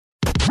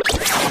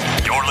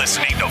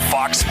listening to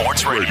Fox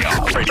Sports Radio.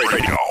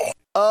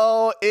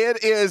 Oh,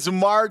 it is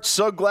March.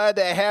 So glad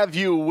to have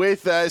you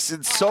with us.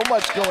 It's so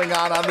much going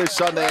on this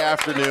Sunday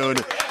afternoon.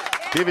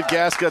 David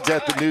Gascott's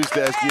at the news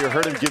desk. You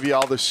heard him give you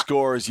all the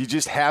scores. You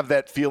just have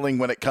that feeling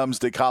when it comes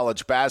to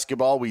college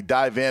basketball. We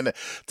dive in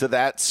to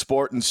that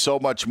sport and so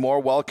much more.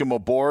 Welcome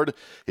aboard.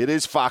 It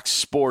is Fox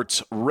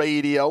Sports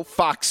Radio,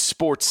 Fox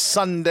Sports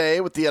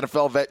Sunday with the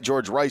NFL vet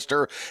George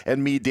Wrighster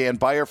and me, Dan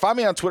Beyer. Find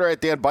me on Twitter at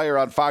Dan Beyer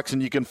on Fox,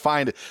 and you can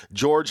find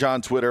George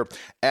on Twitter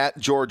at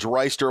George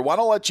Wrighster. I want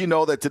to let you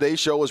know that today's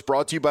show is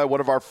brought to you by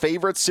one of our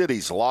favorite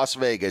cities, Las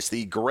Vegas,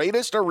 the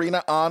greatest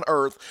arena on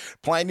earth.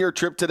 Plan your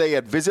trip today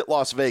at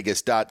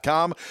visitlasvegas.com.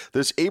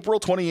 This April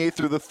 28th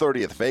through the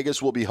 30th,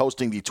 Vegas will be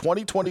hosting the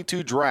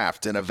 2022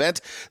 Draft, an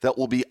event that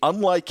will be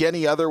unlike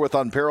any other with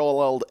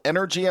unparalleled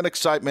energy and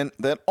excitement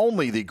that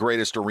only the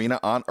greatest arena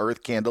on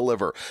earth can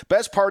deliver.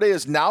 Best part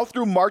is, now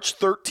through March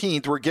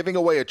 13th, we're giving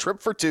away a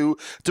trip for two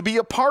to be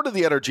a part of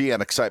the energy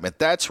and excitement.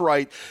 That's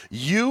right.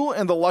 You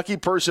and the lucky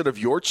person of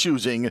your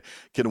choosing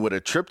can win a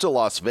trip to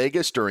Las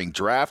Vegas during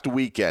Draft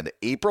Weekend,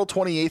 April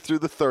 28th through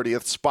the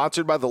 30th,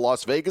 sponsored by the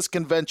Las Vegas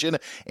Convention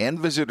and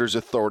Visitors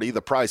Authority.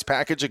 The prize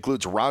package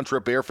includes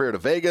round-trip airfare to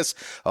Vegas,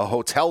 a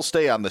hotel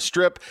stay on the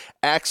Strip,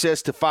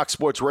 access to Fox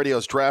Sports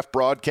Radio's draft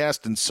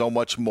broadcast, and so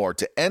much more.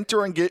 To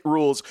enter and get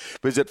rules,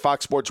 visit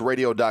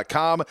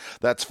foxsportsradio.com.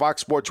 That's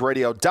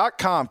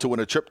foxsportsradio.com to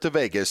win a trip to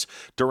Vegas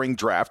during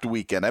Draft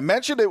Weekend. I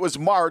mentioned it was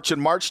March,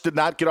 and March did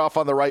not get off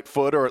on the right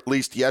foot, or at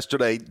least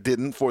yesterday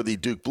didn't, for the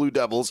Duke Blue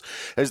Devils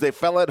as they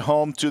fell at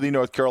home to the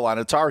North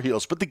Carolina Tar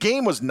Heels. But the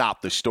game was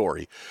not the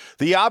story.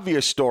 The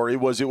obvious story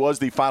was it was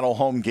the final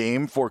home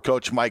game for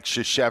Coach Mike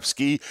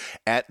Krzyzewski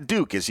at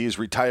Duke as he is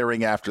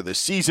retiring after the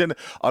season.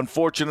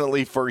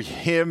 Unfortunately for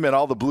him and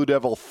all the Blue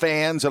Devil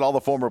fans and all the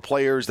former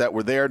players that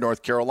were there,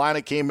 North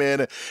Carolina came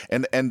in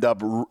and ended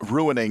up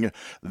ruining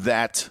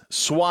that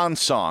swan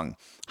song.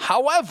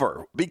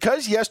 However,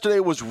 because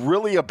yesterday was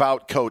really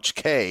about Coach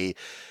K,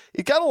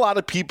 it got a lot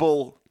of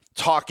people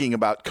talking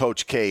about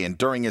Coach K and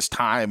during his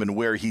time and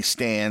where he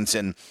stands.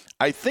 And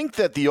I think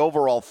that the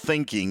overall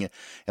thinking,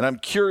 and I'm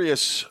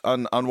curious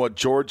on what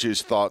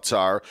George's thoughts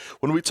are,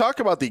 when we talk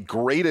about the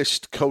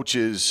greatest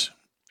coaches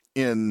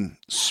in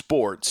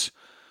sports,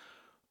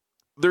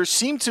 there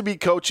seem to be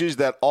coaches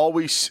that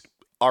always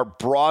are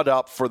brought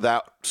up for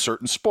that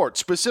certain sport,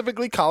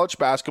 specifically college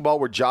basketball,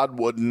 where John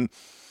Wooden,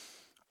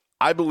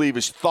 I believe,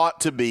 is thought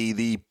to be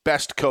the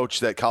best coach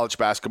that college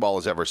basketball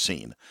has ever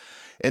seen.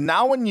 And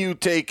now when you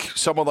take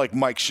someone like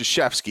Mike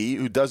Krzyzewski,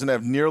 who doesn't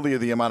have nearly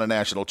the amount of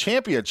national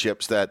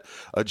championships that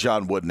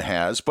John Wooden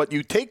has, but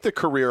you take the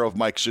career of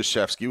Mike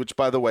Krzyzewski, which,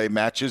 by the way,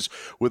 matches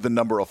with the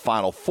number of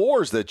Final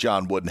Fours that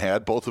John Wooden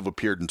had. Both have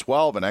appeared in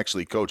 12, and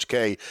actually Coach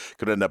K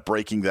could end up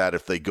breaking that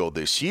if they go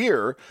this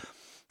year.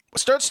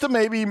 Starts to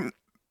maybe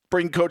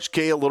bring Coach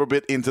K a little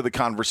bit into the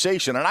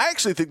conversation. And I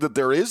actually think that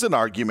there is an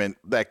argument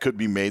that could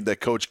be made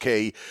that Coach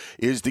K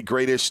is the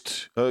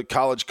greatest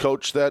college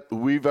coach that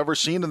we've ever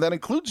seen, and that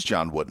includes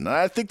John Wooden. And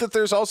I think that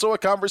there's also a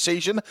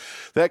conversation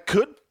that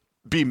could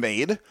be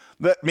made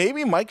that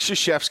maybe Mike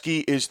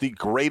Krzyzewski is the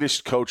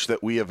greatest coach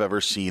that we have ever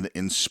seen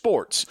in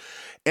sports.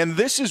 And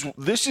this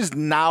is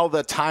now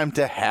the time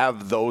to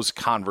have those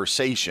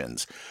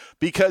conversations,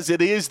 because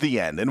it is the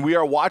end, and we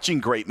are watching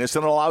greatness,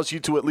 and it allows you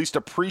to at least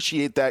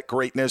appreciate that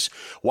greatness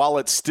while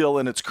it's still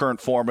in its current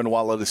form and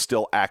while it is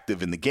still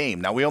active in the game.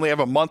 Now, we only have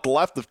a month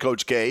left of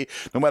Coach K.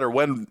 No matter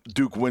when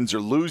Duke wins or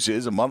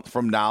loses, a month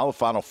from now, the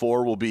Final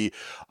Four will be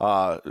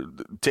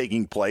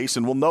taking place,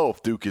 and we'll know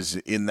if Duke is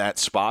in that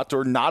spot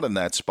or not in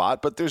that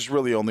spot, but there's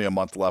really only a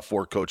month left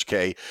for Coach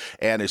K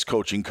and his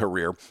coaching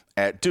career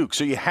at Duke.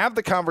 So you have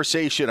the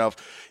conversation of,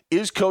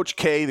 is Coach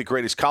K the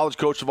greatest college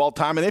coach of all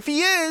time? And if he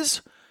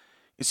is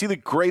he the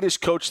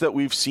greatest coach that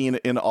we've seen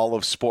in all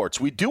of sports?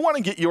 We do want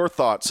to get your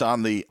thoughts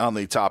on the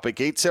topic.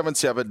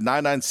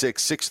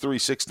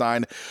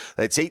 877-996-6369.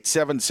 That's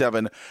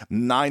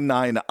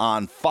 877-99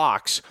 on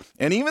Fox.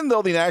 And even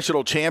though the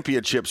national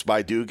championships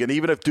by Duke, and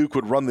even if Duke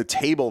would run the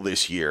table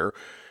this year,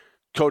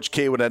 Coach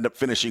K would end up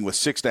finishing with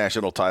 6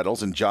 national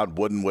titles, and John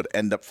Wooden would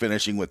end up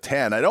finishing with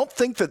 10. I don't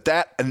think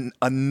that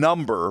a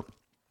number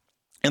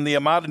in the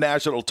amount of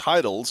national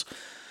titles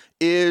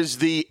is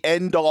the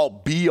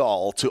end-all,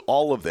 be-all to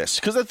all of this.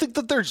 Because I think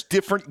that there's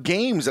different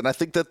games, and I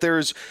think that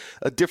there's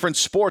different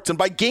sports. And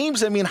by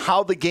games, I mean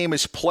how the game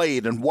is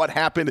played and what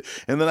happened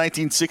in the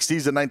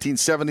 1960s and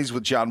 1970s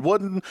with John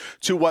Wooden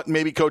to what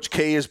maybe Coach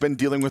K has been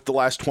dealing with the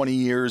last 20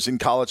 years in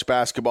college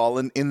basketball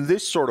and in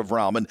this sort of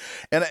realm.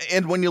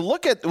 And when you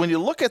look at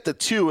the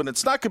two, and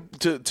it's not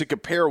to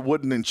compare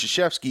Wooden and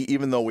Krzyzewski,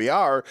 even though we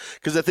are,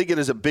 because I think it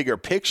is a bigger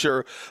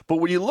picture. But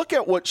when you look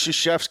at what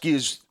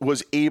Krzyzewski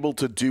was able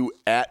to do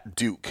at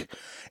Duke.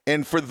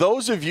 And for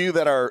those of you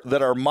that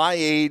are my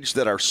age,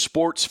 that are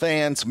sports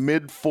fans,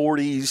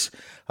 mid-40s,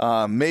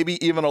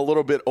 maybe even a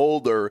little bit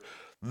older,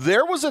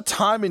 there was a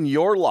time in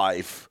your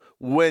life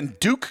when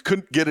Duke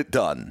couldn't get it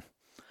done.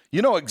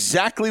 You know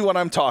exactly what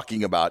I'm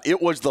talking about.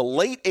 It was the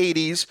late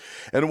 80s,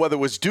 and whether it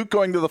was Duke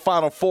going to the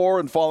Final Four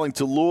and falling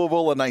to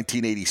Louisville in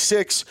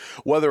 1986,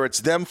 whether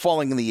it's them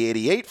falling in the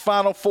 88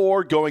 Final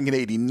Four, going in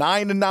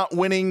 89 and not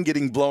winning,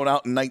 getting blown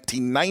out in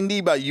 1990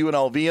 by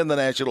UNLV in the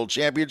national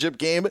championship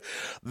game,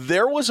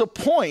 there was a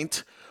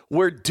point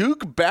where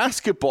Duke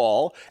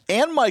basketball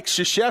and Mike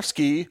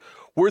Krzyzewski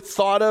were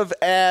thought of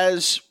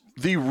as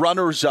the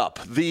runners-up,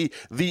 the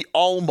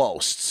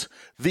almosts,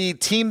 the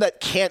team that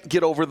can't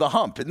get over the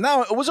hump. And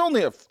now it was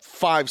only a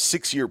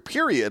 5-6 year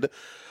period,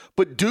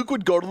 but Duke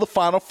would go to the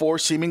Final Four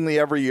seemingly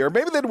every year.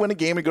 Maybe they'd win a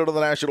game and go to the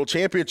national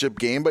championship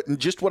game, but in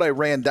just what I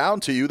ran down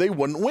to you, they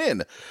wouldn't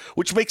win,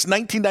 which makes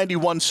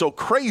 1991 so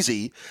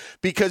crazy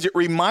because it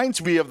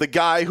reminds me of the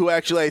guy who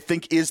actually I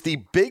think is the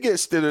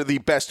biggest or the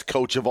best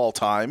coach of all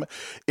time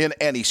in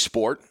any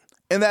sport.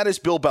 And that is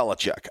Bill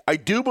Belichick. I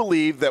do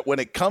believe that when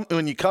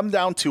you come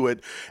down to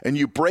it and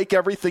you break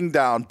everything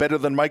down, better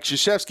than Mike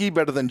Krzyzewski,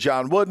 better than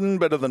John Wooden,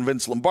 better than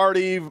Vince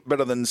Lombardi,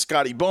 better than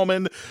Scotty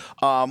Bowman,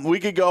 we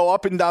could go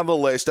up and down the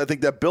list. I think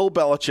that Bill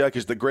Belichick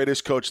is the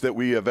greatest coach that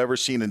we have ever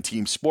seen in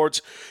team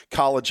sports,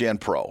 college and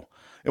pro.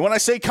 And when I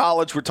say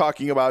college, we're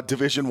talking about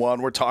Division I.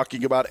 We're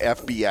talking about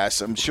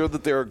FBS. I'm sure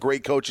that there are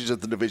great coaches at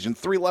the Division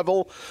III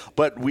level,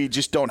 but we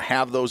just don't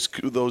have those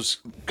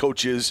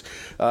coaches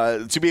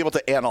to be able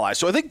to analyze.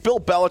 So I think Bill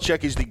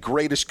Belichick is the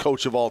greatest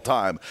coach of all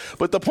time.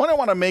 But the point I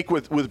want to make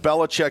with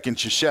Belichick and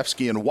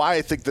Krzyzewski and why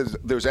I think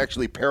there's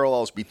actually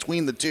parallels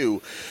between the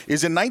two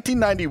is in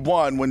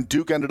 1991 when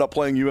Duke ended up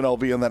playing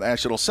UNLV in that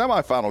national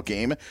semifinal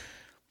game,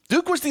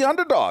 Duke was the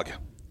underdog.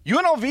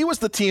 UNLV was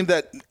the team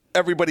that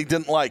everybody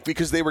didn't like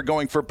because they were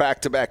going for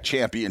back-to-back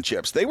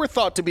championships. They were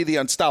thought to be the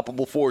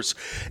unstoppable force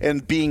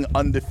and being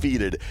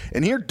undefeated.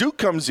 And here Duke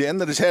comes in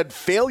that has had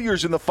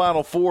failures in the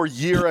Final Four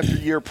year after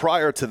year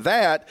prior to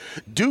that.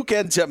 Duke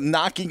ends up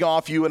knocking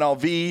off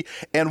UNLV,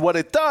 and what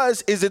it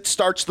does is it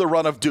starts the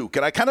run of Duke.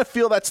 And I kind of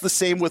feel that's the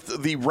same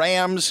with the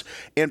Rams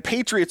and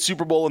Patriots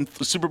Super Bowl in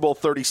Super Bowl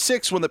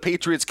 36 when the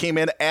Patriots came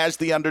in as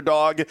the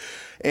underdog.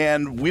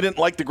 And we didn't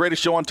like the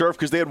greatest show on turf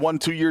because they had won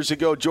 2 years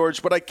ago,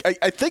 George. But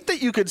I think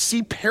that you could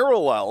see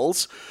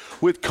parallels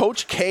with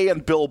Coach K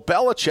and Bill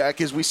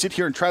Belichick as we sit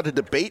here and try to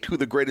debate who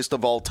the greatest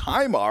of all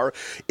time are.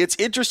 It's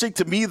interesting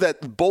to me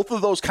that both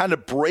of those kind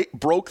of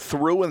broke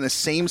through in the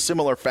same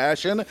similar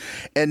fashion.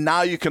 And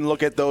now you can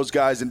look at those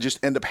guys and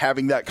just end up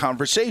having that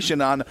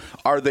conversation on,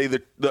 are they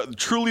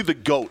truly the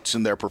GOATs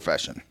in their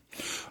profession?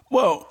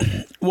 Well,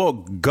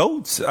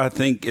 GOATs, I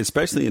think,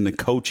 especially in the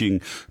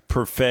coaching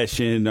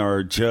profession,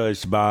 are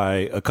judged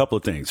by a couple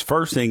of things.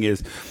 First thing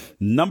is,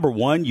 number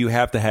one, you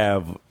have to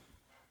have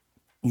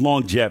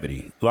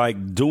longevity.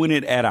 Like doing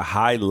it at a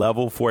high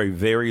level for a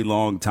very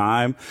long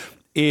time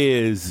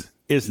is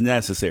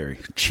necessary.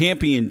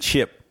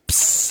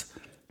 Championships,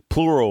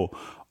 plural,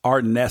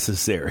 are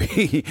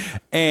necessary.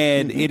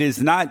 And it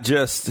is not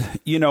just,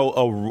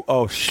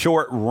 a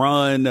short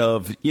run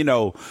of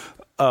 2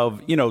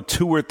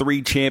 or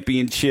 3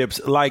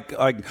 championships. Like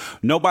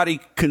nobody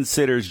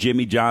considers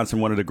Jimmy Johnson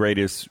one of the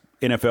greatest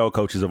NFL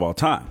coaches of all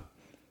time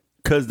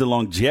because the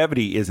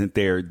longevity isn't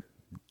there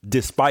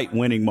despite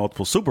winning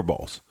multiple Super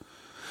Bowls.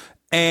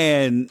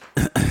 And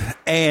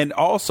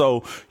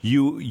also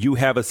you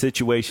have a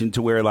situation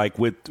to where like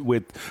with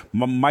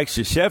Mike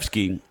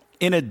Krzyzewski,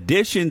 in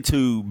addition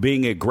to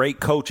being a great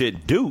coach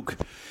at Duke,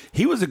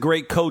 he was a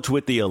great coach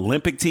with the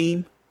Olympic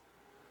team.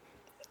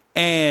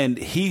 And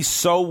he's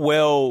so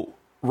well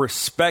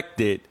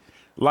respected,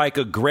 like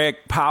a Greg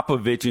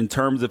Popovich, in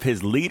terms of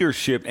his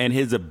leadership and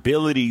his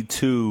ability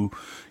to,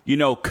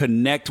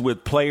 connect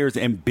with players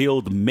and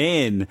build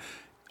men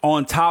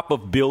on top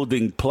of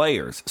building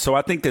players. So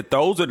I think that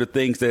those are the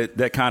things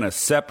that kind of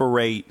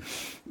separate,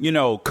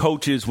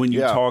 coaches when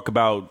you talk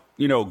about,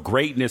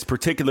 greatness,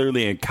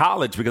 particularly in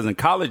college, because in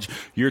college,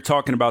 you're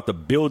talking about the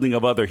building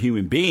of other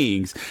human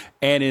beings.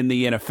 And in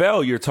the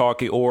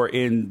NFL, or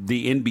in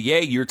the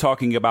NBA, you're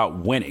talking about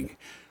winning.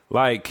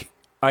 Like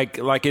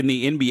in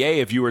the NBA,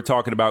 if you were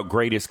talking about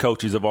greatest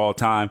coaches of all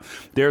time,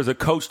 there's a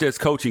coach that's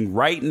coaching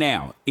right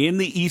now in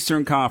the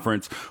Eastern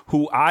Conference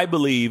who I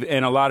believe,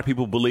 and a lot of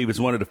people believe, is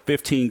one of the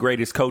 15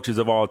 greatest coaches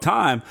of all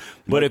time.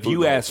 But if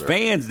you ask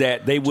fans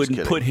that, they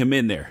wouldn't put him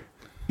in there.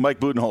 Mike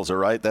Budenholzer,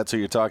 right? That's who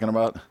you're talking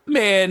about?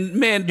 Man,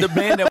 the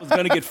man that was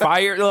going to get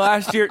fired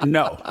last year?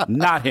 No,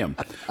 not him.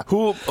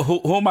 Who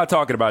am I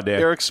talking about, Dan?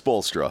 Eric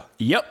Spoelstra.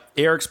 Yep,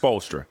 Eric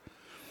Spoelstra.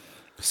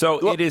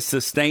 So it is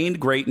sustained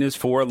greatness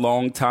for a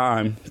long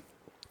time,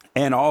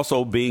 and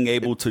also being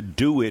able to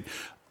do it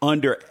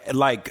under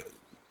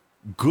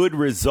good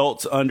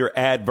results under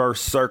adverse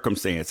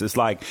circumstances.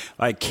 Like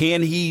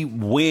can he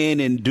win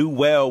and do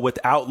well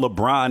without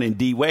LeBron and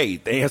D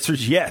Wade? The answer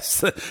is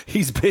yes.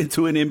 He's been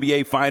to an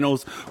NBA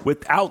Finals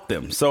without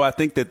them. So I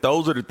think that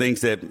those are the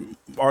things that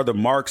are the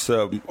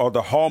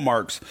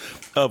hallmarks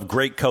of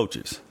great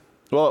coaches.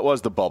 Well, it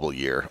was the bubble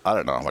year. I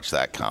don't know how much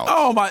that counts.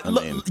 Oh, my.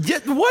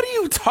 What do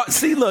you talk?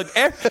 See, look,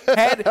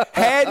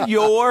 had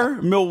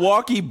your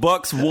Milwaukee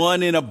Bucks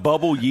won in a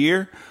bubble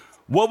year,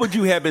 what would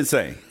you have been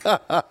saying?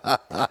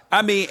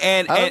 I mean,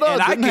 and I don't know.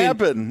 and It didn't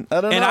happen.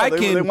 I don't know.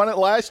 They won it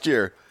last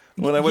year.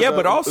 When it was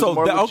but also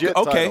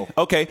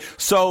okay.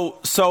 So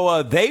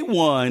they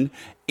won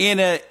in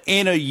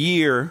a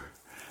year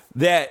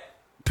that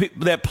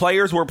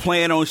players were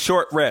playing on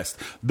short rest.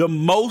 The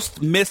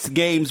most missed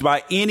games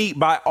by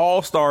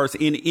All-Stars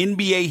in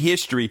NBA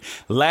history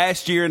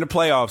last year in the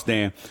playoffs,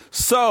 Dan.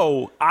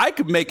 So I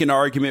could make an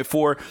argument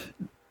for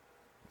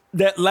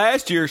that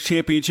last year's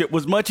championship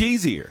was much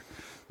easier.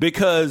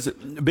 Because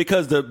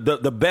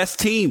the best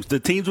teams,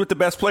 the teams with the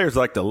best players,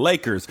 like the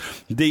Lakers,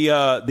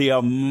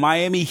 the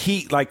Miami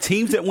Heat, like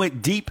teams that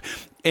went deep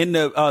in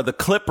the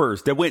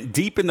Clippers, that went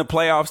deep in the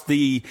playoffs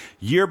the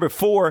year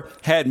before,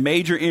 had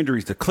major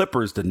injuries. The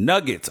Clippers, the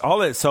Nuggets, all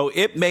that. So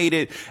it made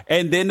it.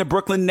 And then the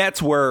Brooklyn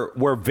Nets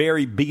were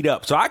very beat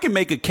up. So I can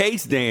make a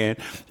case, Dan,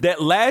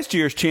 that last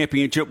year's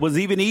championship was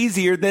even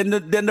easier than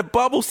the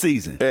bubble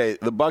season. Hey,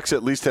 the Bucks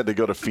at least had to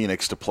go to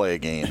Phoenix to play a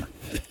game.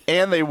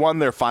 And they won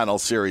their final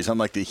series,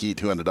 unlike the Heat,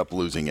 who ended up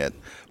losing it.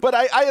 But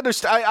I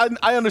understand.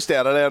 I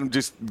understand, and I'm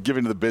just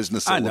giving to the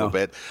business a little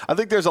bit. I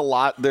think there's a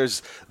lot.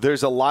 There's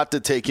a lot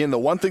to take in. The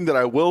one thing that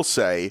I will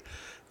say,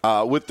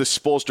 with the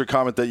Spoelstra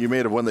comment that you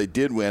made of when they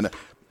did win,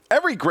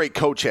 every great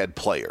coach had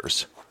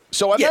players.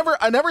 So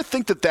I never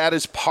think that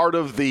is part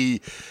of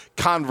the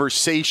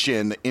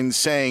conversation in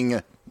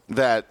saying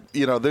that,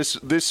 you know, this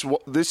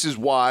is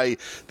why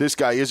this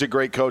guy is a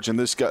great coach and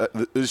this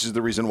is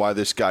the reason why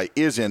this guy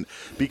isn't,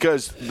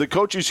 because the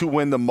coaches who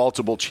win the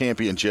multiple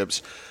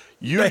championships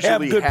usually they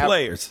have good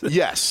players.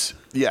 Yes.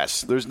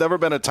 There's never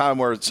been a time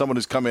where someone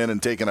has come in and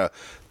taken a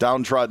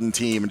downtrodden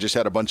team and just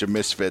had a bunch of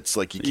misfits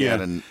like you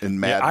can in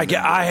Madden.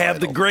 Yeah, I have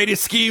the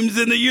greatest schemes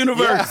in the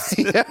universe.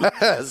 Yeah,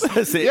 yes.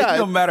 Listen,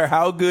 no matter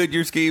how good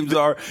your schemes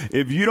are,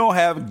 if you don't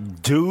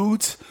have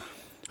dudes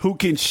who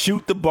can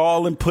shoot the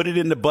ball and put it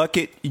in the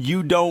bucket,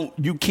 you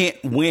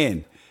can't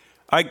win.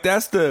 Like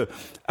it's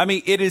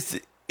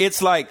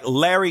like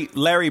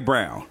Larry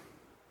Brown,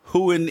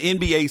 who in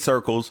NBA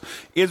circles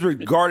is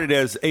regarded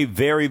as a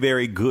very,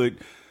 very good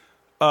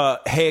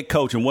head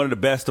coach and one of the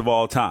best of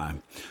all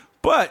time.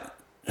 But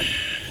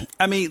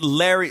I mean,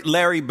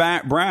 Larry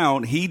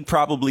Brown, he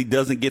probably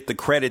doesn't get the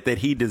credit that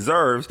he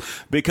deserves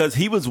because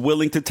he was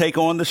willing to take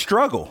on the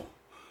struggle.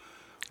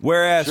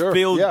 Whereas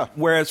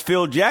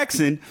Phil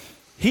Jackson,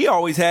 he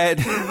always had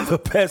the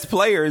best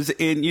players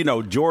in, you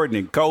know, Jordan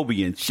and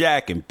Kobe and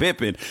Shaq and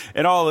Pippen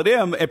and all of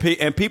them.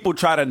 And people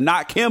try to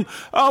knock him.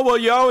 Oh, well,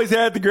 you always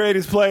had the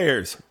greatest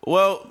players.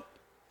 Well,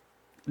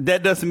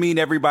 that doesn't mean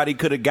everybody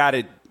could have got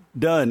it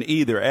done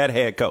either at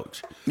head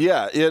coach.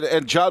 Yeah,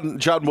 and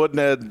John Wooden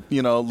had,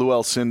 you know, Lou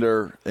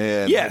Alcindor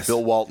and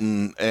Bill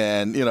Walton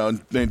and, you know,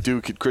 and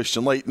Duke had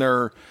Christian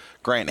Laettner,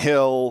 Grant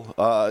Hill,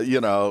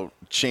 you know,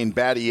 Shane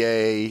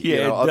Battier. Yeah,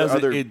 you know,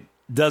 it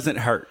doesn't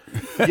hurt.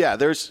 Yeah,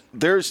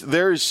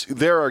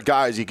 there are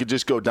guys you could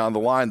just go down the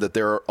line that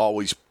there are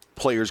always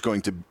players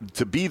going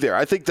to be there.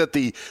 I think that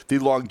the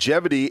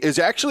longevity is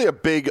actually a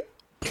big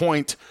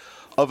point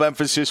of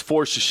emphasis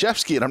for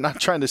Krzyzewski, and I'm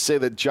not trying to say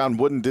that John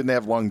Wooden didn't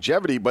have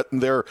longevity, but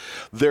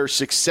their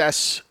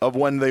success of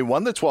when they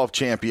won the 12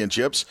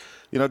 championships,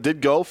 you know,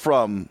 did go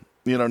from,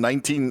 you know,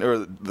 19 or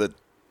the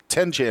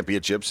 10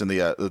 championships and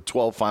the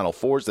 12 Final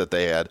Fours that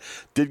they had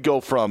did go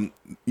from,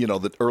 you know,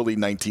 the early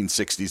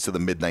 1960s to the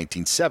mid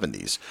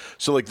 1970s.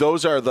 So like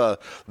those are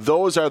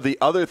the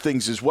other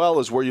things as well,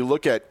 as where you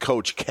look at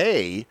Coach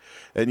K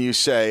and you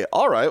say,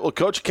 all right, well,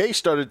 Coach K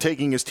started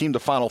taking his team to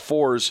Final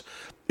Fours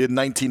in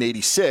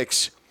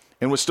 1986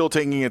 and was still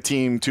taking a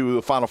team to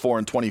the Final Four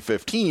in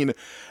 2015.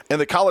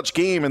 And the college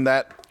game in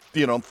that,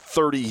 you know,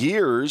 30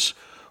 years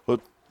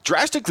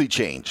drastically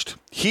changed.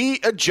 He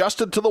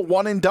adjusted to the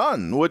one and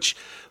done, which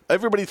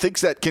everybody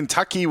thinks that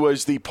Kentucky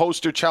was the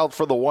poster child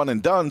for the one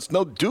and dones.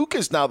 No, Duke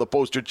is now the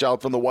poster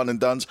child for the one and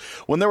dones,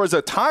 when there was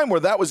a time where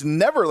that was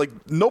never, like,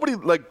 nobody,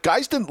 like,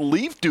 guys didn't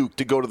leave Duke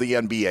to go to the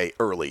NBA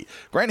early.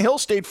 Grant Hill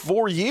stayed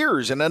 4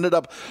 years and ended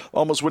up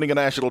almost winning a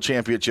national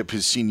championship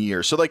his senior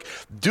year. So, like,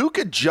 Duke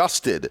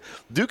adjusted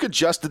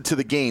to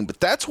the game. But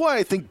that's why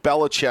I think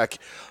Belichick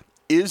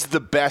is the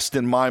best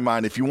in my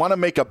mind. If you want to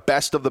make a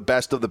best of the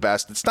best of the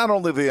best, it's not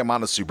only the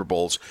amount of Super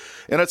Bowls,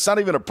 and it's not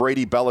even a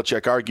Brady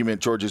Belichick argument,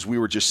 George, as we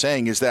were just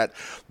saying, is that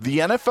the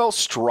NFL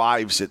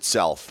strives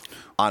itself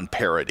on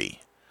parity.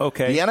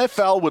 Okay. The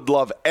NFL would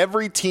love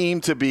every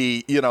team to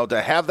be, you know,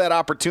 to have that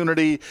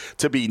opportunity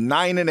to be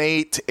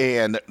 9-8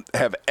 and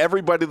have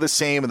everybody the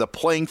same and the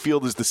playing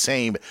field is the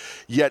same.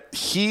 Yet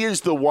he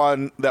is the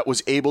one that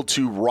was able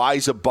to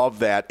rise above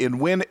that and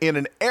win in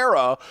an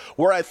era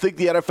where I think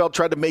the NFL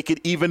tried to make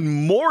it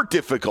even more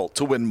difficult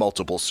to win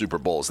multiple Super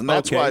Bowls. And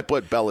that's why I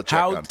put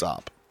Belichick on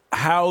top.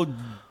 How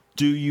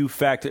do you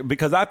factor?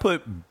 Because I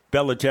put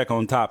Belichick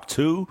on top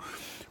too.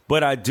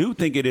 But I do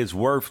think it is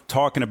worth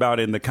talking about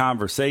in the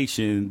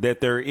conversation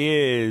that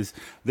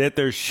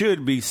there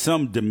should be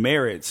some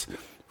demerits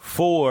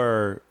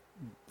for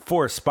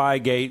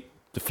Spygate,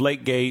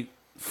 Deflategate,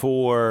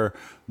 for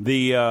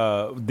the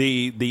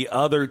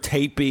other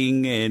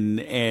taping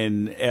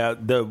and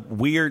the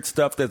weird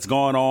stuff that's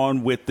going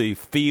on with the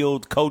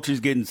field, coaches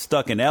getting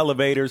stuck in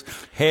elevators,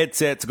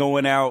 headsets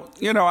going out.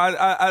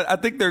 I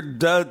think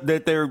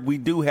we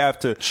do have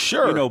to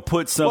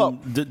put some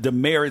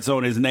demerits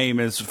on his name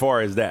as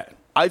far as that.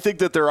 I think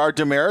that there are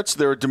demerits.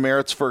 There are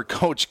demerits for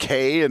Coach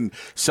K, and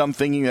some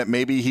thinking that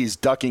maybe he's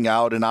ducking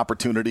out in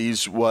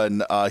opportunities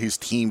when his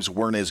teams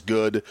weren't as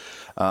good.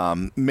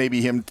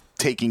 Maybe him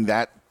taking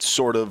that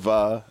sort of,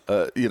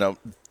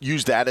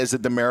 use that as a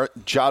demerit.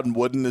 John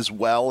Wooden as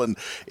well, and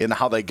in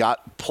how they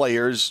got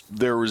players.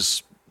 There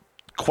was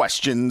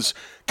questions,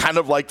 kind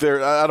of like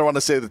I don't want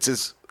to say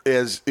that's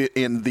as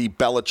in the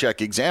Belichick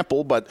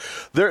example, but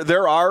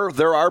there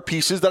are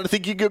pieces that I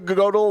think you could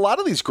go to a lot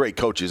of these great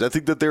coaches. I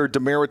think that there are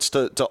demerits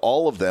to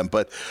all of them,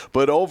 but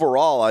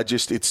overall,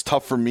 it's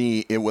tough for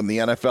me when the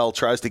NFL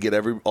tries to get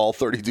all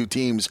 32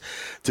 teams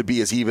to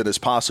be as even as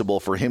possible.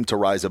 For him to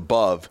rise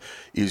above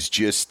is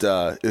just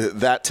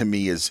that to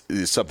me is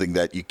something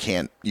that you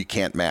can't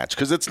match,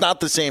 because it's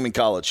not the same in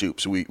college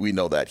hoops. We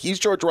know that. He's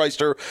George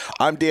Wrighster.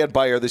 I'm Dan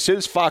Beyer. This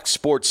is Fox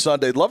Sports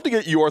Sunday. I'd love to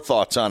get your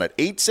thoughts on it.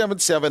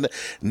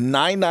 877-99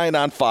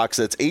 on Fox.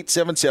 That's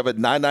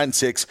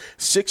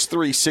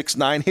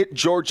 877-996-6369. Hit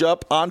George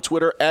up on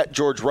Twitter at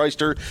George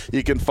Wrighster.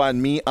 You can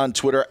find me on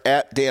Twitter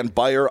at Dan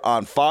Beyer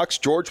on Fox.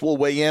 George will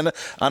weigh in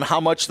on how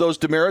much those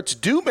demerits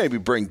do maybe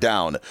bring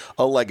down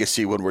a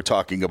legacy when we're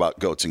talking about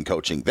GOATs and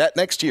coaching. That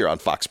next year on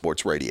Fox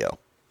Sports Radio.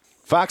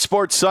 Fox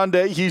Sports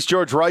Sunday. He's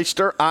George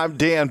Wrighster. I'm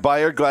Dan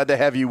Beyer. Glad to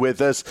have you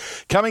with us.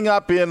 Coming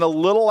up in a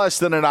little less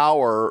than an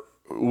hour,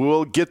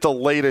 we'll get the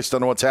latest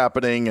on what's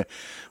happening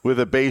with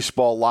a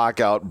baseball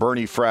lockout.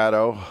 Bernie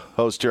Fratto,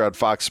 host here on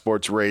Fox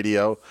Sports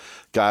Radio,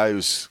 guy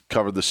who's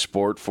covered the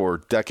sport for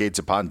decades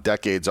upon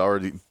decades,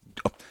 already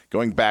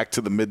going back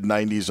to the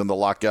mid-'90s when the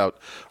lockout,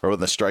 or when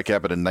the strike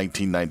happened in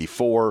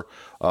 1994,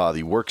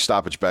 the work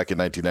stoppage back in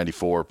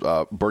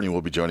 1994. Bernie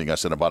will be joining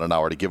us in about an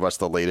hour to give us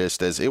the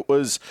latest, as it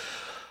was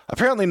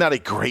apparently not a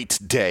great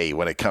day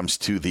when it comes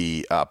to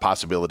the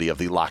possibility of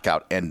the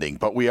lockout ending.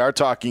 But we are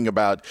talking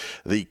about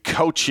the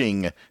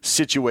coaching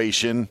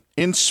situation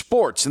in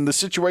sports, and the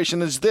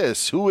situation is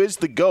this: who is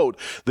the GOAT?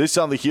 This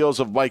on the heels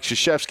of Mike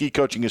Krzyzewski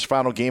coaching his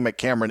final game at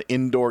Cameron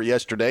Indoor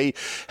yesterday.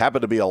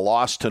 Happened to be a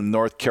loss to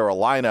North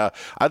Carolina.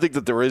 I think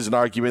that there is an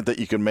argument that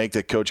you can make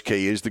that Coach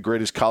K is the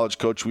greatest college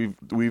coach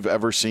we've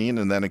ever seen,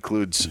 and that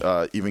includes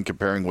even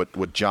comparing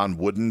what John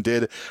Wooden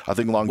did. I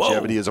think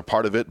longevity is a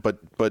part of it, but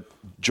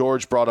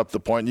George brought up the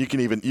point. You can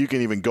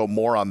even go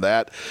more on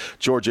that,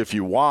 George, if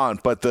you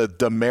want. But the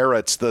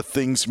demerits, the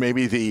things,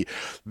 maybe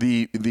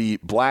the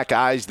black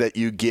eyes that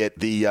you get,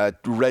 the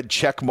red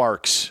check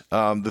marks,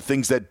 the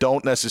things that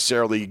don't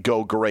necessarily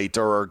go great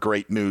or are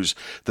great news,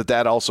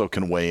 that also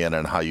can weigh in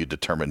on how you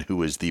determine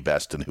who is the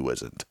best and who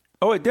isn't.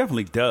 Oh, it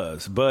definitely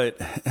does. But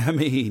I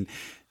mean,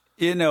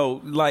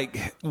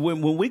 like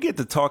when we get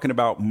to talking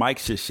about Mike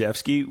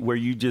Krzyzewski, where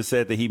you just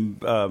said that he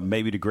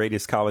may be the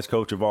greatest college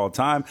coach of all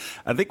time,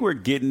 I think we're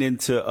getting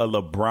into a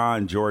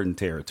LeBron Jordan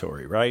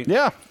territory, right?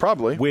 Yeah,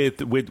 probably.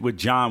 With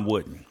John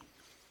Wooden.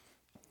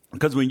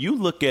 Because when you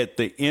look at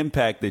the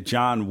impact that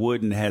John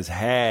Wooden has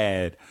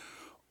had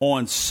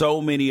on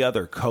so many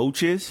other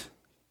coaches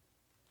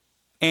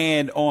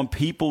and on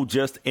people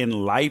just in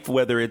life,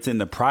 whether it's in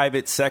the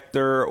private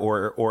sector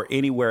or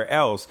anywhere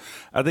else,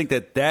 I think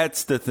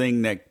that's the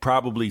thing that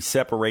probably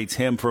separates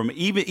him from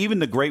even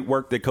the great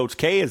work that Coach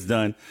K has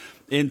done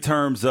in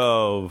terms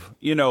of,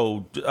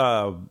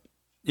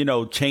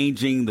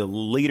 changing the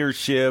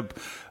leadership,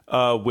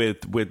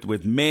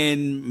 with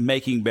men,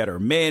 making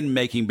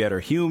better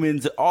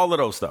humans, all of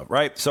those stuff,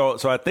 right? So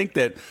I think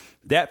that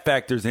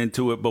factors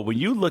into it. But when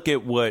you look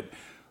at what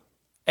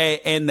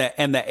and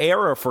the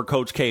era for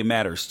Coach K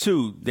matters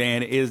too,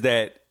 Dan, is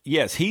that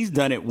yes, he's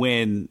done it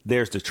when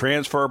there's the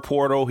transfer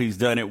portal. He's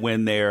done it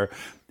when there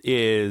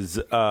is,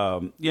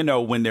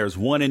 when there's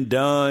one and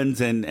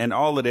dones and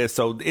all of this.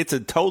 So it's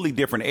a totally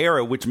different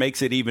era, which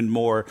makes it even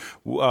more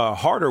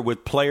harder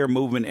with player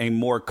movement and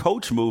more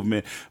coach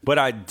movement. But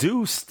I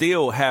do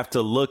still have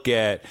to look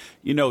at,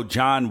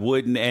 John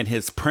Wooden and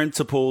his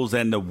principles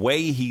and the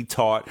way he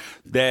taught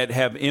that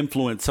have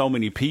influenced so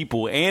many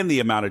people, and the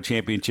amount of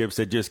championships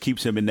that just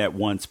keeps him in that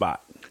one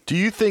spot. Do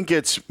you think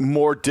it's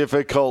more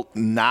difficult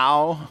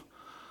now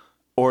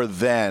or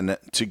then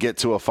to get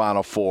to a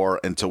Final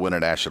Four and to win a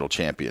national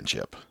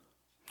championship?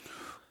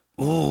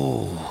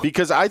 Ooh.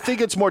 Because I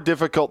think it's more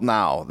difficult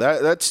now.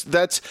 That's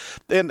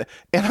and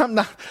I'm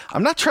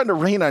not trying to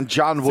rain on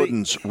John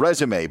Wooden's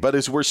resume, but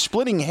as we're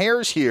splitting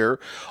hairs here,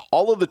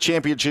 all of the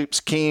championships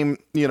came,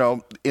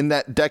 in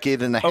that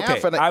decade and a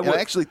half, and I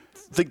actually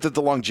think that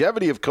the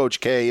longevity of Coach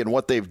K and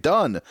what they've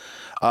done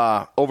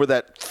over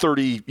that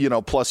 30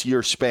 plus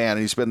year span,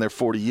 and he's been there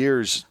 40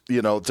 years,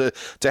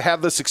 to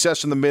have the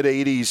success in the mid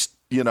 80s,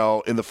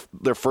 in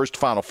their first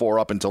Final Four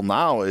up until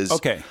now is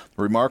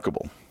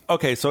remarkable.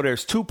 Okay, so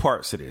there's two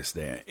parts to this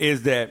then.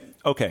 Is that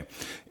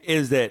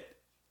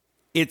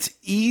it's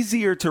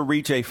easier to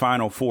reach a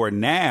Final Four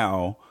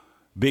now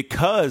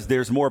because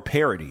there's more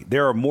parity.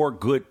 There are more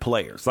good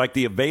players. Like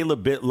the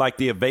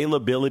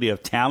availability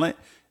of talent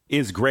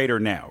is greater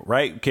now,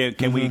 right?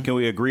 Can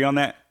we agree on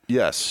that?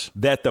 Yes.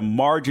 That the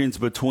margins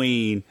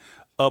between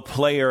a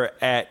player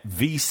at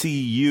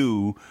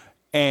VCU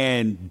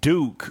and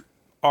Duke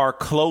are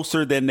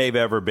closer than they've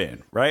ever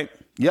been, right?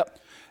 Yep.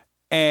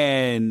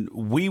 And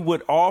we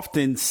would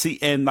often see,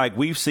 and like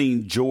we've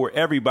seen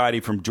everybody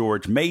from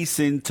George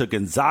Mason to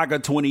Gonzaga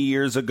 20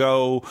 years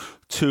ago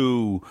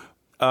to,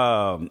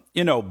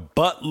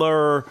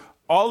 Butler,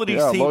 all of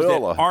these teams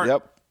Loyola. that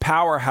aren't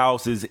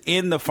powerhouses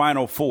in the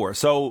Final Four.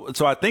 So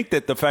I think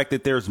that the fact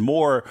that there's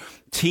more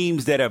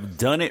teams that have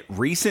done it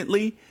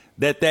recently,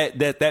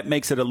 that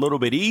makes it a little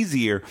bit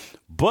easier.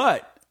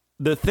 But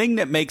the thing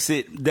that makes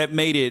it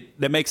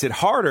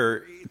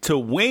harder to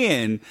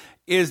win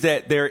is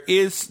that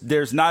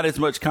there's not as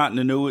much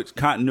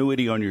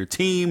continuity on your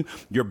team.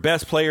 Your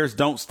best players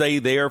don't stay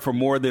there for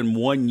more than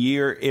 1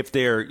 year if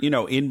they're,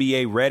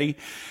 NBA ready.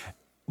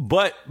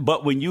 But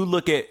when you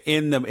look at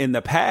in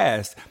the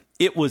past,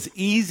 it was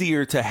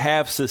easier to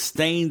have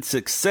sustained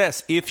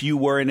success if you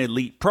were an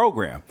elite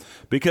program,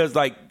 because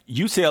like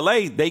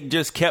UCLA, they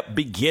just kept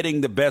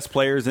getting the best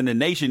players in the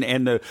nation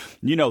and the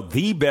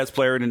best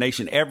player in the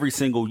nation every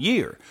single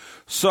year.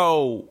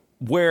 So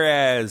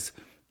whereas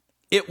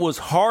it was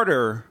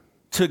harder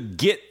to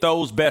get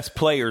those best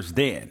players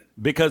then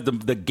because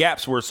the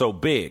gaps were so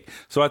big.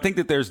 So I think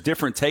that there's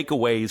different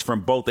takeaways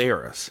from both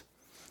eras.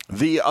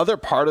 The other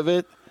part of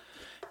it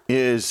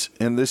is,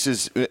 and this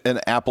is an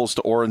apples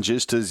to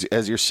oranges,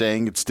 as you're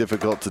saying, it's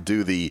difficult to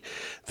do the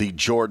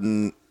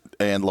Jordan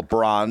and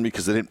LeBron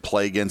because they didn't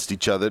play against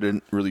each other,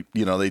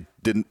 they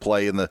didn't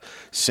play in the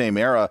same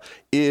era,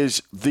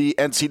 is the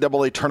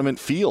NCAA tournament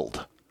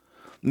field.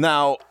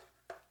 Now,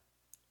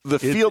 the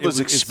field is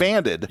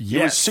expanded. Yes.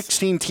 It was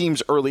 16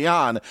 teams early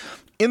on.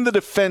 In the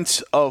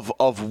defense of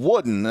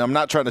Wooden, and I'm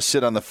not trying to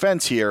sit on the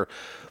fence here,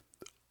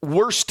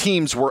 worse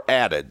teams were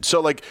added.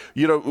 So,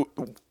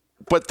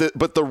 but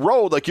the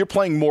road, like you're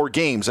playing more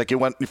games. Like it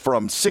went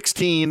from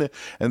 16,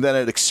 and then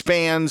it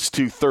expands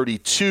to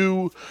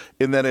 32,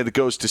 and then it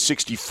goes to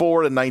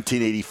 64 in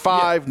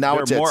 1985. Now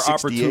it's at 68. There are more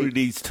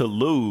opportunities to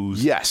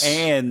lose. Yes.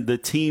 And the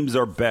teams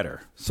are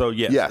better. So,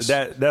 yes.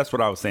 That's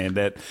what I was saying.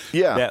 That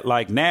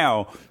like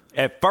now,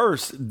 at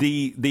first,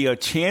 the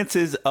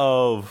chances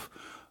of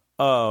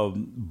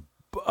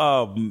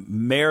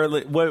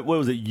Maryland, what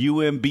was it,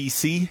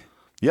 UMBC?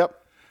 Yep.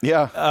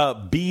 Yeah.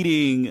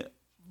 Beating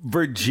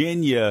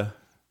Virginia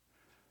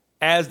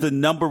as the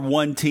number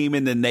one team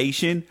in the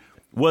nation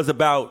was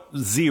about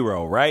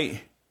 0,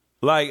 right?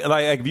 Like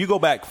if you go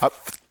back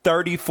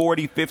 30,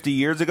 40, 50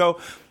 years ago,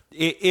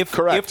 if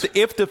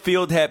the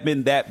field had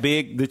been that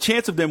big, the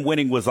chance of them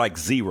winning was like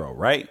 0,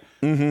 right?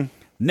 Mm-hmm.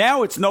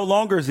 Now it's no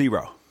longer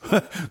 0.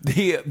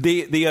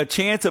 The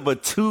chance of a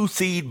 2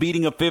 seed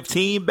beating a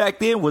 15 back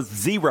then was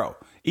 0.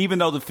 Even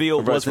though the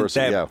field wasn't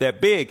that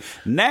big.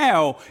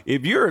 Now,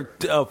 if you're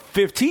a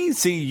 15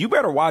 seed, you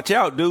better watch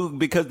out, dude,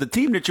 because the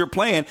team that you're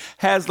playing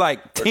has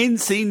like 10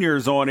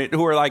 seniors on it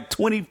who are like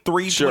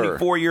 23,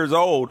 24 years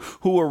old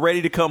who are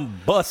ready to come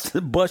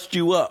bust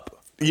you up.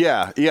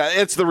 Yeah,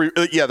 it's the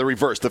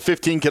reverse. The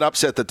 15 can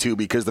upset the 2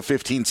 because the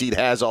 15 seed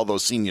has all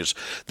those seniors.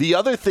 The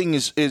other thing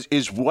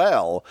is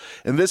well,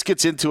 and this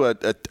gets into a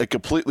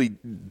completely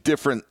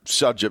different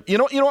subject. You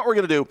know what we're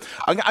going to do?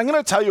 I'm going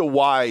to tell you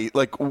why.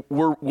 Like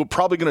we're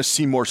probably going to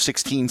see more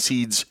 16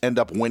 seeds end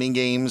up winning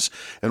games,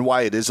 and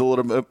why it is a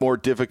little bit more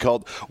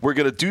difficult. We're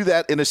going to do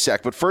that in a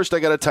sec. But first, I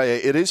got to tell you,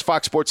 it is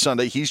Fox Sports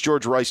Sunday. He's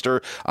George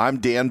Wrighster. I'm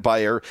Dan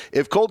Beyer.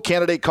 If cold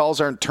candidate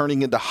calls aren't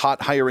turning into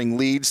hot hiring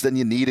leads, then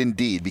you need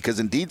Indeed, because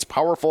Indeed's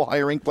powerful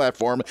hiring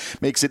platform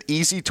makes it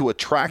easy to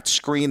attract,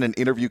 screen, and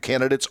interview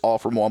candidates all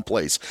from one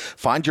place.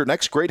 Find your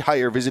next great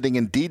hire visiting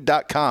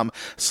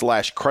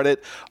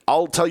Indeed.com/credit.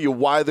 I'll tell you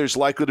why there's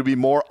likely to be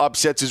more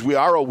upsets as we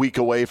are a week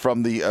away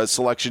from the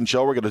selection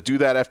show. We're going to do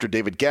that after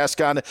David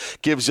Gascon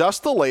gives us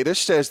the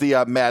latest as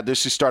the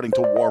madness is starting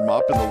to warm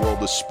up in the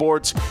world of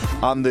sports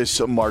on this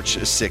March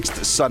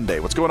 6th Sunday.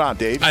 What's going on,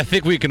 Dave? I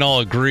think we can all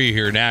agree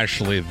here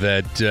nationally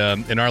that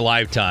in our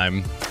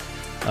lifetime,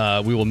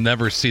 we will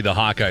never see the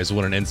Hawkeyes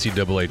win an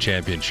NCAA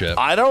championship.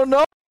 I don't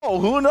know.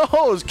 Who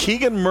knows?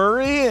 Keegan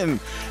Murray and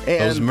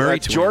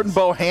Jordan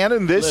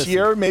Bohannon this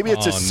year. Maybe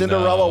it's a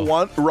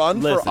Cinderella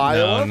run for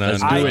Iowa.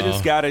 I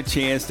just got a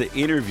chance to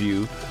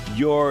interview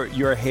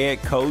your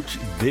head coach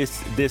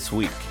this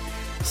week.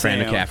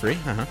 Brandon Caffrey.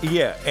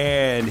 Yeah,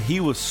 and he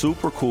was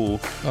super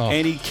cool,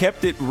 and he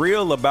kept it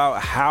real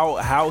about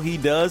how he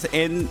does.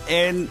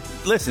 And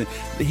listen,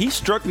 he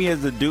struck me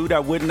as a dude I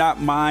would not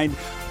mind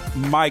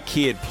my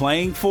kid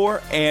playing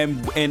for,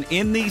 and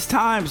in these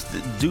times,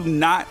 do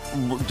not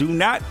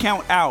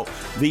count out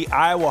the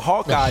Iowa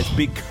Hawkeyes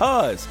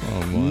because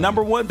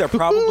number one, they're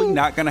probably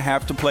not going to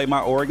have to play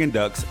my Oregon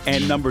Ducks,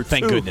 and number two,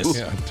 thank goodness,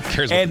 who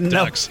cares about the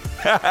Ducks?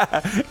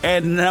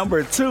 And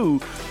number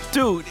two,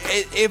 dude,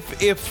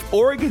 if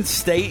Oregon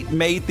State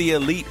made the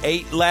Elite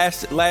Eight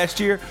last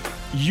year,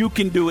 you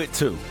can do it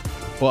too.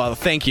 Well,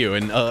 thank you.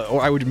 And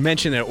I would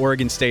mention that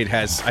Oregon State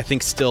has, I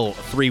think, still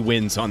 3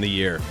 wins on the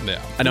year.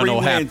 Yeah. I don't know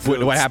what happened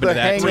to that. The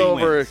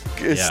hangover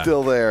is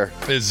still there.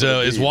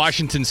 Is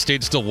Washington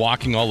State still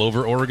walking all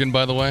over Oregon,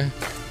 by the way?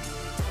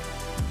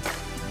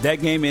 That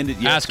game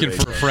ended yesterday.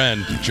 Asking for a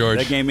friend, George.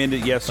 That game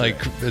ended yesterday.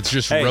 Like, it's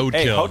just roadkill.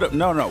 Hey, hold up.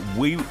 No.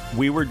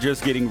 We were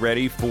just getting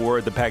ready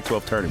for the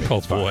Pac-12 tournament.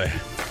 Oh, boy.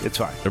 It's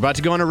fine. They're about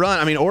to go on a run.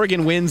 I mean,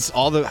 Oregon wins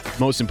all the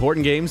most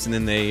important games, and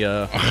then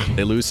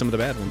they lose some of the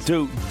bad ones.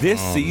 Dude,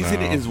 this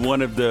season is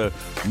one of the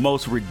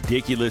most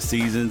ridiculous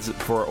seasons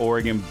for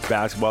Oregon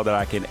basketball that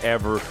I can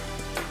ever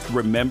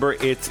remember.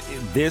 It's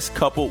this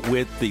coupled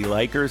with the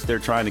Lakers. They're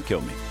trying to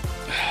kill me.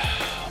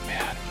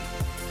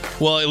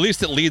 Well, at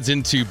least it leads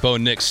into Bo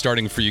Nix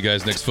starting for you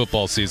guys next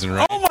football season,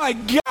 right? Oh, my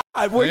God.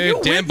 Were you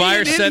Dan with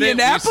Beyer me in said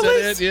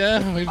Indianapolis? It.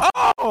 Yeah.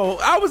 Oh,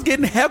 I was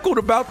getting heckled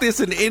about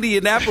this in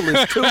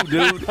Indianapolis, too,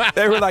 dude.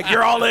 They were like,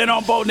 you're all in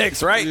on Bo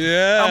Nix, right?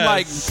 Yeah. I'm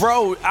like,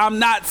 bro, I'm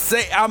not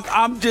saying –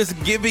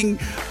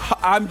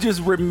 I'm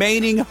just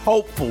remaining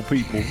hopeful,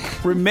 people.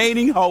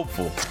 Remaining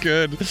hopeful. It's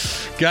good.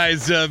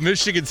 Guys,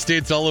 Michigan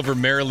State's all over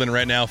Maryland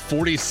right now.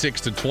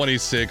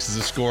 46-26 is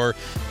the score.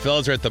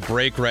 Fellas are at the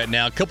break right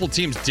now. A couple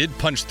teams did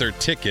punch their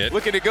ticket.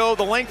 Looking to go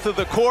the length of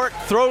the court.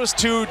 Throws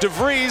to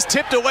DeVries.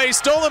 Tipped away.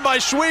 Stolen by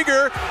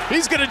Schwieger.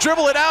 He's going to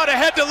dribble it out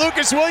ahead to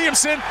Lucas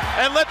Williamson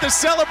and let the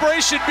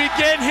celebration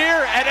begin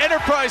here at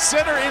Enterprise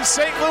Center in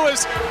St.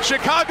 Louis,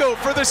 Chicago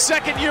for the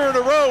second year in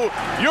a row.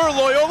 Your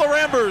Loyola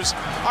Rambers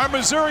are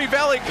Missouri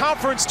Valley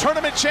Conference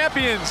tournament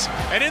champions.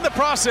 And in the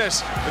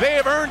process, they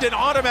have earned an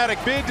automatic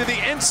bid to the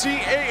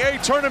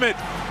NCAA tournament.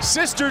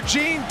 Sister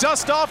Jean,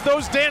 dust off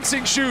those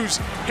dancing shoes.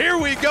 Here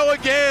we go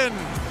again.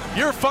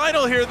 Your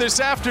final here this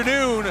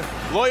afternoon.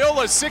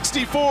 Loyola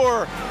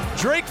 64,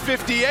 Drake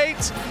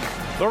 58.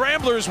 The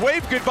Ramblers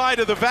wave goodbye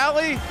to the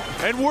Valley,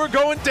 and we're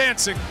going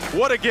dancing.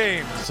 What a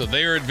game. So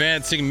they are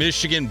advancing.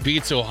 Michigan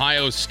beats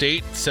Ohio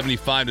State.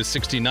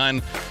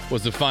 75-69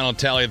 was the final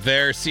tally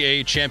there.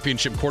 CAA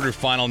Championship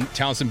quarterfinal.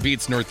 Townsend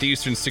beats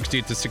Northeastern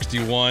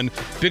 68-61.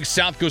 Big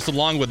South goes to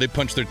Longwood. They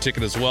punch their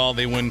ticket as well.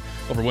 They win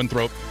over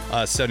Winthrop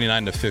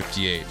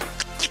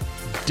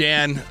 79-58.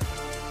 Dan,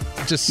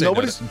 just say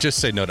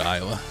no to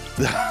Iowa.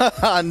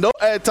 No,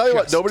 I tell you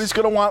what, nobody's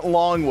going to want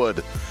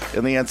Longwood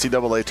in the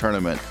NCAA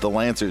tournament. The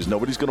Lancers,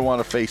 nobody's going to want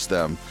to face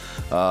them.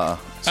 So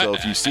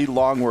if you see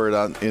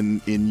Longwood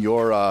in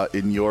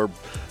your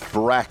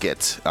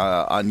bracket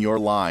on your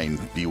line,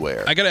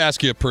 beware. I got to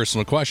ask you a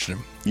personal question.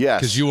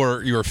 Yes, because you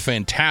are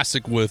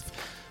fantastic with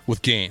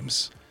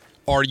games.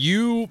 Are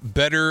you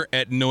better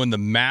at knowing the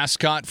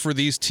mascot for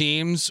these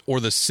teams or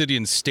the city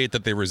and state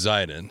that they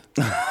reside in?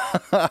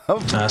 I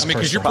mean,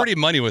 because you're pretty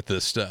money with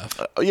this stuff.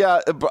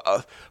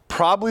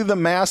 Probably the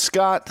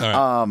mascot.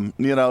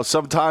 Right.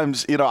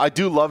 Sometimes, I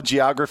do love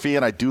geography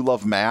and I do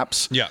love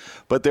maps. Yeah.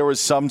 But there was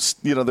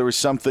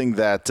something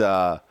that,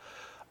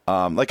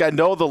 like I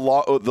know the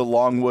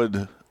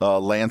Longwood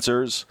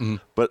Lancers,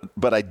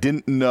 but I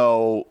didn't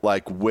know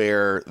like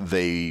where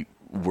they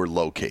were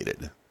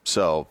located.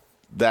 So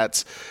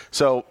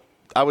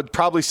I would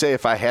probably say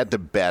if I had to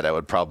bet, I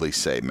would probably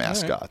say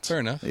mascots. Right, fair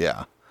enough.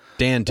 Yeah.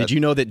 Dan, did you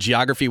know that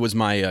geography was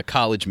my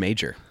college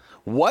major?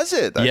 Was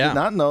it? I did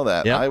not know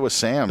that. Yeah. Iowa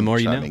Sam the more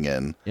chiming you know.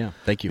 in. Yeah,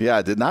 thank you. Yeah,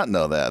 I did not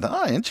know that.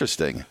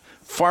 Interesting.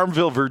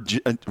 Farmville,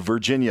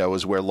 Virginia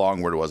was where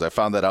Longwood was. I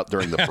found that out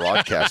during the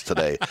broadcast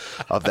today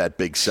of that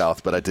Big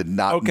South, but I did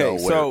not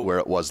know where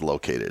it was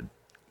located.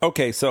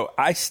 Okay, so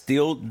I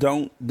still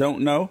don't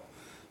know.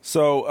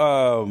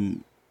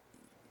 So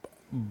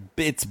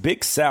it's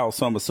Big South,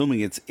 so I'm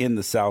assuming it's in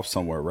the South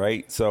somewhere,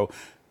 right? So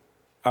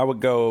I would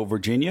go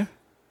Virginia.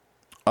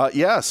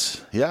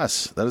 Yes,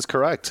 that is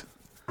correct.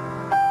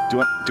 Do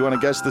you want to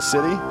guess the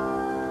city?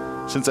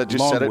 Since I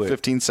just said it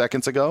 15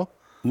 seconds ago.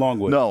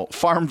 Longwood. No,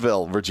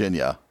 Farmville,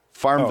 Virginia.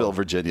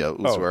 Virginia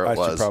was where it was.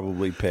 I should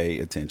probably pay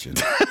attention.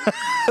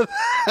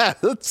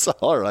 That's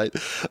all right.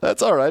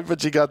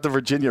 But you got the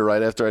Virginia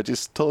right after I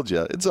just told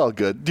you. It's all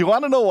good. Do you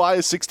want to know why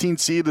a 16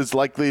 seed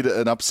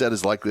an upset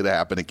is likely to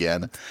happen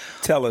again?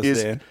 Tell us,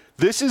 Dan.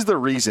 This is the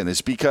reason,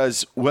 is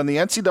because when the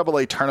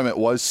NCAA tournament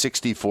was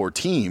 64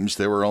 teams,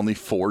 there were only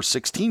 4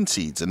 16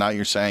 seeds. And now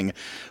you're saying,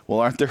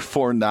 well, aren't there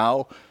 4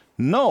 now?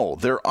 No,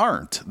 there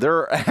aren't. There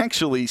are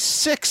actually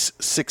 6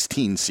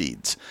 16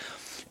 seeds.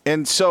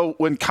 And so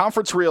when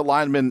conference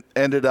realignment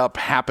ended up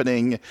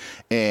happening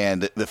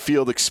and the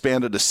field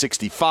expanded to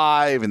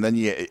 65 and then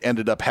you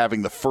ended up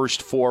having the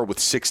first 4 with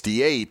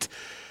 68,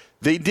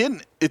 it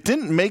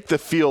didn't make the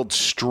field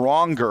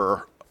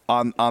stronger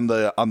on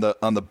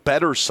the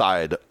better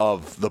side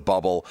of the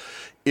bubble.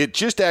 It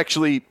just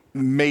actually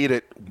made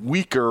it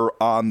weaker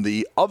on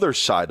the other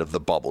side of the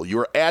bubble.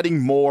 You're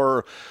adding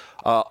more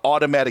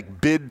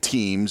automatic bid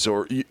teams,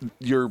 or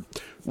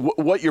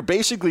what you're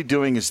basically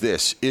doing is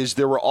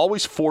there were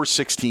always 4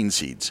 16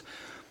 seeds,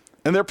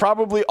 and there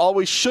probably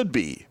always should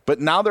be, but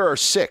now there are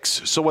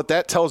 6. So what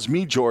that tells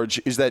me,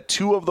 George, is that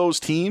 2 of those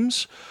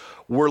teams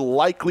were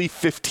likely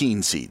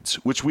 15 seeds,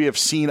 which we have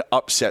seen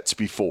upsets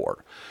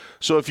before.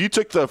 So if you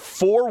took the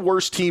 4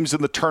 worst teams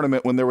in the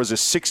tournament when there was a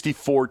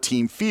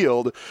 64-team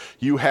field,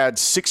 you had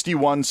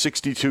 61,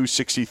 62,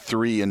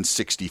 63, and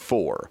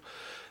 64.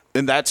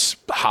 And that's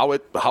how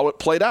it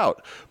played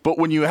out. But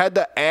when you had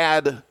to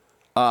add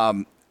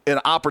an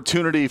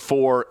opportunity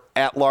for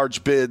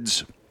at-large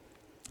bids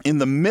in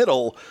the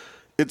middle,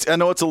 I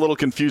know it's a little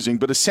confusing,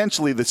 but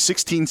essentially the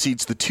 16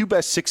 seeds, the 2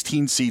 best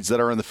 16 seeds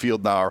that are in the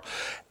field now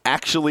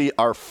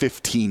are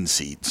 15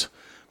 seeds.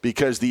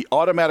 Because the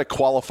automatic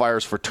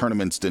qualifiers for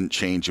tournaments didn't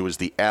change. It was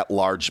the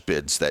at-large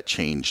bids that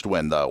changed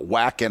when the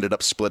WAC ended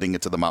up splitting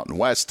it to the Mountain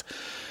West.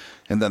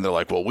 And then they're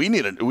like, well, we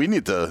need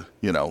to,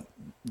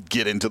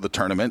 get into the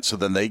tournament. So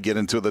then they get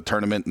into the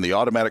tournament, and the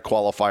automatic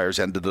qualifiers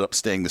ended up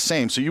staying the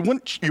same. So you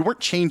weren't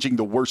changing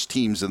the worst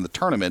teams in the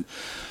tournament.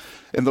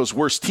 And those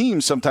worst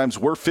teams sometimes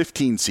were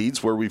 15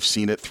 seeds, where we've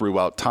seen it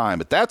throughout time.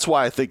 But that's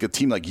why I think a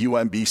team like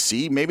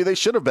UMBC, maybe they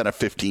should have been a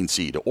 15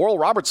 seed. Oral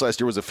Roberts last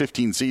year was a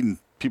 15 seed, and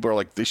people are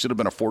like, they should have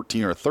been a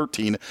 14 or a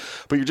 13.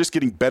 But you're just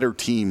getting better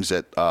teams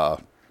at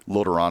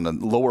lower on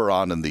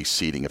in the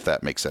seeding, if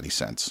that makes any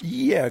sense.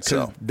 Yeah,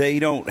 because they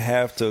don't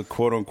have to,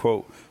 quote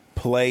unquote,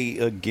 play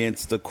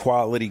against the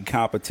quality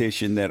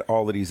competition that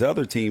all of these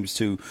other teams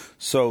do,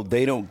 so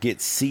they don't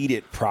get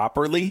seeded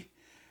properly.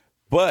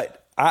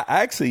 But I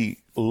actually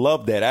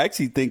love that. I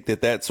actually think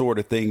that sort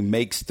of thing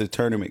makes the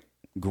tournament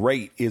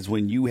great, is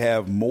when you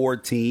have more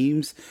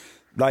teams,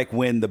 like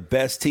when the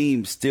best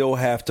teams still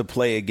have to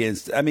play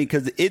against,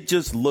 because it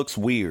just looks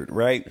weird,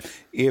 right?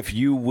 If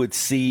you would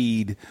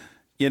seed,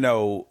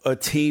 a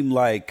team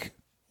like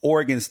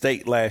Oregon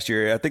State last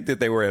year, I think that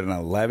they were at an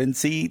 11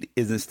 seed,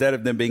 is instead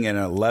of them being an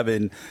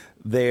 11,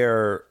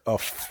 they're a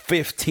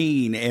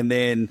 15. And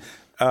then,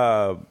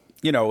 and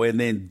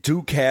then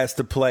Duke has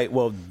to play.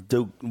 Well,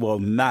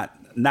 not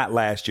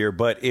last year,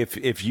 but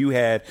if you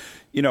had,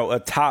 a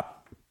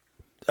top,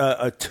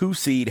 a 2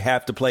 seed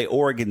have to play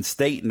Oregon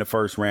State in the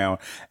first round,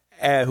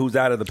 who's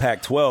out of the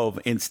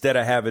Pac-12, instead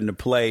of having to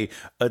play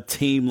a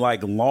team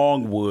like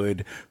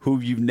Longwood, who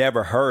you've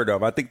never heard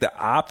of. I think the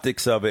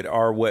optics of it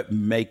are what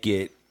make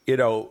it,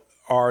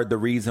 are the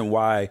reason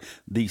why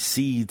the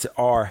seeds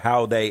are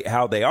how they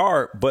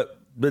are. But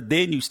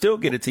then you still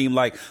get a team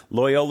like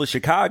Loyola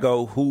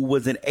Chicago, who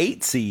was an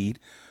 8 seed,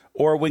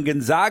 or when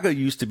Gonzaga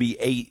used to be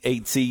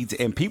eight seeds,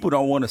 and people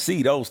don't want to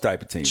see those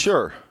type of teams.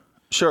 Sure.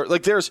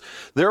 Like there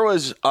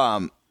was,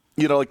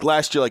 like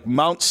last year, like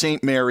Mount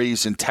St.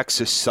 Mary's and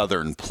Texas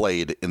Southern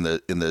played in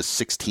the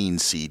 16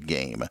 seed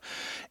game.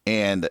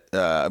 And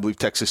I believe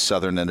Texas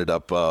Southern ended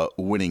up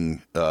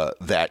winning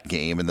that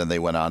game, and then they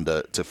went on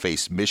to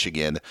face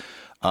Michigan.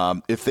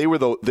 If they were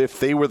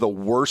the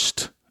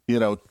worst,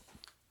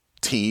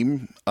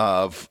 team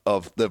of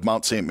the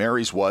Mount St.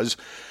 Mary's was,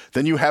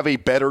 then you have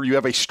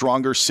a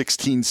stronger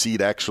 16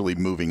 seed actually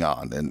moving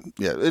on. And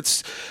yeah,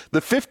 it's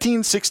the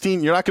 15,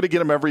 16. You're not going to get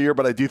them every year,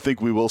 but I do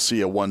think we will see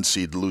a 1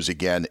 seed lose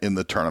again in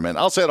the tournament.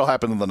 I'll say it'll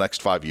happen in the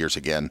next 5 years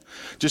again,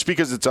 just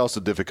because it's also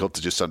difficult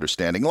to just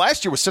understanding.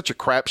 Last year was such a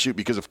crapshoot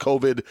because of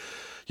COVID.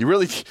 You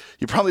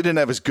probably didn't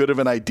have as good of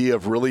an idea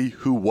of really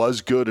who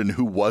was good and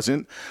who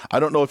wasn't. I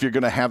don't know if you're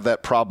going to have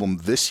that problem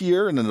this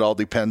year, and it all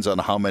depends on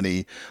how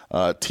many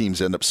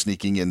teams end up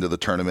sneaking into the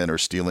tournament or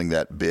stealing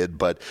that bid.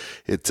 But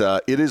it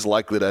is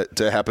likely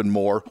to happen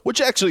more,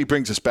 which actually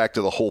brings us back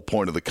to the whole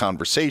point of the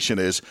conversation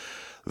is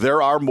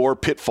there are more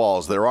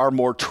pitfalls. There are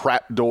more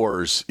trap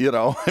doors,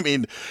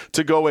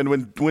 to go in.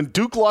 When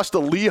Duke lost to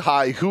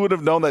Lehigh, who would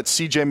have known that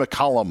C.J.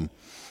 McCollum,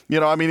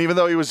 even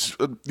though he was,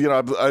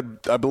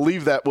 I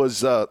believe that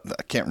was, I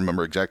can't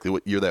remember exactly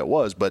what year that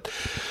was, but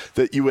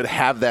that you would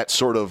have that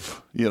sort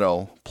of,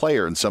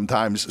 player. And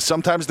sometimes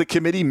the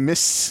committee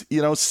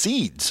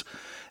seeds,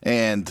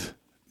 and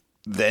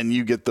then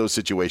you get those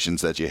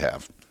situations that you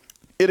have.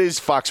 It is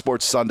Fox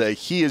Sports Sunday.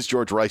 He is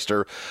George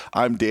Wrighster.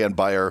 I'm Dan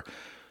Beyer.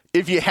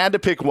 If you had to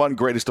pick one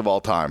greatest of all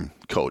time,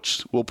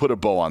 Coach, we'll put a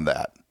bow on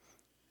that.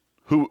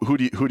 Who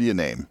do you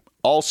name?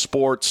 All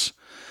sports.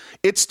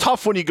 It's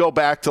tough when you go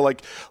back to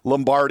like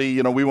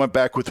Lombardi. We went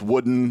back with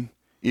Wooden.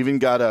 Even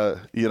got a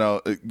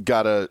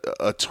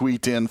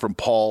tweet in from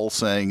Paul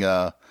saying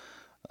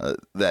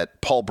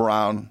that Paul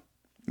Brown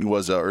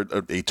was a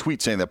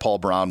tweet saying that Paul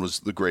Brown was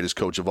the greatest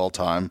coach of all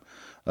time.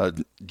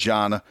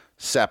 John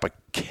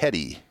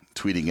Sapachetti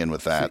tweeting in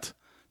with that.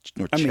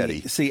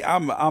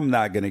 I'm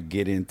not going to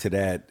get into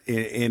that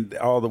in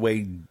all the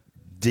way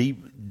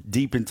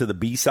deep into the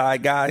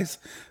B-side guys,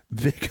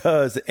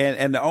 because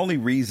and the only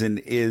reason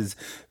is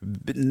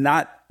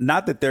not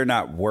that they're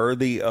not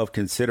worthy of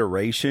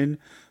consideration,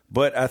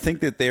 but I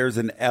think that there's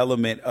an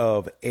element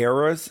of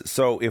eras.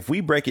 So if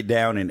we break it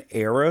down in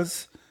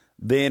eras,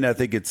 then I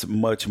think it's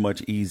much,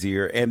 much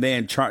easier. And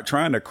then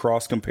trying to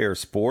cross compare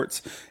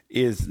sports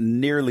is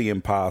nearly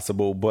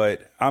impossible.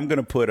 But I'm going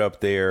to put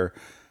up there,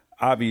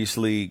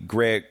 obviously,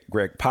 Greg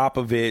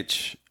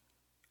Popovich.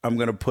 I'm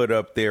going to put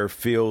up there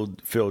Phil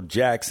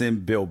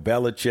Jackson, Bill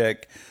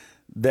Belichick,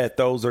 that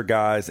those are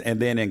guys. And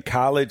then in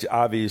college,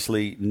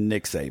 obviously,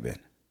 Nick Saban.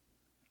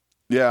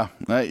 Yeah.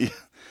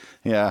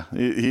 Yeah,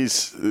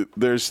 there's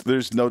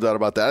no doubt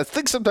about that. I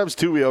think sometimes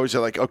too we always are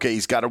like, okay,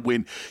 he's got to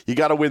win. You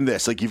got to win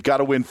this. Like you've got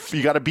to win.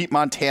 You got to beat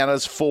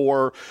Montana's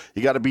 4.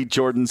 You got to beat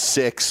Jordan's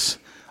 6.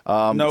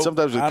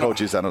 Sometimes with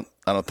coaches, I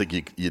don't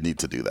think you need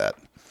to do that.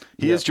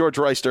 He is George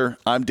Wrighster.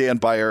 I'm Dan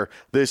Beyer.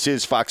 This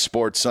is Fox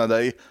Sports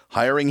Sunday.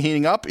 Hiring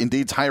heating up.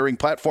 Indeed's hiring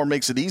platform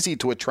makes it easy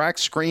to attract,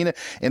 screen,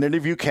 and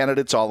interview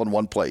candidates all in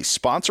one place.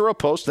 Sponsor a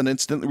post and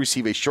instantly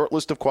receive a short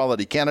list of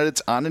quality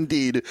candidates on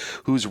Indeed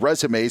whose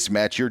resumes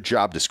match your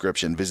job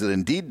description. Visit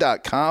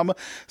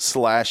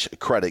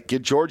Indeed.com/credit.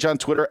 Get George on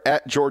Twitter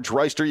at George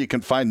Wrighster. You can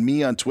find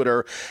me on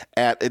Twitter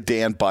at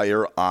Dan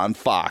Beyer on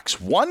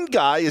Fox. One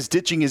guy is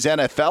ditching his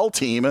NFL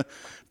team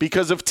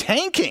because of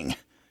tanking.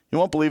 You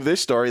won't believe this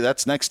story.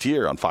 That's next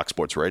here on Fox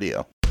Sports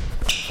Radio.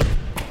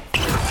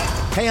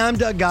 Hey, I'm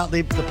Doug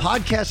Gottlieb. The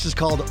podcast is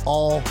called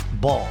All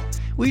Ball.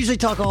 We usually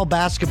talk all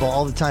basketball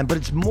all the time, but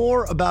it's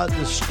more about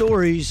the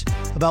stories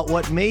about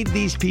what made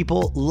these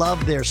people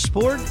love their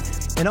sport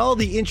and all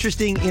the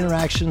interesting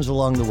interactions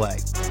along the way.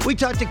 We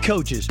talk to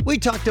coaches. We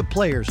talk to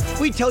players.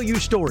 We tell you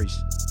stories.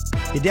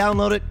 You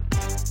download it.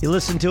 You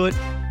listen to it.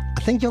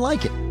 I think you'll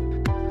like it.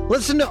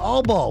 Listen to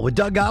All Ball with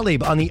Doug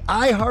Gottlieb on the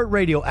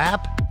iHeartRadio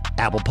app,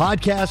 Apple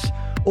Podcasts,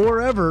 or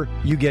wherever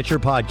you get your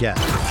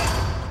podcasts.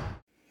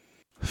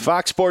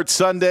 Fox Sports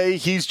Sunday.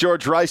 He's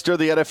George Wrighster,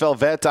 the NFL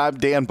vet. I'm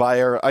Dan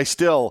Beyer. I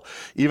still,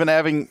 even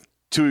having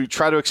to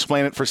try to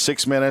explain it for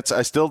 6 minutes,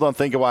 I still don't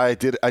think why I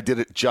did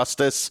it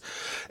justice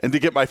and to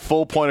get my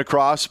full point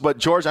across. But,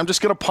 George, I'm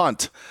just going to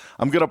punt.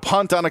 I'm going to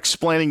punt on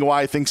explaining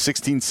why I think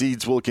 16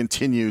 seeds will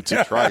continue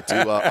to try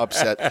to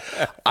upset.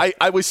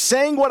 I was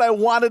saying what I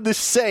wanted to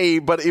say,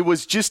 but it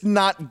was just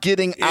not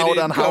getting out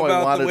on how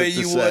I wanted it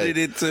to say. Wanted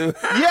it to.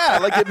 Yeah,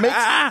 like it makes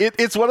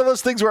it's one of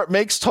those things where it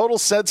makes total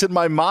sense in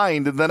my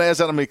mind, and then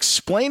as I'm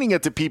explaining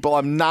it to people,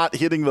 I'm not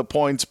hitting the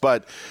points,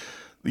 but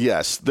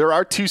yes, there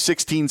are 2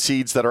 16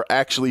 seeds that are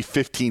actually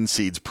 15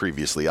 seeds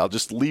previously. I'll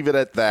just leave it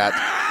at that.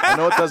 I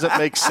know it doesn't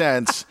make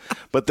sense,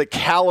 but the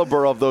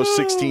caliber of those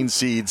 16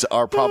 seeds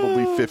are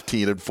probably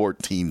 15 and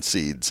 14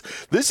 seeds.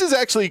 This is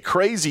actually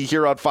crazy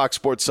here on Fox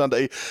Sports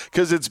Sunday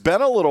because it's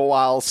been a little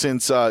while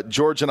since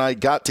George and I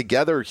got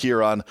together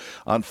here on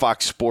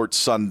Fox Sports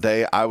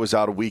Sunday. I was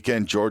out a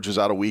weekend. George was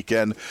out a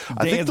weekend.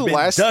 I think the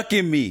last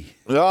ducking me.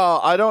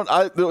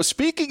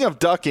 Speaking of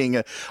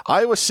ducking,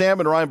 Iowa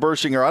Sam and Ryan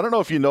Bershinger, I don't know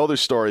if you know this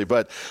story,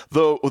 but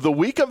the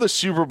week of the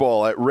Super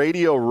Bowl at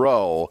Radio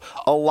Row,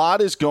 a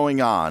lot is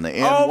going on.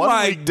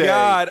 And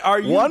God, are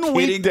you kidding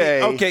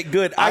weekday, me? Okay,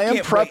 good. I am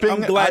can't prepping. wait.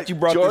 I'm glad you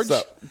brought this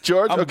up.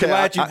 George, I'm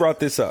glad you brought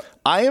this up.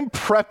 I am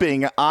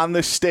prepping on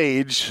the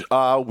stage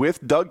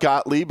with Doug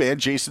Gottlieb and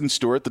Jason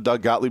Stewart, the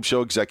Doug Gottlieb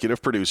Show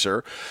executive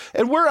producer.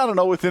 And we're, I don't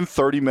know, within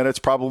 30 minutes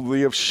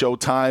probably of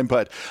showtime,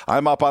 but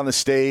I'm up on the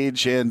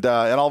stage and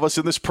all of a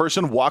sudden this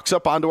person walks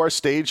up onto our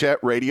stage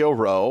at Radio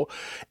Row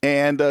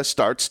and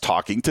starts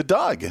talking to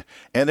Doug.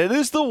 And it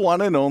is the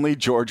one and only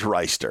George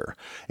Wrighster.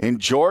 And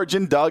George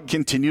and Doug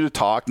continue to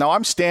talk. Now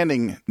I'm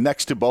standing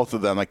next to both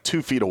of them like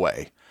 2 feet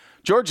away.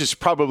 George is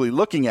probably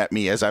looking at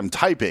me as I'm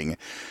typing.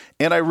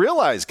 And I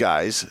realize,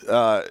 guys,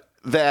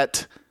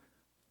 that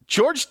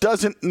George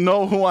doesn't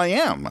know who I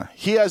am.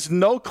 He has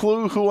no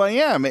clue who I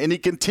am. And he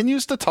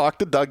continues to talk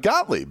to Doug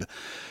Gottlieb.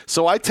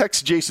 So I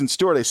text Jason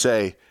Stewart. I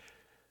say,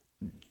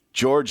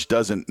 George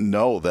doesn't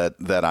know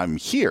that I'm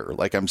here.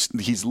 Like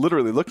he's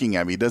literally looking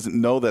at me. He doesn't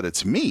know that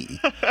it's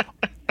me.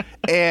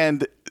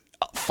 And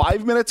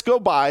 5 minutes go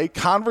by.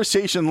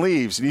 Conversation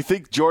leaves. And you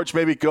think George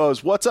maybe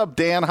goes, "What's up,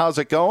 Dan? How's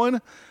it going?"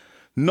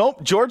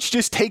 Nope, George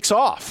just takes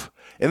off.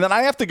 And then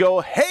I have to go,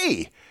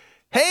 hey.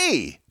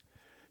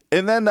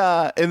 And then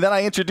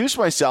I introduced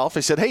myself. I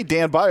said, "Hey,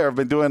 Dan Beyer, I've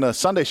been doing a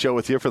Sunday show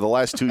with you for the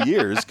last 2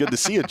 years. Good to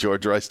see you,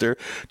 George Wrighster."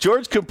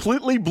 George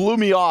completely blew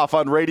me off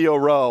on Radio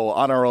Row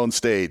on our own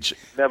stage.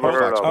 Never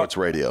heard of Sports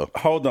Radio.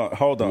 Hold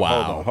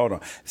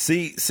on.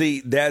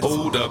 See, that's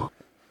hold up.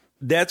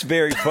 That's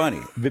very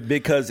funny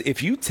because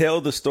if you tell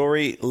the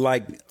story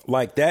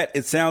like that,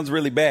 it sounds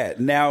really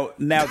bad. Now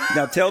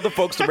tell the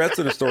folks the rest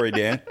of the story,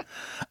 Dan.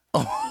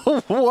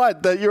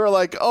 What? That you were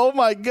like, "Oh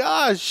my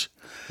gosh."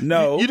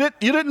 No. You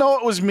didn't know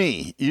it was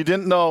me. You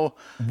didn't know.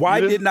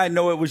 Why didn't I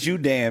know it was you,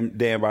 Dan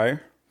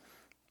Beyer?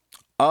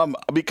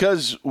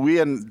 Because we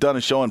hadn't done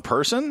a show in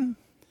person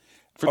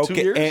for 2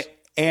 years.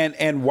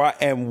 And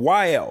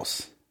why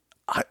else?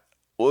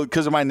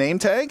 Because of my name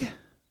tag?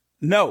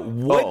 No.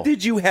 What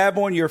did you have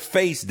on your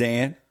face,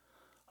 Dan?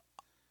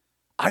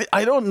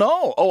 I don't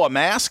know. Oh, a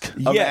mask?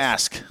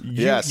 Mask.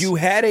 Yes. You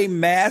had a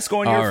mask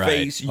on your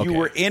face. Okay. You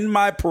were in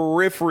my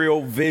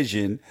peripheral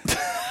vision.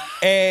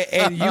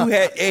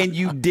 and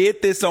you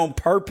did this on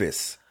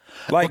purpose.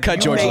 Like, we'll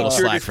cut George a little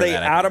slack to stay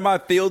out of my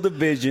field of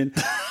vision.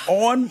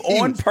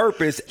 on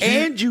purpose,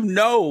 and you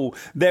know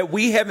that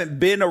we haven't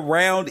been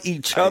around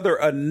each other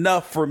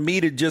enough for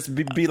me to just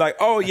be like,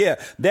 oh yeah,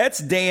 that's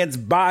Dan's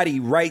body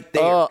right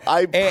there.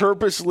 I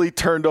purposely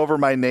turned over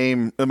my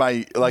name,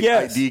 my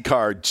ID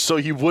card, so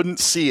he wouldn't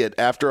see it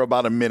after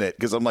about a minute,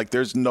 because I'm like,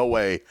 there's no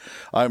way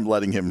I'm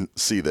letting him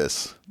see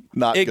this.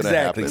 Not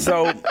exactly.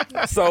 Gonna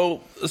happen.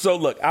 So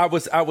look, I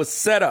was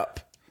set up.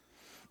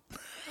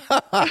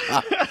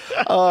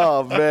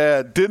 Oh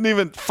man, didn't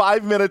even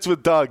 5 minutes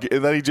with Doug,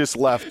 and then he just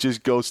left,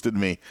 just ghosted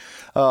me.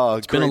 Oh,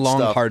 it's been a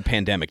long, hard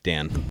pandemic,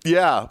 Dan.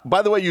 Yeah.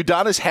 By the way,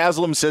 Udonis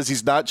Haslem says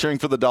he's not cheering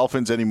for the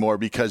Dolphins anymore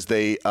because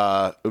they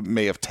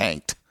may have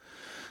tanked.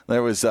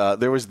 There was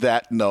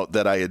that note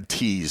that I had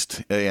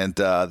teased, and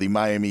the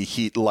Miami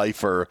Heat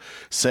lifer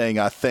saying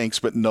thanks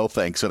but no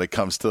thanks when it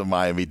comes to the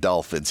Miami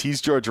Dolphins.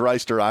 He's George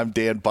Wrighster. I'm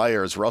Dan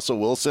Beyer. Is Russell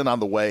Wilson on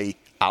the way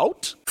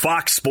out?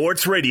 Fox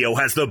Sports Radio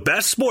has the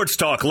best sports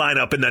talk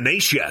lineup in the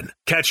nation.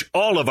 Catch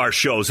all of our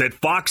shows at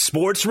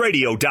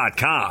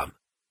foxsportsradio.com.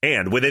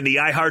 And within the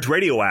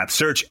iHeartRadio app,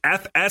 search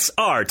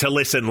FSR to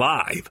listen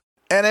live.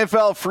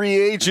 NFL free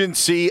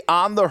agency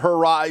on the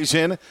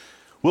horizon.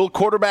 Will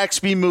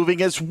quarterbacks be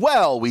moving as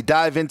well? We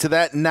dive into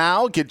that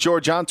now. Get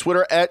George on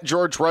Twitter at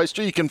George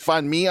Wrighster. You can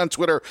find me on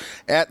Twitter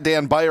at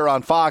Dan Beyer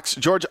on Fox.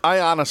 George, I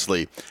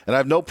honestly, and I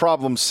have no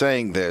problem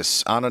saying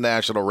this on a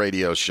national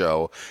radio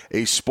show,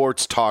 a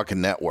sports talk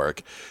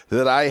network,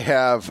 that I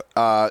have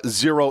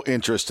zero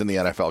interest in the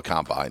NFL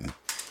Combine.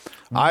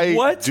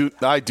 I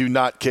do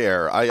not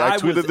care. I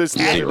tweeted this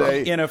the other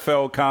day.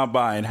 NFL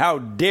Combine. How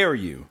dare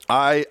you?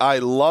 I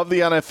love the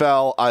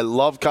NFL. I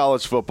love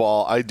college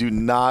football. I do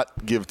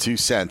not give 2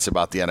 cents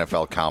about the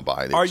NFL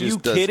Combine. Are you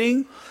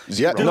kidding?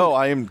 Yeah, no,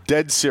 I am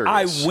dead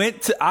serious.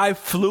 I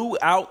flew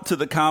out to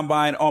the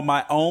Combine on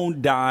my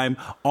own dime,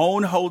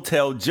 own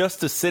hotel, just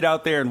to sit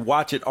out there and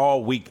watch it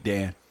all week,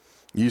 Dan.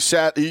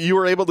 You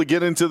were able to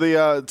get into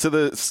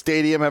the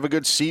stadium, have a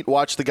good seat,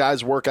 watch the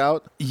guys work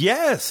out?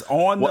 Yes,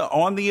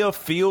 on the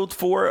field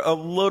for a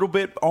little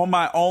bit on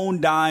my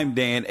own dime,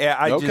 Dan.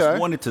 I just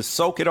wanted to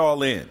soak it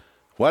all in.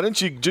 Why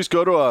didn't you just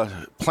go to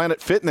a Planet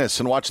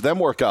Fitness and watch them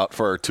work out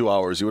for 2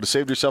 hours? You would have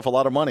saved yourself a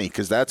lot of money,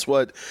 because that's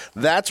what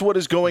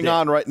is going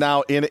on right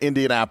now in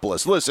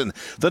Indianapolis. Listen,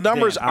 the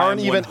numbers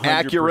aren't even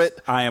accurate.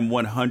 I am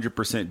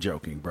 100%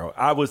 joking, bro.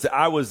 I was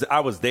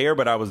there,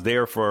 but I was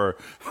there for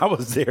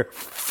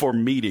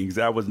meetings.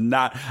 I would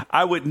not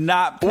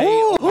pay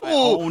on my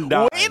own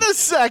dime. Wait a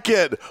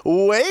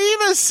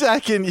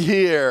second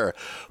here.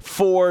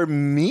 For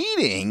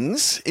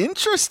meetings?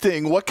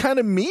 Interesting. What kind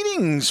of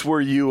meetings were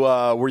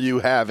you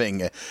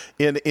having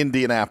in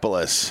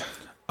Indianapolis?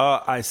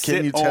 I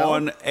sit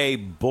on a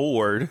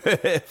board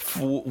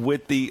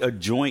with the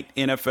joint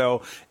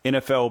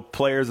NFL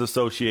Players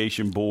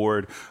Association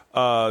board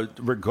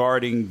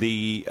regarding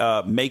the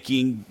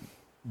making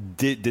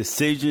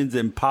decisions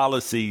and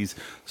policies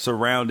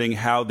surrounding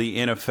how the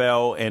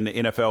NFL and the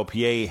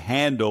NFLPA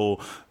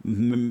handle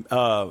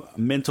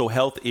mental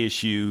health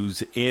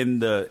issues in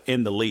the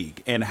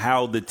league, and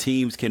how the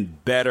teams can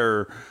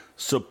better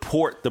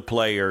support the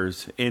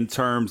players in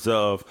terms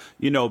of,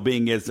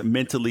 being as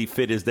mentally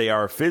fit as they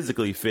are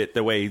physically fit,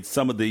 the way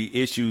some of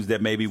the issues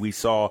that maybe we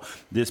saw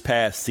this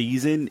past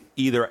season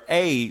either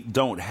A,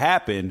 don't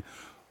happen,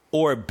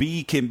 or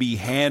B, can be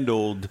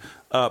handled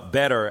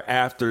better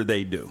after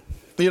they do.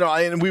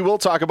 And we will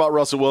talk about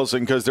Russell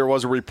Wilson, because there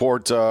was a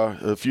report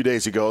a few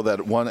days ago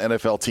that one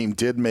NFL team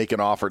did make an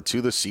offer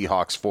to the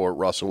Seahawks for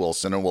Russell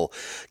Wilson, and we'll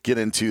get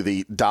into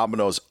the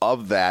dominoes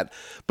of that.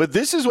 But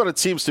this is what it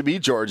seems to be,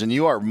 George, and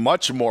you are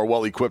much more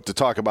well-equipped to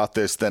talk about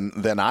this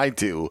than I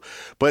do.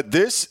 But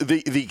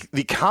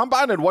the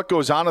Combine and what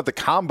goes on at the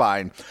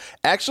Combine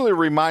actually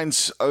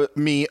reminds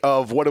me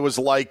of what it was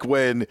like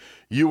when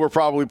you were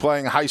probably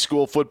playing high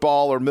school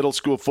football or middle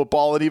school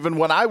football. And even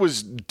when I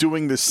was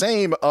doing the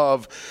same,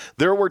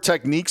 there were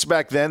techniques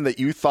back then that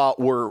you thought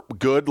were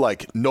good,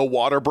 like no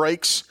water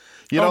breaks.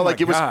 It was,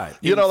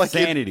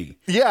 insanity.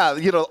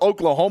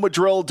 Oklahoma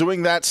drill,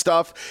 doing that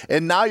stuff.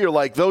 And now you're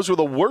like, those were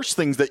the worst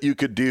things that you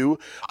could do.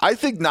 I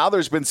think now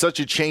there's been such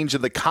a change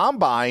in the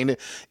Combine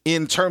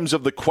in terms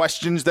of the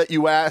questions that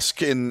you ask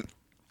and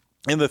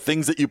the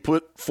things that you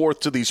put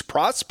forth to these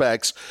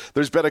prospects.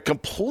 There's been a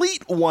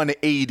complete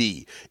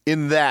 180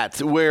 in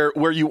that,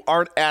 where you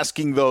aren't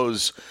asking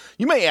those.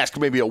 You may ask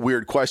maybe a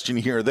weird question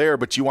here or there,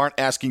 but you aren't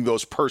asking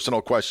those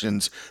personal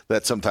questions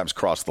that sometimes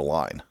cross the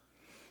line.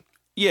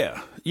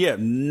 Yeah,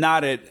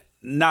 not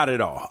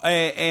at all.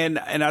 And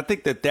I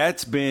think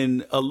that's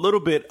been a little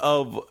bit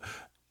of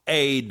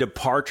a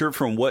departure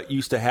from what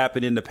used to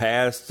happen in the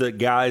past. The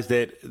guys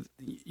that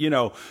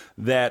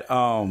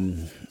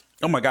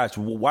oh my gosh,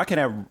 why can't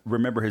I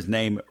remember his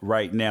name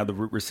right now? The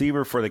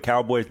receiver for the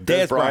Cowboys,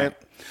 Dez Bryant.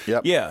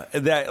 Yep. Yeah,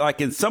 that, like,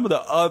 in some of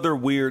the other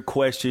weird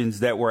questions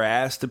that were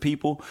asked to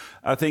people,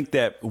 I think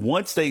that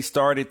once they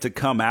started to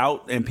come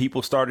out and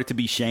people started to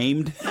be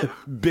shamed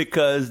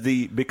because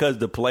the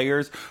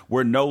players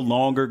were no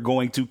longer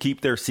going to keep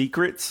their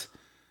secrets,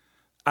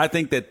 I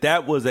think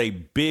that was a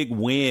big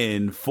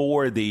win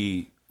for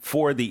the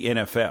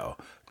NFL.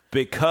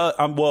 because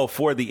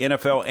for the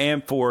NFL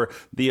and for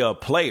the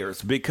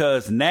players,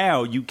 because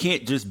now you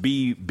can't just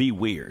be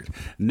weird.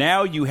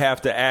 Now you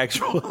have to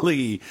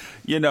actually,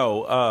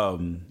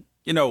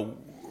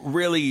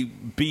 really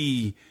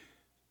be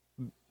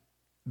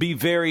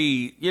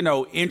very,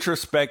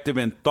 introspective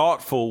and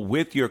thoughtful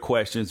with your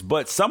questions.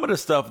 But some of the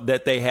stuff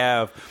that they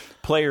have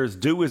players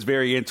do is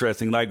very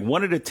interesting. Like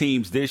one of the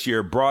teams this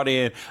year brought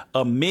in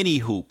a mini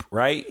hoop,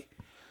 right?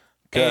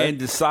 Okay. And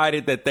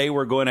decided that they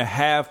were going to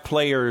have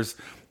players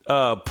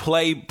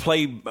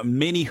play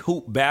mini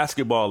hoop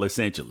basketball,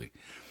 essentially,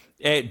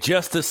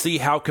 just to see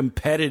how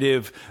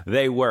competitive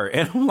they were.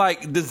 And I'm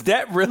like, does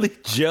that really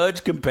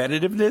judge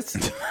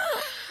competitiveness?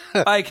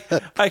 like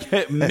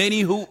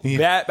mini hoop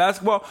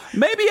basketball?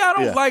 Maybe I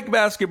don't like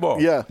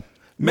basketball. Yeah.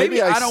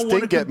 Maybe I don't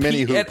want to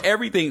compete at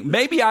everything.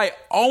 Maybe I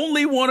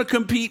only want to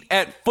compete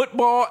at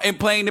football and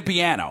playing the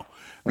piano.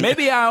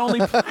 Maybe I only,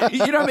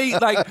 you know what I mean?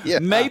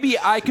 Like, maybe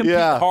I compete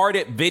hard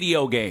at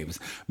video games.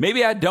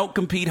 Maybe I don't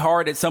compete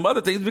hard at some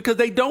other things because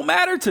they don't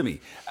matter to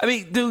me. I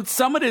mean, dude,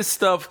 some of this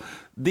stuff,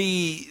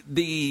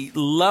 the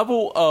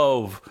level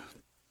of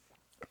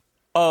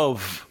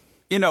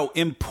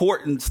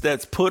importance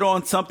that's put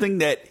on something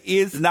that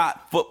is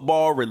not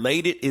football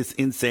related is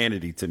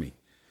insanity to me.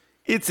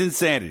 It's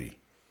insanity.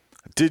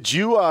 Did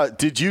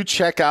you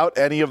check out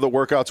any of the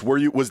workouts?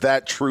 Was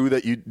that true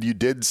that you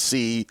did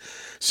see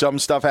some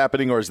stuff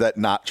happening, or is that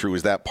not true?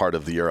 Is that part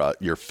of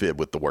your fib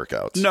with the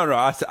workouts? No.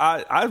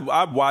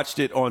 I watched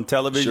it on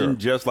television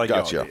just like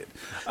y'all did.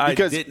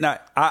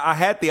 I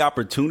had the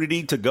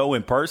opportunity to go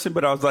in person,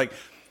 but I was like,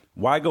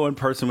 why go in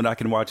person when I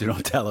can watch it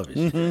on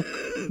television?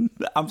 Mm-hmm.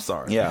 I'm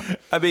sorry. Yeah.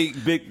 I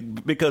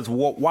mean, because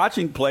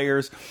watching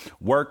players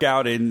work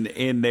out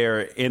in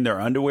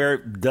their underwear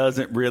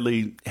doesn't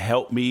really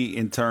help me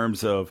in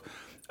terms of,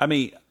 I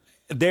mean,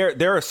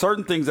 there are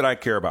certain things that I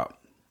care about.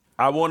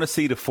 I want to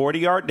see the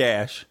 40-yard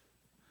dash.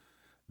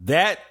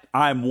 That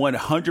I'm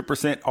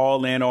 100%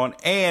 all in on,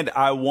 and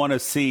I want to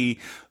see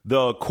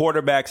the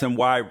quarterbacks and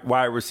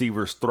wide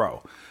receivers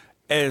throw.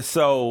 And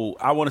so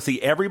I want to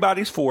see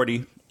everybody's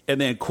 40. And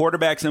then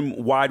quarterbacks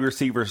and wide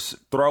receivers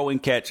throw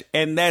and catch.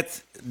 And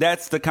that's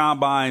the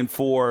combine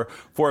for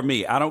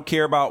me. I don't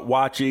care about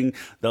watching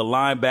the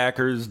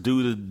linebackers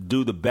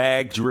do the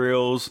bag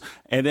drills.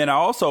 And then I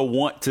also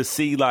want to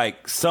see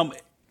like some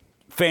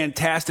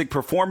fantastic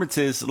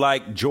performances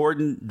like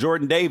Jordan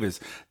Davis.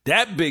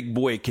 That big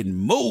boy can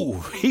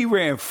move. He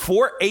ran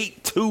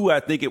 4.82, I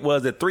think it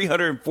was, at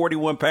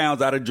 341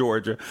 pounds out of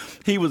Georgia.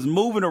 He was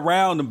moving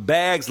around the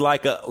bags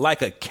like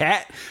a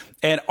cat.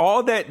 And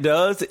all that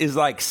does is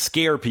like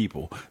scare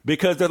people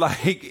because they're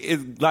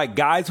like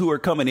guys who are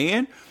coming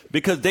in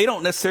because they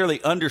don't necessarily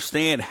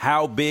understand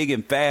how big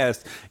and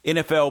fast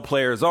NFL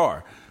players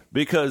are.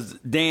 Because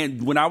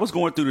Dan, when I was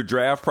going through the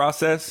draft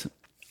process,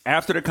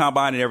 after the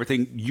combine and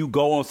everything, you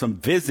go on some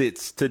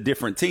visits to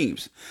different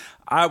teams.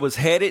 I was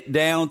headed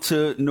down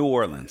to New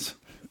Orleans.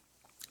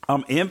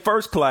 I'm in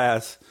first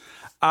class.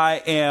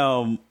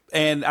 And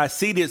I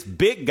see this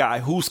big guy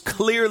who's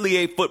clearly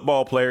a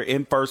football player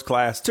in first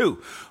class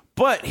too.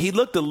 But he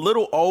looked a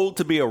little old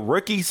to be a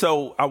rookie,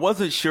 so I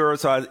wasn't sure.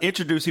 So I was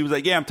introduced. He was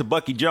like, yeah, I'm to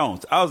Bucky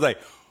Jones. I was like,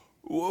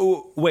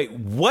 wait,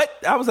 what?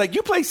 I was like,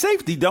 you play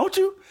safety, don't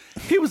you?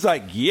 He was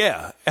like,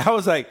 yeah. I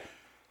was like,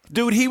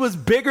 dude, he was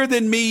bigger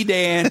than me,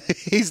 Dan.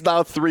 He's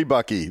now 3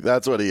 Bucky.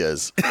 That's what he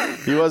is.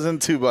 He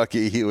wasn't 2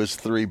 Bucky. He was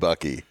 3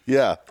 Bucky.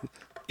 Yeah.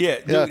 Yeah,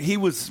 dude, he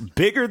was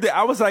bigger than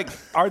I was like.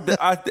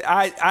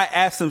 I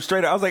asked him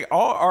straight up. I was like,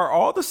 are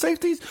all the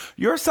safeties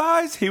your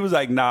size? He was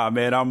like, nah,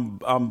 man,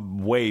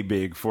 I'm way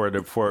big for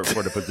the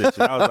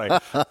position. I was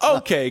like,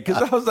 okay,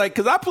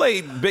 because I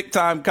played big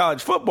time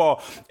college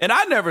football and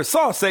I never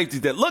saw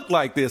safeties that looked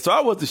like this, so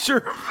I wasn't sure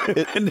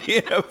in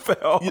the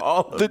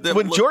NFL.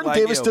 When Jordan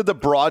Davis did the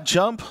broad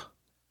jump.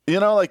 He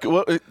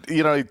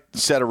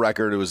set a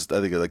record. It was,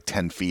 I think, like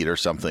 10 feet or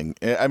something.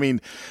 I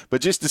mean,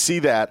 but just to see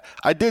that,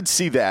 I did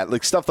see that.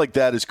 Like, stuff like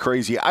that is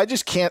crazy. I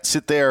just can't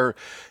sit there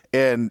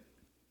and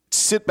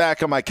sit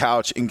back on my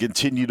couch and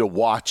continue to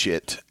watch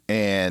it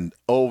and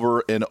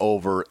over and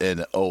over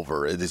and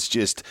over. It is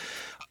just,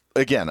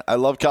 again, I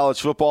love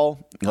college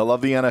football. I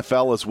love the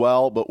NFL as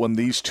well. But when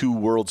these two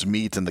worlds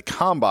meet in the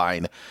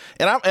combine,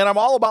 and I'm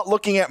all about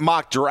looking at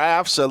mock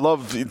drafts. I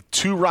love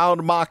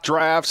 2-round mock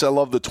drafts. I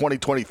love the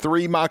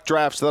 2023 mock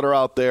drafts that are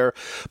out there.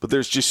 But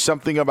there's just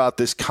something about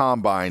this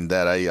combine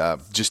that I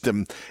just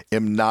am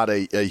not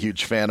a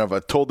huge fan of. I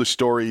told the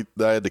story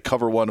that I had to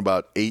cover one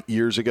about 8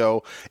 years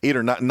ago, 8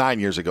 or 9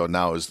 years ago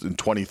now. It was in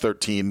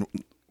 2013.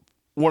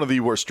 One of the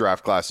worst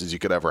draft classes you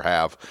could ever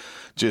have,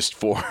 just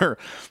for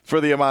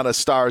the amount of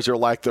stars or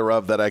lack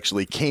thereof that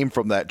actually came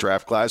from that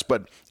draft class.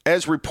 But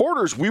as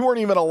reporters, we weren't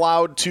even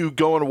allowed to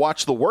go and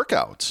watch the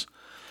workouts.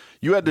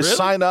 You had to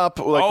sign up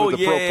with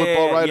the Pro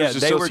Football Writers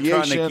Association. They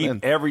were trying to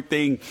keep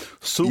everything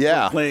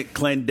super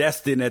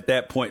clandestine at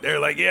that point. They're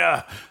like,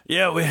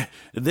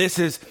 this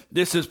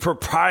is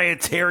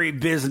proprietary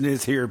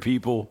business here,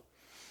 people.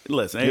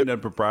 Listen, ain't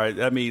nothing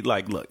proprietary. I mean,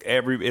 look,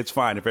 it's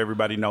fine if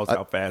everybody knows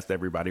how fast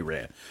everybody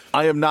ran.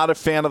 I am not a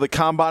fan of the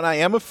Combine. I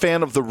am a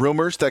fan of the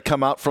rumors that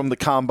come out from the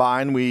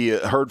Combine. We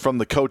heard from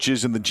the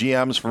coaches and the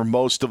GMs for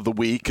most of the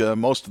week,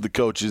 most of the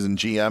coaches and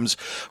GMs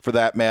for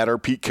that matter.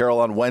 Pete Carroll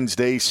on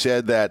Wednesday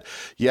said that,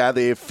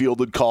 they have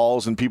fielded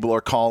calls and people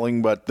are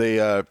calling, but they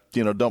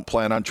don't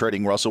plan on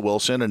trading Russell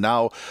Wilson. And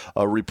now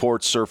a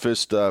report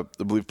surfaced, I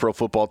believe Pro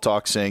Football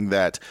Talk, saying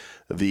that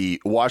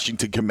the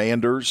Washington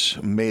Commanders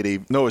made a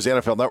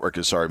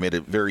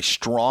very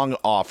strong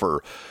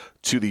offer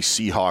to the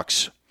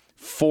Seahawks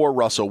for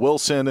Russell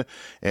Wilson,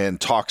 and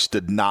talks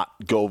did not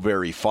go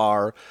very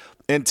far.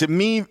 And to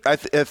me, I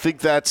think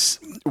that's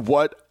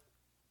what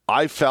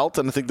I felt,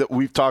 and I think that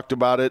we've talked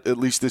about it at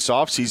least this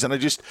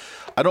offseason.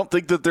 I don't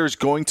think that there's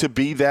going to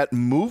be that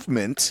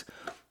movement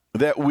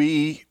that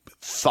we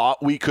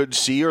thought we could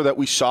see, or that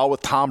we saw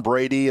with Tom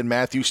Brady and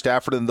Matthew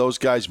Stafford and those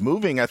guys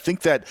moving. I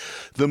think that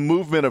the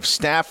movement of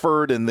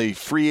Stafford and the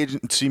free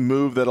agency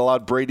move that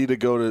allowed Brady to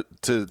go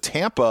to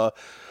Tampa,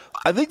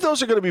 I think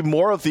those are going to be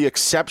more of the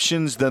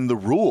exceptions than the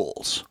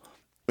rules.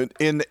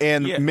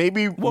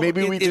 Maybe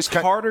it's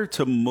harder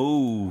to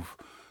move,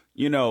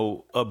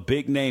 a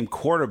big name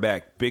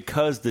quarterback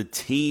because the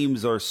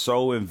teams are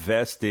so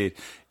invested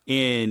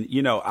in,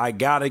 I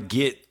gotta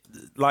get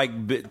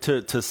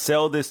to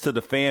sell this to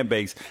the fan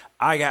base.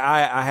 I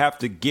have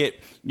to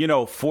get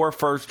 4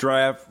 first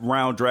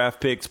round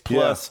draft picks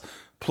plus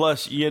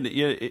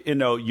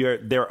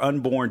their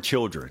unborn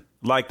children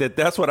like that.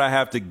 That's what I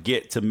have to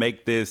get to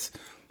make this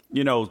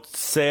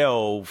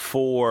sell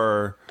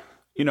for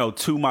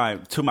to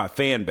my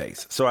fan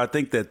base. So I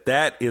think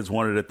that is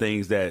one of the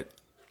things that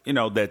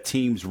that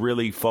teams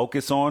really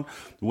focus on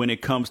when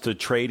it comes to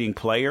trading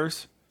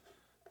players,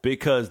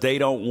 because they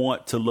don't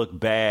want to look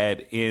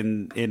bad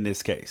in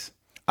this case.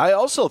 I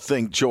also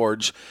think,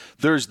 George,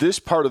 there's this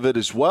part of it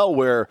as well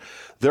where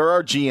there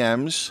are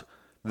GMs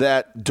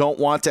that don't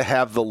want to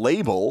have the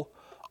label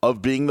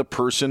of being the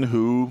person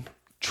who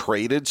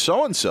traded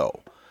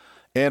so-and-so.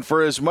 And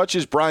for as much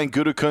as Brian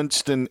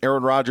Gutekunst and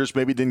Aaron Rodgers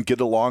maybe didn't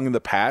get along in the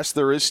past,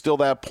 there is still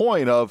that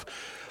point of,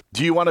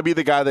 do you want to be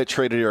the guy that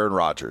traded Aaron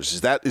Rodgers? Is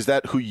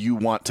that who you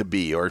want to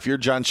be? Or if you're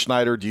John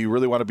Schneider, do you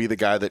really want to be the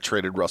guy that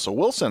traded Russell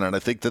Wilson? And I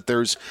think that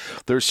there's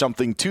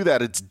something to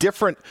that. It's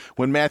different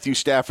when Matthew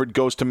Stafford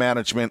goes to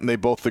management and they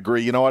both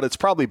agree, it's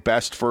probably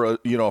best for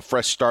a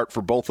fresh start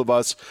for both of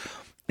us,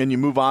 and you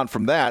move on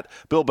from that.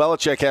 Bill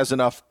Belichick has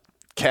enough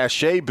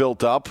cachet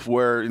built up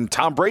and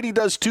Tom Brady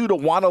does too, to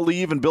want to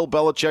leave, and Bill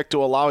Belichick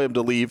to allow him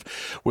to leave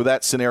where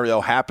that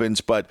scenario happens.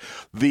 But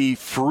the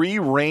free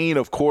reign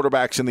of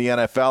quarterbacks in the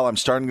NFL, I'm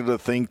starting to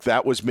think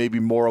that was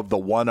maybe more of the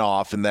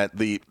one-off, and that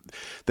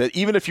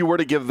even if you were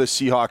to give the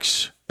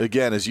Seahawks,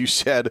 again, as you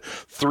said,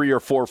 3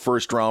 or 4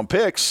 first-round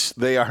picks,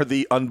 they are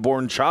the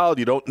unborn child.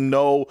 You don't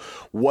know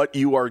what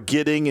you are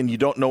getting, and you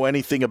don't know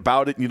anything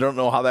about it, and you don't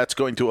know how that's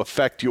going to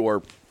affect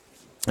your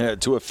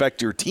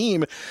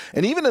team.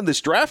 And even in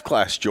this draft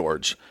class,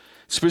 George,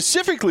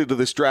 specifically to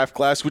this draft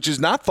class, which is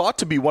not thought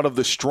to be one of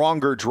the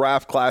stronger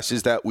draft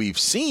classes that we've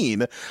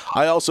seen,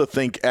 I also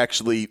think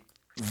actually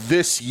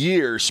this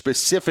year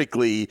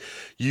specifically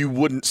you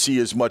wouldn't see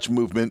as much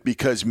movement,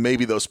 because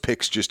maybe those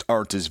picks just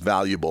aren't as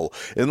valuable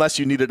unless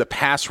you needed a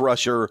pass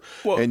rusher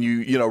and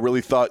you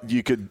really thought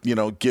you could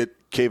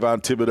get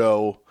Kayvon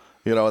Thibodeau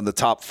in the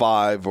top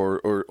 5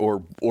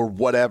 or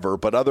whatever.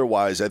 But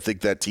otherwise, I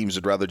think that teams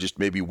would rather just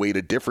maybe wait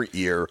a different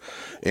year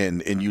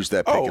and use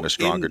that pick in a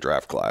stronger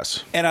draft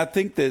class. And I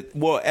think that,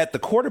 at the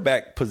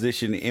quarterback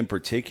position in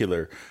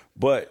particular,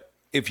 but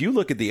if you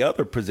look at the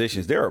other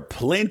positions, there's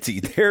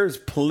plenty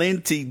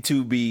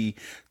to be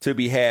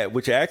had,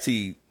 which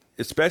actually,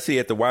 especially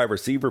at the wide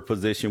receiver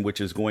position,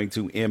 which is going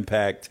to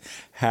impact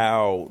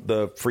how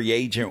the free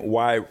agent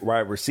wide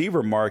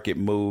receiver market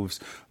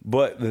moves.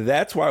 But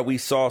that's why we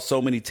saw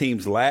so many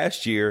teams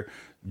last year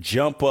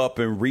jump up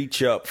and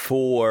reach up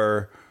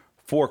for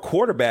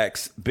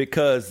quarterbacks,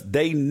 because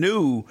they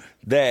knew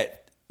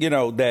that,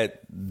 that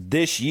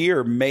this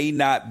year may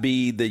not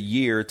be the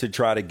year to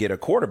try to get a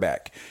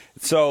quarterback.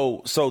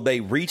 So they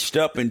reached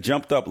up and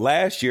jumped up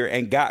last year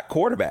and got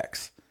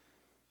quarterbacks.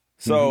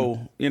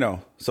 So,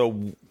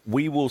 so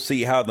we will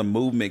see how the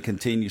movement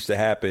continues to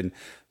happen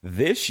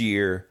this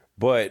year.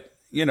 But,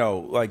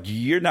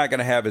 you're not going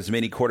to have as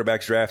many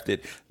quarterbacks drafted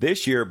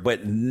this year.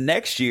 But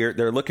next year,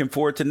 they're looking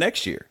forward to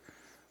next year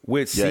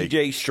with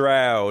C.J.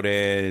 Stroud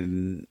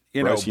and,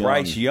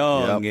 Bryce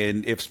Young. Yep.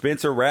 And if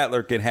Spencer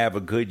Rattler can have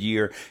a good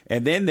year.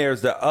 And then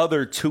there's the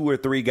other 2 or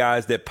 3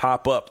 guys that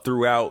pop up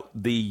throughout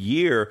the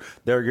year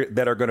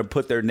that are going to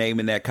put their name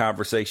in that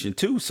conversation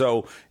too.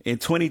 So in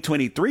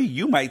 2023,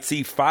 you might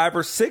see 5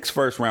 or 6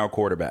 first-round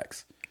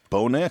quarterbacks.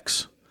 Bo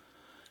Nix.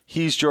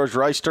 He's George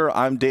Wrighster.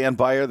 I'm Dan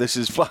Beyer. This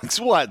is Fox.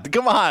 What?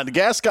 Come on.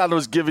 Gascon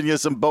was giving you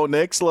some Bo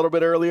Nix a little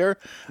bit earlier.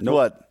 Nope.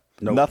 What?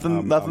 Nope,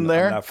 Nothing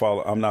there?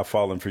 I'm not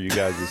falling for you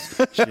guys'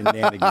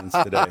 shenanigans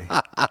today.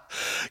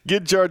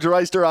 Get George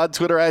Wrighster on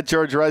Twitter at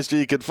George Wrighster.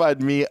 You can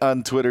find me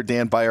on Twitter,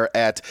 Dan Beyer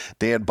at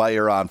Dan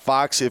Beyer on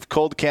Fox. If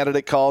cold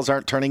candidate calls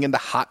aren't turning into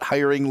hot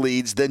hiring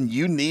leads, then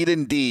you need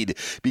Indeed,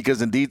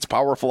 because Indeed's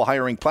powerful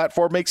hiring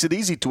platform makes it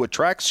easy to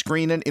attract,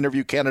 screen, and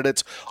interview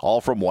candidates all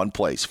from one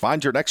place.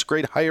 Find your next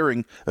great hire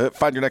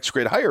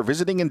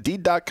visiting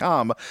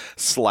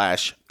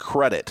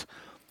Indeed.com/credit.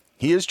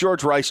 He is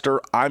George Wrighster.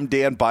 I'm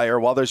Dan Beyer.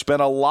 While there's been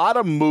a lot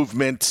of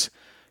movement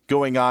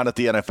going on at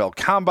the NFL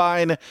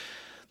Combine,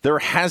 there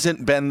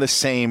hasn't been the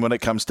same when it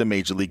comes to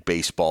Major League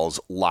Baseball's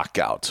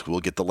lockout.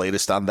 We'll get the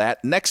latest on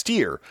that next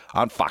year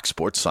on Fox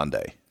Sports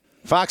Sunday.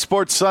 Fox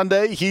Sports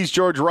Sunday, he's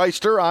George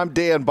Wrighster. I'm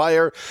Dan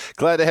Beyer.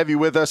 Glad to have you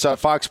with us on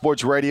Fox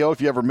Sports Radio.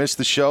 If you ever missed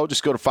the show,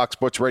 just go to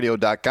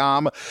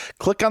foxsportsradio.com,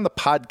 click on the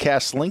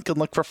podcast link, and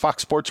look for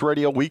Fox Sports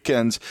Radio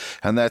Weekends,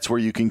 and that's where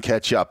you can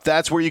catch up.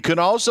 That's where you can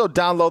also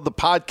download the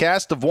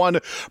podcast of one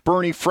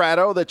Bernie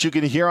Fratto that you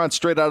can hear on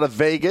Straight Out of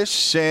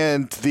Vegas,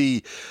 and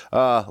the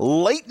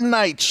late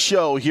night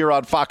show here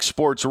on Fox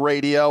Sports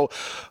Radio.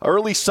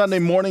 Early Sunday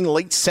morning,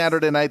 late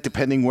Saturday night,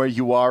 depending where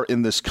you are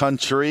in this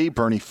country.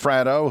 Bernie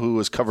Fratto, who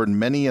has covered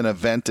many an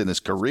event in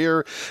his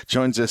career,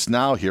 joins us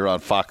now here on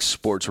Fox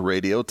Sports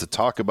Radio to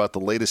talk about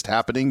the latest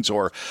happenings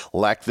or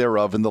lack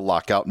thereof in the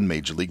lockout in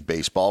Major League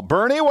Baseball.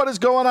 Bernie, what is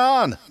going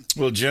on?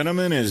 Well,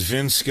 gentlemen, as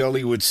Vin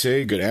Scully would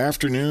say, good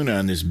afternoon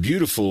on this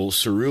beautiful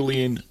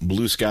cerulean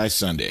blue sky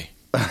Sunday.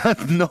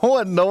 No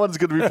one's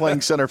going to be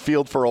playing center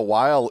field for a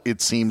while, it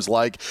seems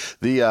like.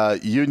 The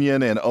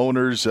union and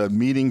owners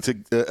meeting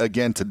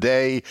again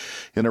today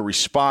in a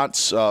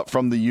response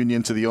from the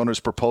union to the owners'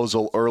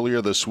 proposal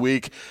earlier this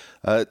week.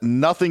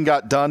 Nothing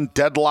got done.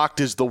 Deadlocked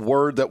is the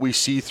word that we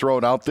see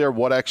thrown out there.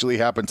 What actually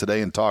happened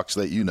today in talks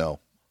that you know?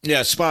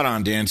 Yeah, spot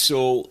on, Dan.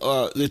 So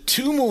the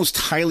two most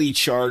highly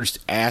charged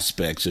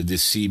aspects of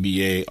this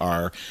CBA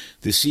are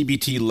the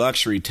CBT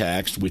luxury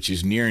tax, which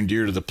is near and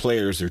dear to the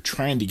players. They're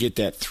trying to get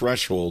that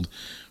threshold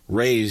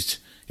raised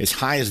as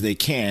high as they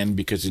can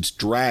because it's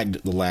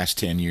dragged the last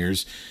 10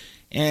 years.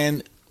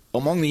 And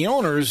among the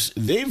owners,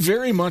 they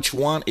very much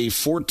want a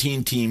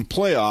 14-team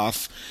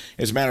playoff.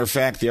 As a matter of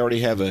fact, they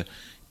already have a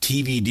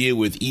TV deal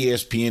with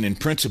ESPN in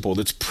principle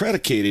that's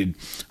predicated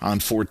on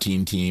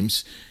 14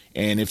 teams.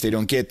 And if they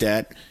don't get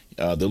that,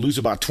 they'll lose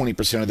about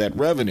 20% of that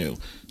revenue.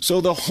 So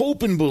the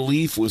hope and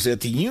belief was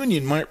that the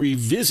union might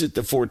revisit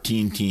the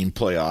 14-team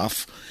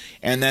playoff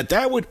and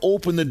that would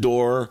open the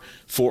door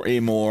for a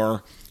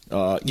more,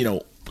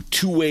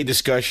 two-way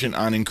discussion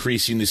on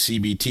increasing the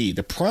CBT.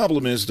 The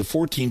problem is the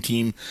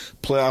 14-team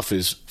playoff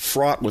is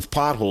fraught with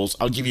potholes.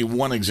 I'll give you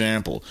one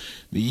example.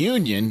 The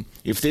union,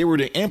 if they were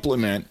to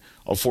implement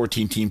a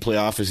 14-team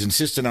playoff, is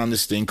insistent on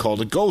this thing called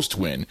a ghost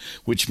win,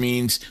 which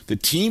means the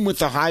team with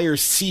the higher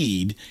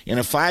seed in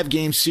a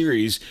 5-game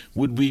series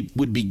would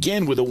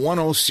begin with a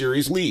 1-0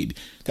 series lead.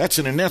 That's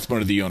an anathema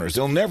to the owners.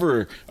 They'll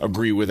never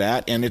agree with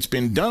that, and it's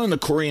been done in the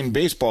Korean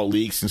Baseball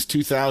League since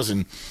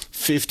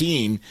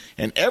 2015,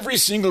 and every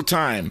single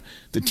time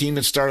the team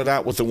that started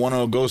out with the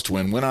 1-0 ghost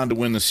win went on to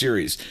win the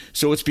series.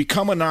 So it's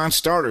become a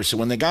non-starter. So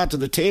when they got to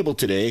the table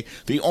today,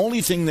 the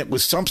only thing that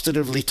was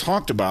substantively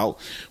talked about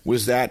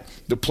was that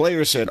the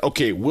players said,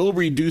 okay, we'll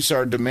reduce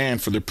our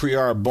demand for the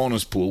pre-arb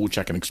bonus pool, which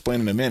I can explain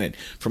in a minute,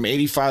 from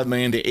 $85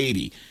 million to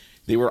 $80.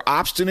 They were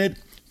obstinate.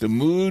 The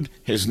mood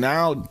has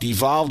now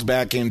devolved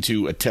back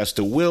into a test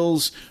of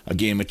wills, a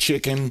game of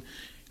chicken,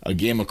 a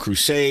game of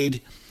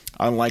crusade,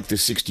 unlike the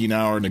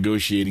 16-hour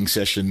negotiating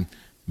session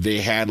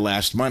they had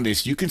last Monday.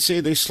 So you can say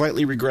they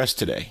slightly regressed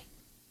today.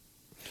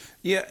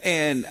 Yeah,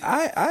 and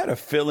I had a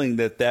feeling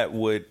that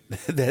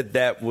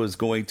was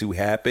going to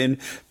happen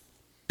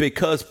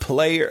because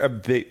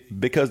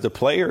the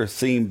players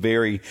seem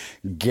very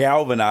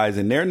galvanized,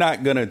 and they're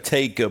not going to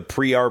take a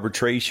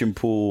pre-arbitration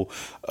pool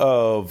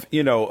of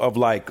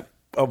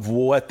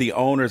what the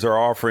owners are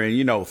offering,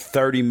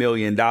 $30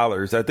 million.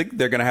 I think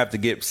they're going to have to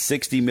get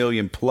 $60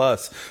 million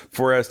plus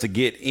for us to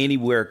get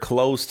anywhere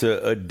close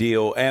to a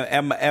deal.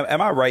 Am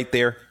I right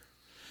there?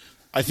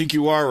 I think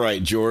you are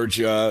right,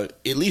 George. At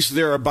least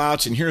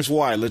thereabouts, and here's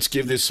why. Let's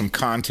give this some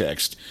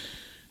context.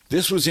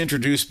 This was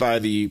introduced by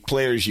the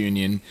Players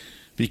Union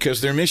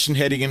because their mission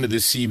heading into the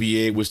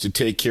CBA was to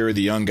take care of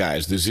the young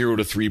guys, the 0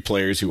 to 3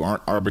 players who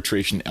aren't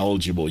arbitration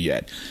eligible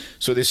yet.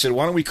 So they said,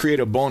 why don't we create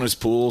a bonus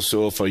pool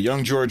so if a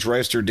young George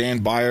Wrighster, Dan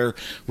Beyer,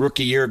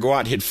 rookie year, go out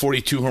and hit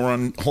 42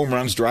 home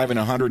runs, driving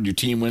 100, your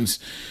team wins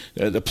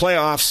the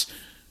playoffs,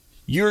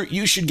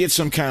 you should get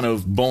some kind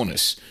of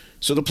bonus.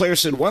 So the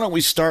players said, why don't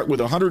we start with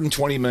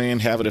 $120 million,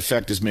 have it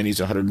affect as many as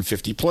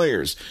 150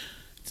 players?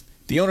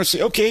 The owners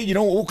say, okay,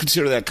 we'll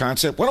consider that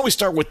concept. Why don't we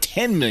start with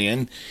 $10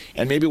 million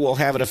and maybe we'll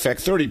have it affect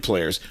 30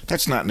 players?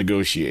 That's not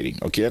negotiating.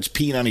 Okay, that's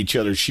peeing on each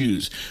other's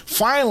shoes.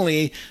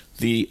 Finally,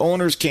 the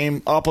owners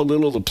came up a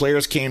little, the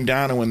players came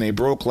down, and when they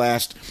broke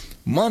last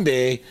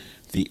Monday,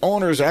 the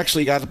owners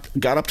actually got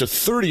up to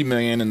 $30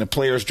 million and the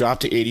players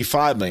dropped to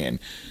 $85 million.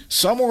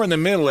 Somewhere in the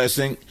middle, I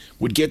think,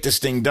 would get this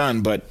thing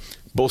done, but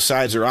both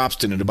sides are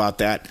obstinate about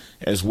that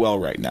as well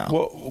right now.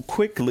 Well,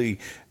 quickly,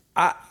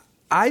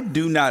 I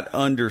do not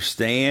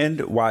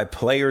understand why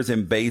players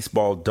in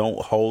baseball don't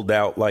hold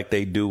out like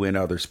they do in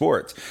other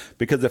sports.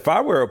 Because if I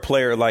were a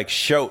player like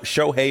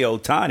Shohei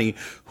Ohtani,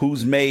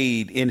 who's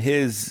made in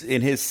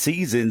his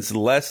seasons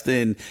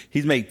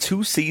he's made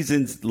 2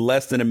 seasons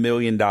less than $1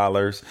 million,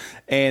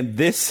 and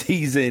this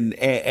season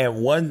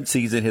and one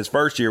season, his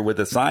first year with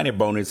a signing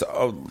bonus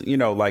of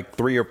like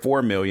 $3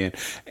 or $4 million,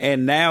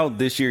 and now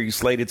this year he's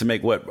slated to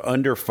make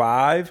under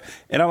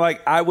 5, and I'm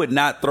like, I would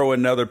not throw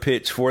another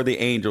pitch for the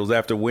Angels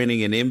after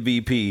winning an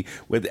MVP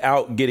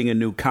without getting a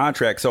new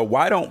contract. So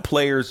why don't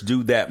players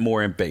do that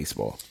more in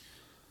baseball?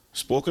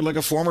 Spoken like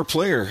a former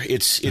player.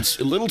 It's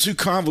a little too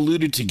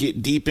convoluted to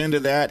get deep into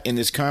that in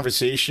this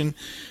conversation.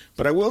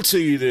 But I will tell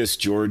you this,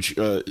 George.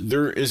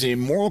 There is a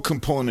moral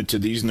component to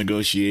these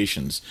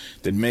negotiations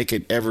that make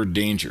it ever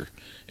dangerous.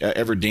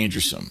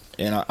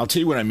 And I'll tell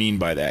you what I mean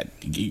by that.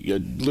 A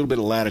little bit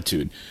of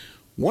latitude.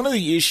 One of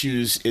the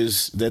issues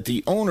is that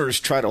the owners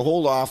try to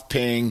hold off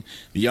paying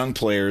the young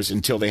players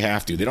until they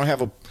have to. They don't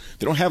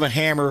have a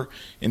hammer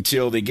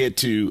until they get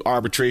to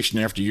arbitration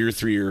after year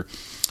 3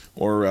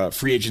 or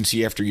free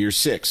agency after year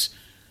 6.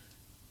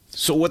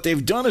 So what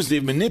they've done is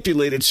they've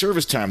manipulated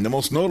service time. The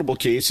most notable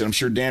case, and I'm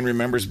sure Dan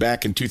remembers,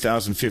 back in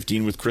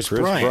 2015 with Chris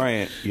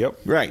Bryant. Yep.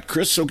 Right.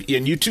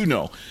 And you too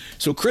know.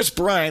 So Chris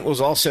Bryant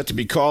was all set to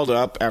be called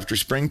up after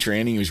spring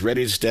training. He was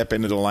ready to step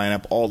into the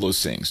lineup, all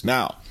those things.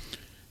 Now,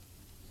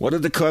 what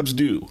did the Cubs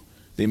do?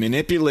 They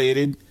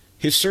manipulated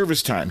his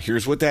service time.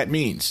 Here's what that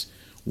means.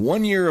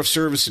 1 year of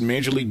service in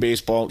Major League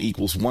Baseball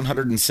equals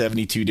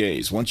 172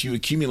 days. Once you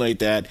accumulate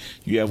that,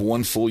 you have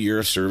 1 full year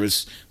of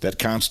service that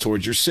counts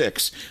towards your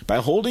 6. By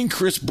holding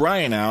Chris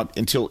Bryant out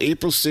until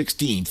April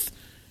 16th,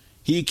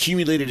 he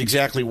accumulated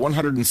exactly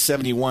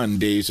 171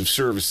 days of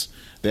service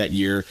that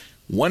year,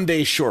 1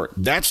 day short.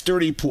 That's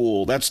dirty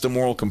pool. That's the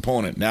moral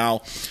component. Now,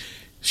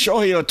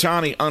 Shohei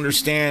Ohtani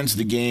understands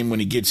the game when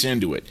he gets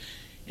into it.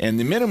 And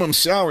the minimum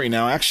salary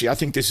now, actually, I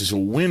think this is a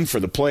win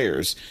for the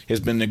players, has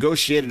been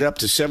negotiated up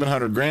to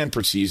 $700,000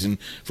 per season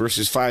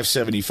versus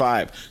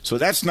 $575. So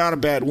that's not a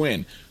bad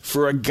win.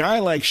 For a guy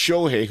like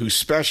Shohei, who's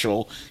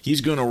special,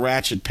 he's going to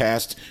ratchet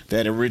past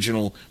that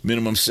original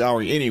minimum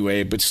salary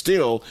anyway. But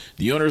still,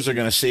 the owners are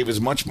going to save as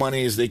much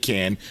money as they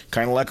can,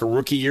 kind of like a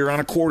rookie year on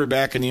a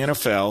quarterback in the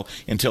NFL,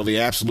 until they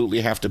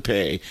absolutely have to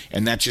pay.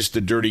 And that's just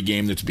the dirty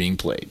game that's being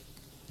played.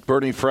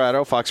 Bernie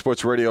Fratto, Fox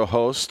Sports Radio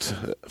host.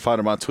 Find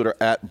him on Twitter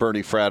at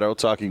Bernie Fratto,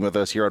 talking with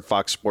us here on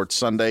Fox Sports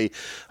Sunday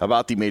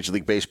about the Major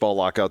League Baseball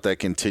lockout that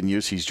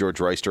continues. He's George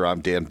Wrighster. I'm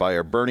Dan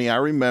Beyer. Bernie, I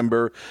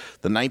remember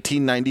the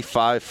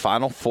 1995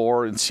 Final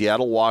Four in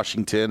Seattle,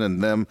 Washington,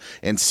 and them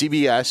and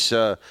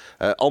CBS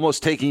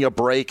almost taking a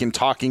break and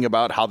talking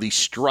about how the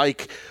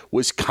strike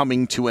was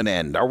coming to an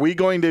end. Are we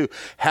going to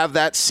have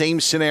that same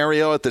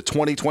scenario at the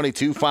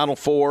 2022 Final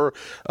Four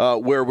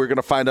where we're going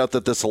to find out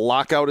that this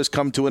lockout has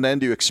come to an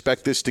end? Do you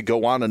expect this to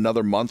go on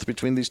another month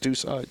between these two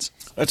sides?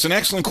 That's an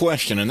excellent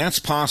question, and that's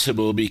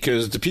possible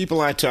because the people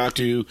I talk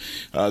to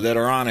that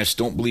are honest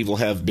don't believe we'll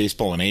have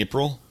baseball in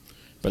April,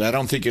 but I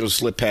don't think it'll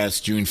slip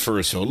past June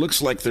 1st. So it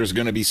looks like there's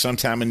going to be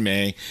sometime in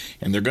May,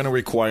 and they're going to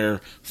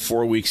require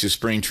 4 weeks of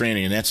spring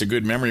training, and that's a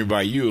good memory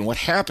by you. And what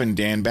happened,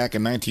 Dan, back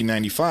in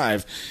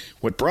 1995,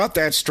 what brought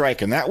that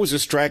strike, and that was a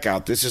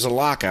strikeout. This is a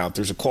lockout.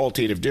 There's a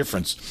qualitative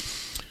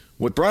difference.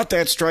 What brought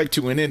that strike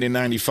to an end in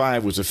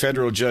 95 was a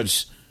federal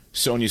judge,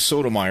 Sonia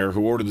Sotomayor,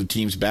 who ordered the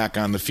teams back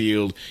on the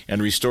field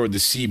and restored the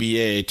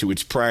CBA to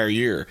its prior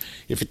year.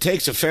 If it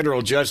takes a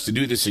federal judge to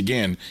do this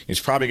again, it's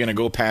probably going to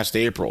go past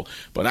April.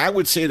 But I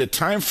would say the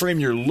time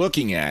frame you're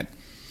looking at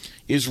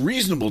is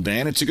reasonable,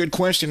 Dan. It's a good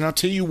question, and I'll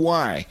tell you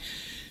why.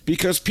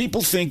 Because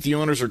people think the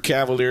owners are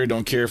cavalier,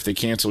 don't care if they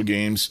cancel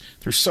games.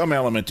 There's some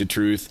element to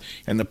truth,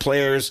 and the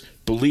players,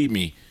 believe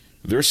me,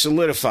 they're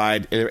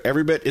solidified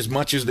every bit as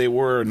much as they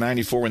were in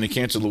 94 when they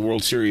canceled the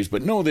World Series.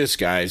 But know this,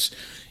 guys.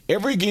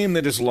 Every game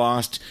that is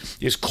lost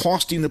is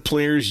costing the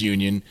Players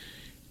Union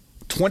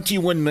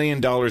 $21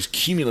 million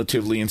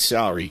cumulatively in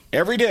salary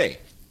every day.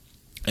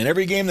 And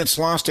every game that's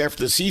lost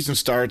after the season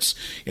starts,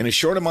 in a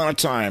short amount of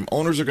time,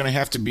 owners are going to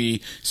have to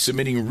be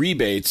submitting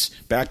rebates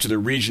back to their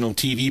regional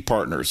TV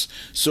partners.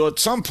 So at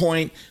some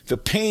point, the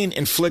pain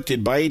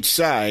inflicted by each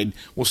side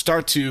will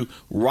start to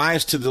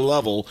rise to the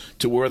level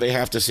to where they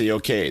have to say,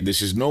 okay,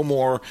 this is no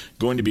more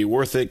going to be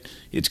worth it.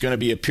 It's going to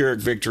be a Pyrrhic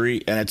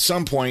victory. And at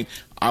some point,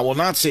 I will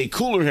not say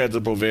cooler heads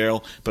will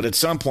prevail, but at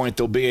some point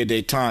there'll be a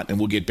détente and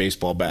we'll get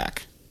baseball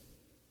back.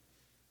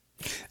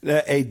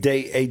 A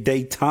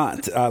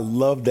détente. I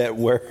love that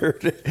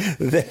word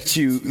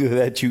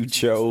that you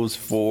chose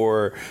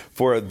for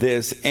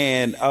this,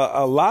 and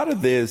a lot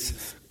of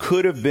this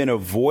could have been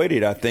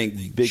avoided, I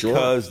think,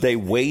 because they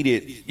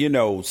waited,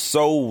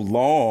 so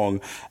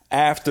long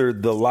after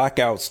the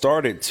lockout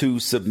started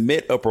to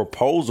submit a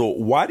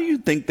proposal. Why do you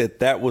think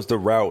that was the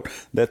route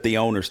that the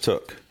owners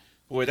took?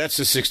 Boy, that's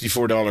a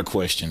 $64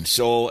 question.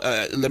 So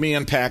let me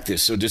unpack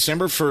this. So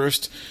December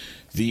 1st.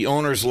 the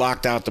owners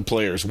locked out the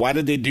players. Why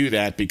did they do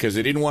that? Because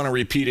they didn't want to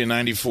repeat in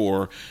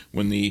 94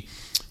 when the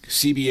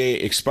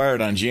CBA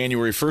expired on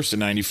January 1st of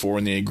 94,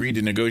 and they agreed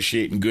to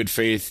negotiate in good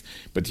faith,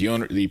 but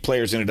the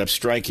players ended up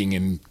striking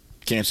and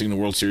canceling the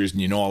World Series, and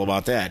you know all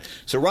about that.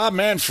 So Rob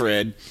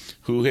Manfred,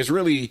 who has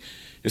really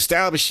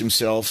established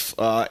himself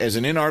as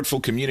an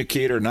inartful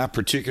communicator, not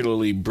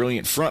particularly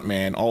brilliant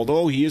frontman,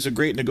 although he is a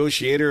great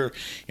negotiator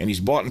and he's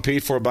bought and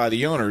paid for by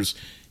the owners,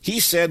 he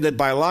said that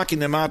by locking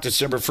them out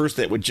December 1st,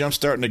 that would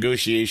jumpstart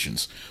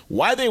negotiations.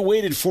 Why they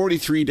waited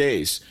 43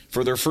 days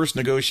for their first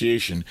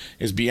negotiation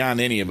is beyond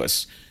any of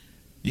us.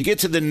 You get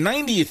to the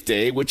 90th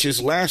day, which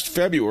is last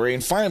February,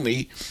 and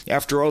finally,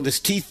 after all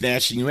this teeth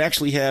gnashing, you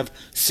actually have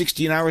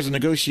 16 hours of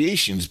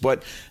negotiations.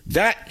 But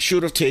that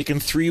should have taken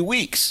 3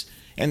 weeks.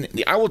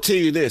 And I will tell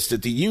you this,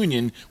 that the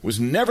union was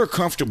never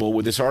comfortable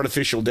with this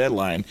artificial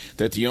deadline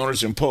that the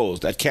owners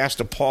imposed. That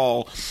cast a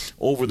pall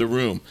over the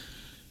room.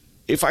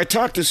 If I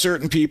talk to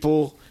certain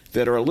people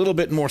that are a little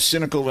bit more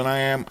cynical than I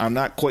am, I'm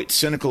not quite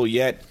cynical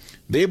yet,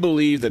 they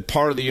believe that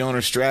part of the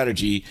owner's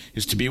strategy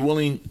is to be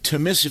willing to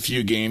miss a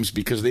few games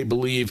because they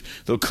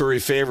believe they'll curry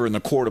favor in the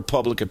court of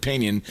public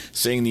opinion,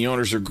 saying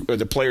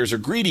the players are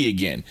greedy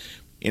again.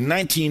 In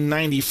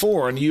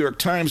 1994, New York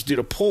Times did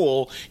a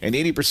poll, and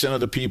 80%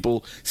 of the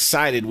people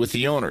sided with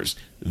the owners.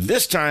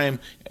 This time,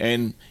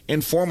 an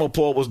informal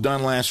poll was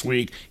done last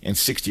week, and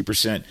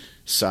 60%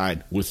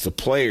 side with the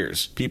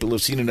players. People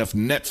have seen enough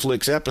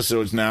Netflix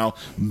episodes now.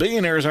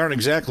 Billionaires aren't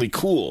exactly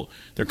cool.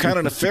 They're kind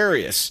of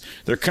nefarious.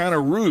 They're kind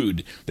of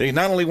rude. They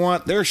not only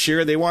want their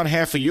share, they want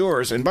half of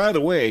yours. And by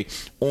the way,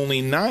 only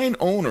 9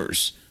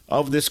 owners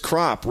of this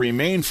crop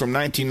remain from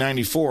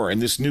 1994, and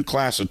this new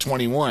class of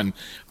 21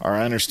 are,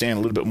 I understand,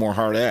 a little bit more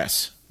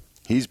hard-ass.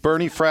 He's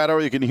Bernie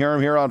Fratto. You can hear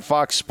him here on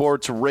Fox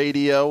Sports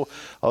Radio.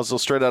 Also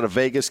straight out of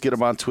Vegas. Get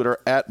him on Twitter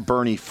at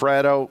Bernie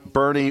Fratto.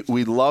 Bernie,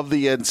 we love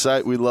the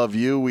insight. We love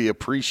you. We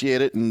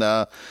appreciate it. And,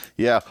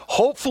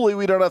 hopefully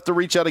we don't have to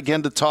reach out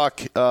again to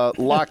talk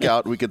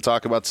lockout. We can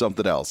talk about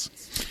something else.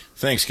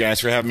 Thanks, guys,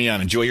 for having me on.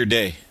 Enjoy your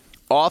day.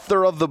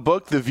 Author of the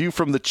book, The View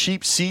from the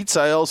Cheap Seats.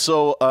 I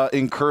also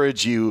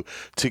encourage you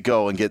to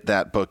go and get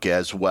that book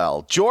as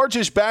well. George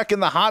is back in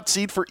the hot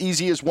seat for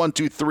Easy as 1,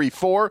 2, 3,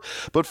 4.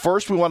 But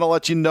first, we want to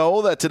let you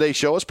know that today's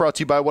show is brought to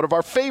you by one of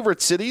our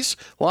favorite cities,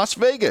 Las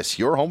Vegas,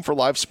 your home for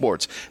live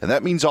sports. And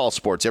that means all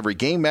sports. Every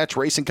game, match,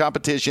 race, and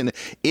competition,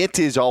 it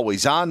is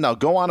always on. Now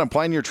go on and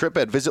plan your trip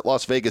at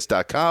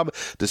visitlasvegas.com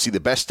to see the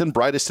best and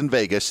brightest in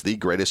Vegas, the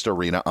greatest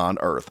arena on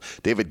earth.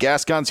 David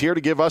Gascon's here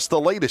to give us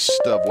the latest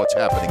of what's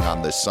happening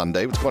on this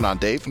Sunday. What's going on,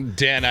 Dave?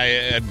 Dan, I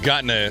had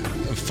gotten a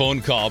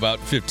phone call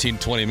about 15,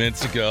 20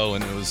 minutes ago,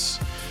 and it was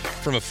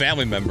from a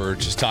family member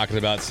just talking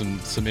about some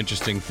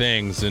interesting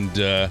things. And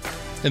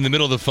in the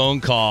middle of the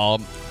phone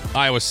call,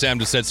 Iowa Sam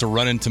decides to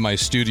run into my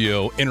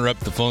studio,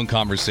 interrupt the phone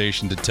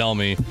conversation to tell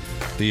me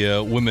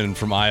the women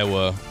from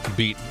Iowa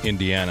beat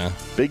Indiana.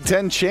 Big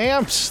Ten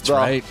champs. That's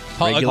right.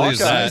 How ugly is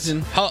that? Season.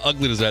 How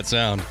ugly does that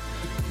sound?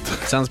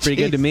 Sounds pretty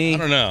good to me. I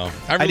don't know.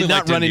 I did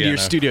not run into your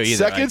studio either.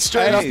 Second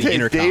straight up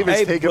take. Dave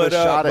is taking a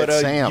shot at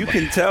Sam. You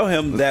can tell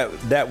him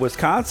that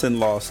Wisconsin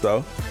lost,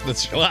 though.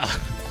 That's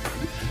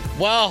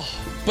well,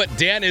 but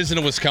Dan isn't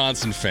a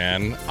Wisconsin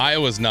fan.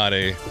 Iowa's not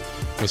a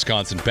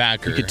Wisconsin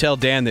backer. You could tell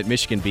Dan that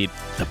Michigan beat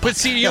the Buckeyes. But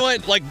see, you know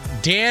what? Like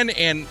Dan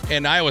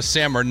and Iowa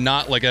Sam are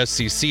not like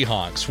SEC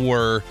honks,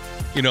 where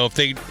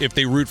if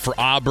they root for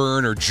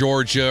Auburn or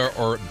Georgia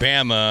or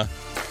Bama.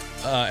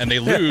 And they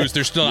lose,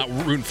 they're still not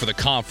rooting for the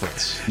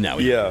conference. No,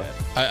 yeah,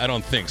 I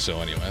don't think so.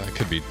 Anyway, I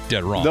could be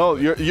dead wrong. No,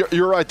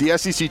 you're right. The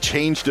SEC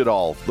changed it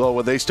all. Though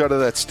when they started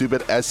that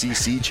stupid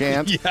SEC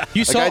chant, yeah,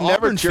 you saw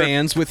Auburn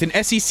fans with an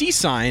SEC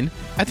sign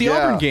at the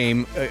Auburn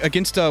game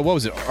against what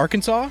was it,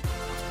 Arkansas?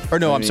 Or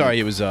no, I'm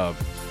sorry, it was South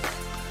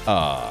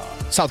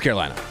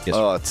Carolina. Yes,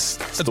 oh, that's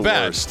the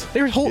bad. Worst.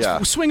 They were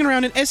swinging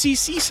around an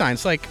SEC sign.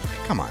 It's like,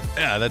 come on.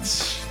 Yeah,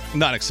 that's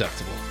not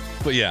acceptable.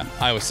 But yeah,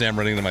 Iowa Sam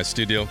running into my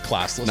studio,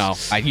 classless. No,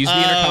 I use the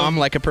intercom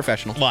like a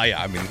professional. Well,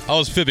 yeah, I mean, I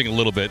was fibbing a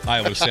little bit.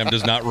 Iowa Sam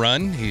does not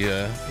run. He,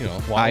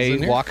 I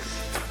walk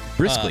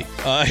briskly.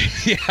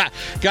 Yeah,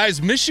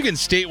 guys, Michigan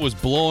State was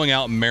blowing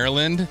out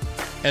Maryland,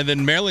 and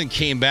then Maryland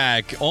came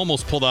back,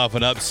 almost pulled off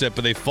an upset,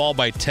 but they fall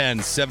by 10,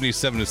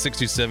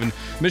 77-67.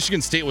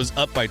 Michigan State was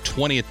up by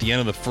 20 at the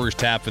end of the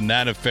first half in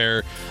that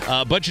affair.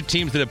 A bunch of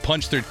teams that have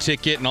punched their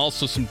ticket, and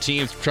also some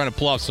teams trying to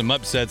pull off some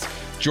upsets.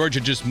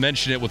 Georgia just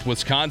mentioned it with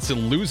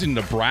Wisconsin losing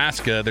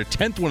Nebraska, their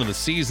 10th win of the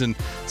season,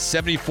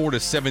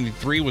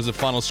 74-73 was the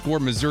final score.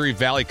 Missouri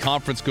Valley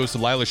Conference goes to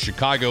Loyola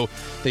Chicago.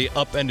 They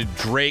upended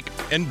Drake.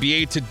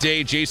 NBA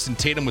today, Jason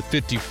Tatum with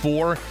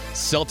 54.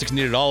 Celtics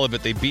needed all of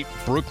it. They beat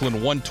Brooklyn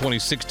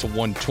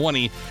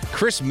 126-120.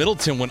 Chris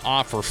Middleton went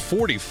off for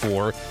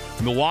 44.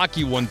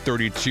 Milwaukee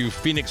 132.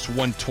 Phoenix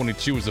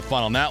 122 was the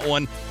final on that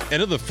one.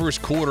 End of the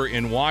first quarter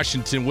in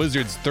Washington,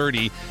 Wizards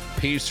 30,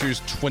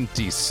 Pacers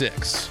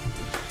 26.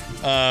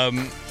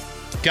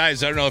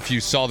 Guys, I don't know if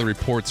you saw the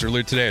reports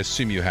earlier today. I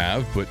assume you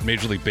have, but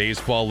Major League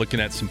Baseball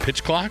looking at some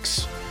pitch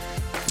clocks.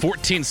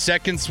 14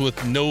 seconds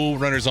with no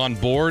runners on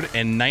board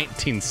and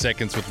 19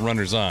 seconds with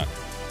runners on.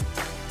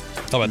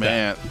 How about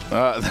Man,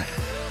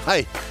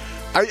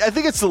 I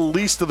think it's the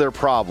least of their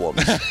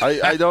problems.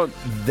 I don't.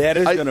 That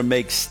is going to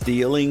make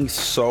stealing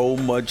so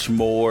much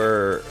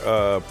more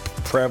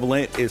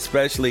prevalent,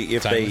 especially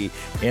if they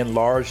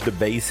enlarge the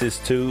bases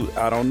too.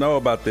 I don't know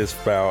about this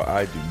foul.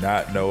 I do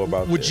not know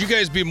about Would this. you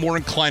guys be more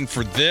inclined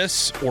for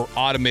this or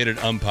automated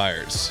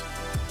umpires?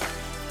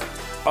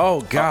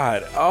 Oh,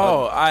 God.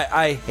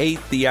 I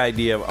hate the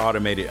idea of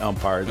automated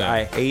umpires. Yeah.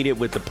 I hate it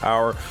with the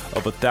power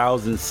of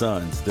 1,000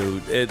 suns,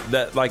 dude.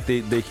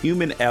 The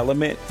human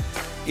element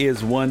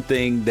is one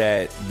thing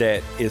that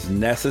is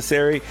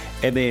necessary,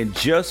 and then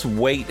just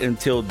wait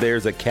until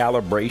there's a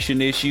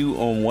calibration issue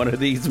on one of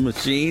these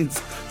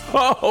machines.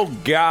 Oh,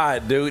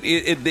 God, dude.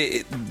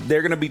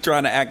 They're going to be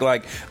trying to act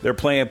like they're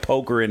playing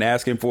poker and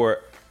asking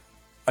for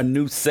a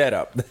new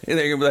setup.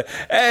 They're gonna be like,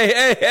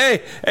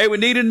 hey, we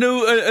need a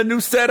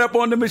new setup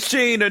on the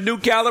machine, a new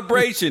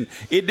calibration.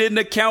 It didn't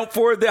account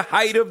for the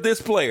height of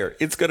this player.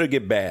 It's gonna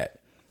get bad.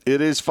 It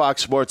is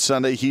Fox Sports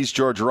Sunday. He's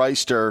George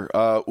Wrighster.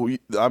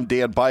 I'm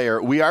Dan Beyer.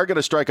 We are going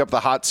to strike up the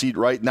hot seat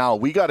right now.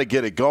 We got to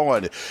get it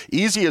going.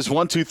 Easy as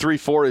 1, 2, 3,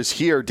 4 is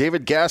here.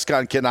 David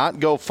Gascon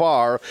cannot go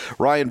far.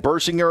 Ryan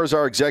Bersinger is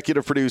our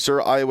executive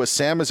producer. Iowa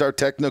Sam is our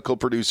technical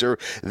producer.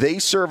 They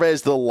serve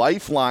as the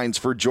lifelines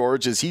for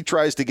George as he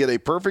tries to get a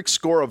perfect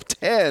score of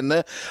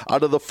 10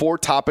 out of the 4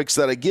 topics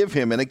that I give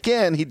him. And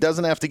again, he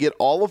doesn't have to get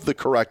all of the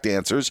correct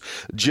answers,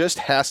 just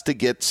has to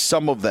get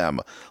some of them.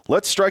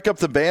 Let's strike up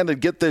the band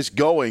and get this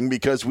going,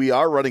 because we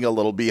are running a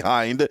little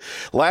behind.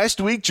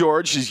 Last week,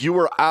 George, as you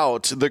were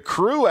out, the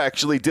crew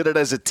actually did it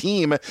as a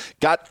team,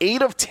 got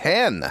 8 of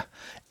 10.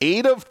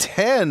 8 of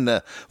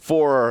 10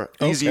 for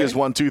easy as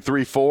 1, 2,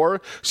 3,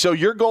 4. So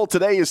your goal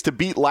today is to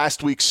beat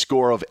last week's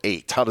score of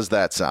 8. How does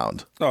that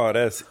sound? Oh,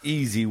 that's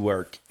easy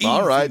work.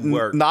 All right.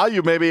 Work. Now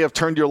you maybe have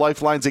turned your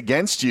lifelines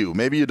against you.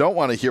 Maybe you don't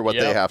want to hear what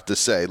they have to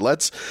say.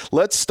 Let's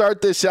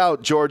start this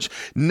out, George.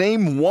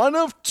 Name one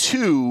of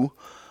 2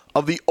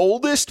 of the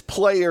oldest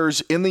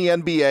players in the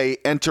NBA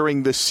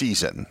entering this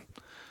season.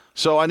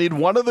 So I need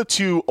one of the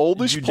 2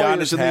 oldest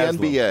players in the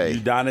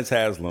NBA. Udonis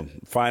Haslem.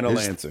 Final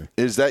answer.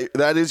 Is that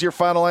is your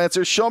final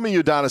answer? Show me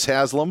Udonis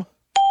Haslem.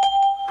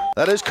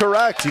 That is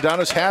correct.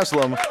 Udonis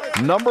Haslem,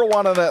 number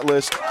 1 on that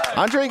list.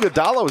 Andre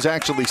Iguodala was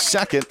actually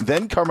second,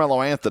 then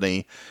Carmelo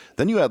Anthony.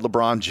 Then you had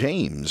LeBron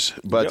James.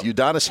 But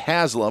Udonis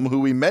Haslem, who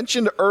we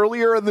mentioned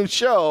earlier in the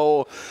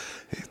show,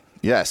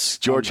 yes,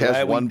 George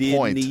has 1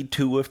 point. We need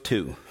 2 of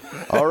 2.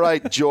 All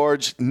right,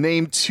 George,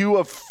 name 2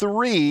 of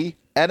 3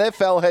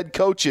 NFL head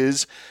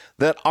coaches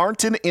that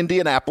aren't in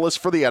Indianapolis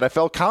for the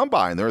NFL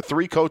Combine. There are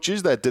 3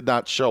 coaches that did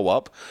not show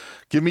up.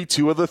 Give me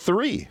 2 of the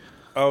 3.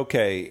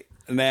 Okay,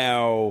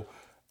 now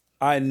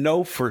I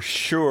know for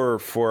sure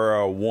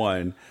for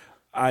 1,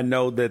 I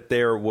know that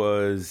there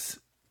was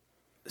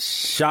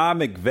Sean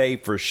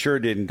McVay for sure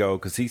didn't go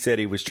because he said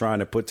he was trying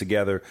to put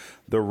together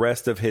the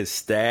rest of his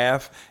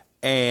staff.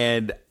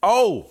 And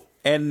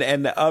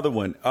the other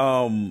one,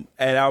 and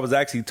I was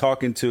actually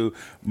talking to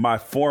my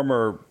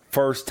former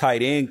first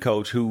tight end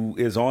coach who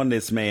is on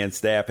this man's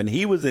staff, and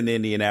he was in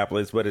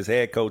Indianapolis, but his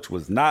head coach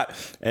was not,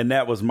 and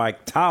that was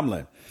Mike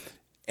Tomlin.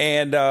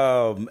 And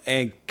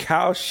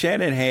Kyle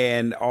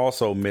Shanahan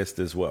also missed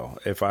as well,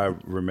 if I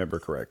remember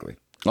correctly.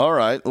 All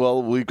right.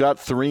 Well, we've got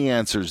 3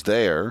 answers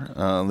there.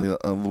 I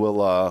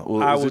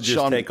will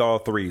just take all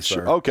 3,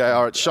 sir. Okay.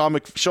 All right. Show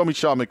me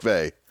Sean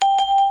McVay.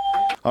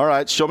 All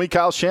right. Show me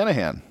Kyle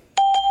Shanahan.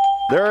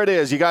 There it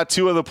is. You got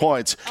 2 of the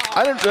points.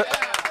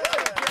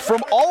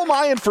 From all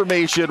my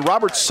information,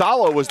 Robert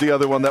Saleh was the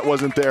other one that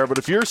wasn't there. But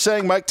if you're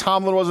saying Mike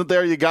Tomlin wasn't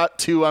there, you got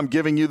 2. I'm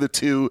giving you the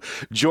 2.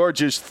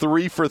 George is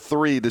 3 for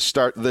 3 to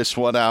start this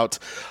one out.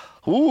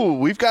 Ooh,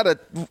 we got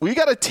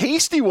a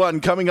tasty one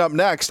coming up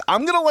next.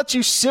 I'm going to let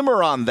you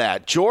simmer on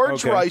that.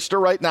 George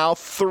Wrighster right now,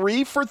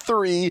 3 for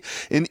 3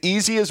 in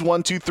easy as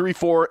 1, 2, 3,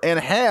 4, and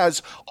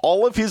has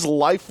all of his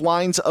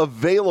lifelines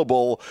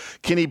available.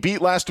 Can he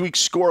beat last week's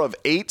score of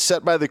 8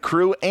 set by the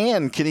crew,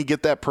 and can he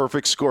get that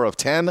perfect score of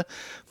 10?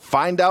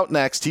 Find out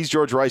next. He's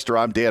George Wrighster.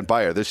 I'm Dan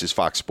Beyer. This is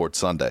Fox Sports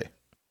Sunday.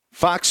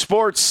 Fox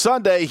Sports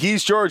Sunday.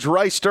 He's George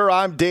Wrighster.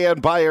 I'm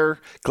Dan Beyer.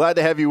 Glad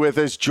to have you with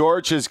us.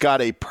 George has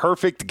got a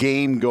perfect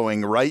game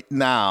going right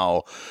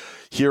now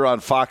here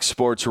on Fox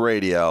Sports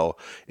Radio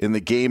in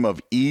the game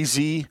of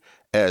easy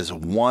as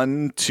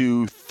 1,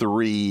 2,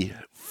 3,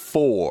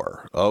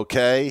 4.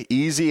 Okay?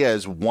 Easy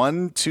as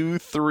 1, 2,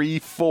 3,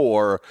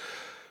 4.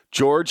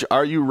 George,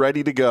 are you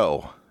ready to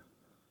go?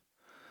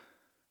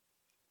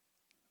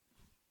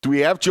 Do we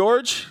have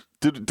George?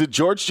 Did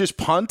George just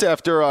punt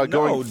after going?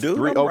 No, dude,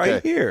 3? I'm Okay.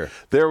 right here.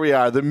 There we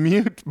are. The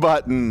mute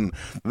button.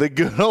 The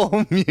good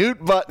old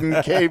mute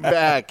button came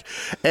back.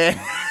 And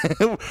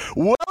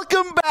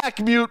welcome back,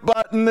 mute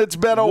button. It's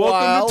been a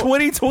while.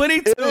 Welcome to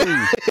 2022.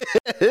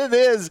 It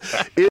is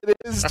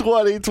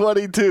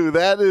 2022.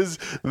 That is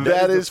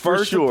for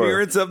first sure.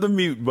 Appearance of the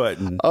mute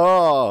button.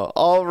 Oh,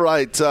 all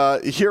right.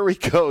 Here we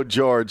go,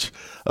 George.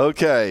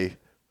 Okay.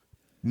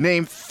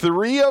 Name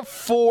 3 of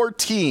 4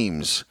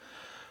 teams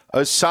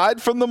aside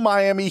from the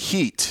Miami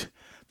Heat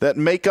that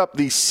make up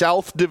the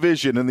South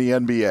Division in the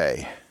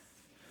NBA.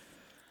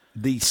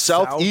 The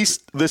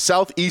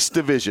Southeast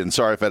Division.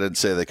 Sorry if I didn't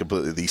say that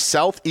completely. The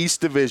Southeast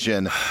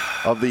Division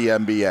of the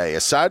NBA.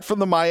 Aside from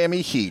the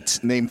Miami Heat,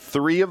 name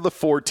 3 of the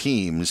 4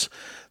 teams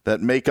that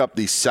make up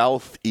the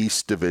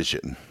Southeast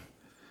Division.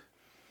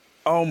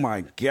 Oh,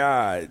 my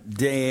God,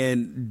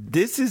 Dan.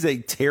 This is a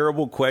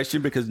terrible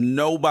question because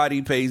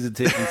nobody pays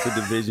attention to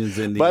divisions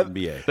in the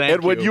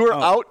NBA. When you were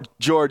out,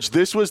 George,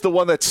 this was the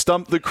one that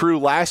stumped the crew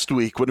last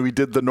week when we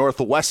did the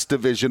Northwest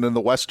Division in the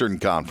Western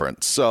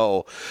Conference.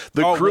 So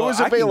the crew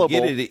is available. I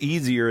can get it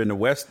easier in the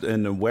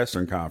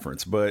Western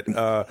Conference. But,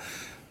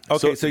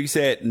 okay, so you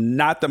said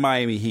not the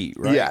Miami Heat,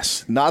 right?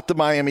 Yes, not the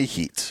Miami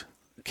Heat.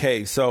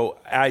 Okay, so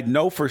I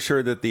know for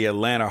sure that the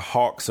Atlanta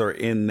Hawks are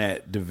in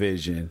that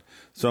division.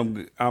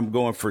 So I'm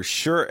going for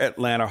sure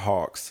Atlanta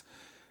Hawks.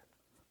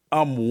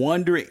 I'm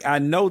wondering, I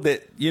know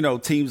that,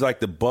 teams like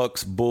the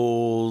Bucks,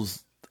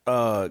 Bulls,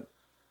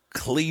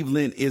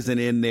 Cleveland isn't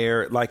in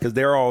there, because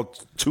they're all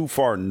too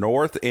far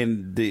north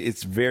and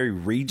it's very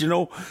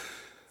regional.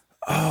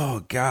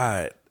 Oh,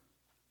 God.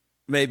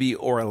 Maybe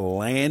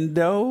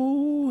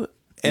Orlando?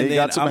 And you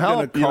got some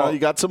help. You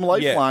got some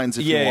lifelines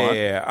if you want.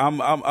 Yeah.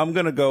 I'm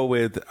going to go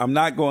with, I'm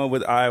not going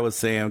with Iowa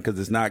Sam because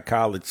it's not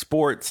college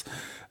sports.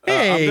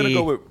 I'm going to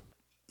go with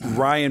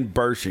Ryan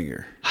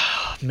Bershinger.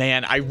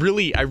 Man, I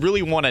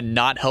really want to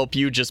not help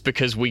you just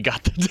because we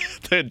got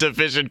the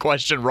division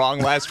question wrong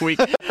last week.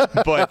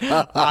 But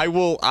I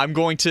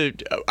want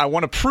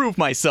to prove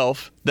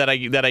myself that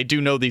I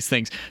do know these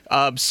things.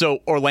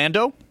 So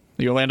Orlando,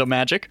 the Orlando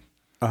Magic.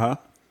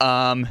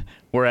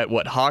 We're at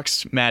what?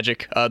 Hawks,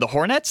 Magic, the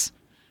Hornets.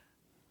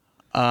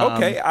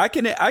 Okay, I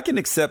can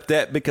accept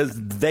that because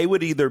they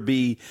would either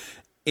be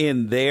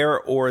in there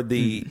or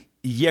the.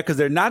 Yeah, because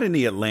they're not in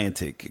the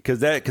Atlantic, because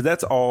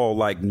that's all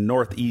like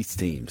Northeast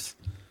teams.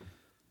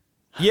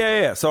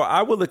 Yeah. So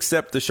I will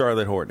accept the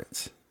Charlotte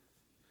Hornets.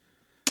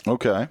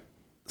 Okay.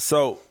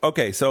 So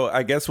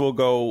I guess we'll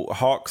go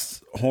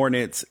Hawks,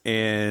 Hornets,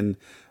 and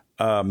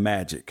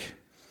Magic.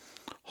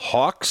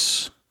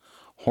 Hawks,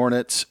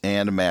 Hornets,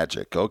 and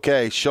Magic.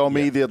 Okay, show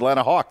me the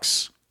Atlanta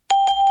Hawks.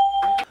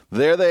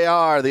 There they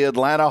are. The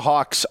Atlanta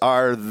Hawks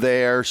are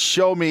there.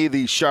 Show me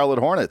the Charlotte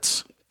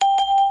Hornets.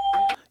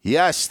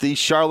 Yes, the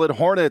Charlotte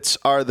Hornets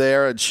are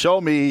there, and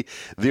show me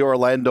the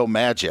Orlando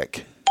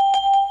Magic.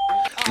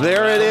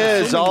 There it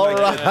is. All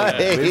right.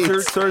 The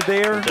Wizards are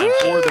there,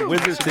 or the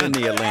Wizards in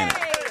the Atlantic?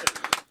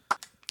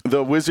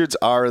 The Wizards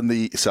are in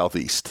the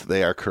Southeast.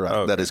 They are correct.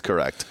 Okay. That is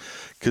correct.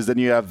 Because then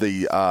you have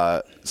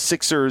the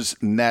Sixers,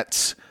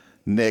 Nets,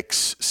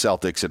 Knicks,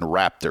 Celtics, and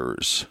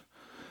Raptors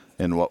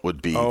in what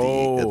would be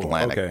the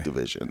Atlantic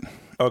Division.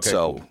 Okay.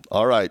 So, cool.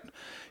 All right.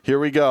 Here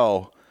we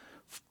go.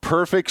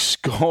 Perfect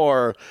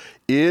score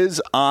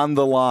is on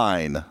the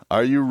line.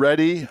 Are you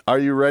ready? Are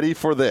you ready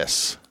for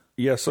this?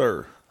 Yes,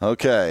 sir.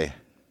 Okay.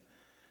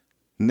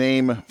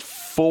 Name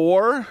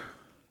 4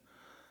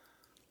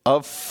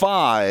 of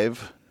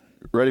 5,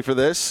 ready for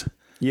this?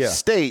 Yeah.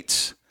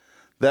 States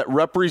that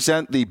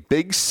represent the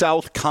Big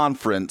South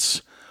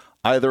Conference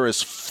either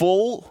as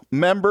full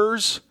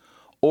members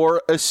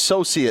or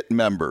associate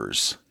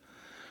members.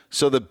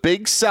 So the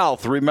Big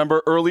South,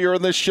 remember earlier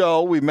in the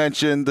show we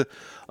mentioned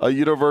a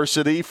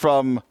university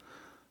from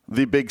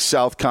the Big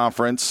South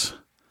Conference.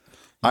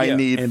 I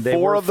need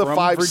 4 of the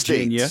 5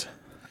 Virginia. states.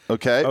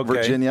 Okay,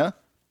 Virginia.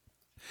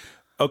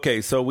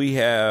 Okay, so we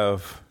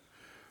have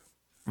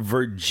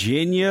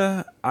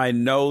Virginia. I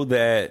know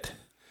that,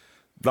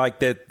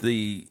 that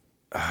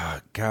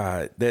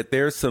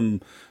there's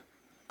some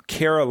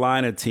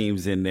Carolina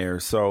teams in there.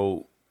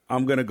 So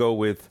I'm going to go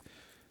with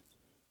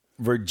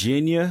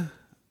Virginia,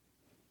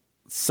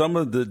 some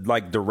of the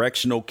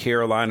directional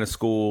Carolina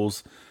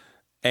schools,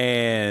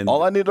 and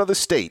all I need are the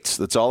states.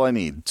 That's all I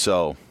need.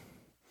 So,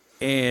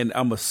 and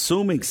I'm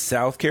assuming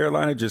South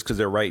Carolina just because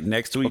they're right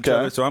next to each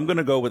other. So I'm going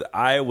to go with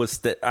Iowa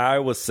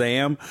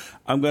Sam.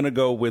 I'm going to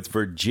go with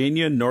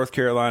Virginia, North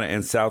Carolina,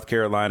 and South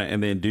Carolina.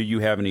 And then, do you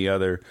have any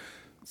other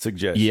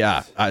suggestions?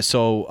 Yeah.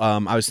 So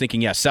I was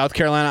thinking, South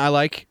Carolina. I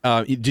like.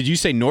 Did you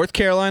say North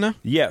Carolina?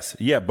 Yes.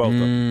 Yeah, both of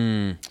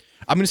them.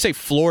 I'm going to say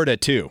Florida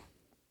too.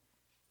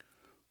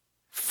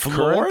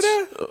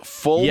 Florida?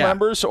 Full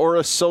members or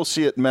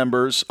associate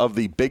members of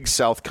the Big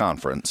South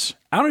Conference?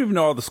 I don't even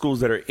know all the schools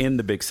that are in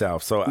the Big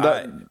South. So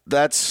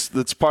that's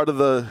part of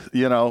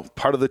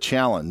the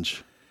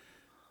challenge.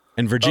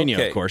 And Virginia,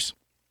 of course.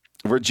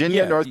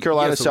 Virginia, North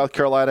Carolina, South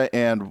Carolina,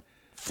 and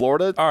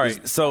Florida. All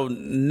right. So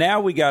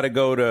now we got to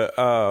go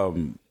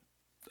to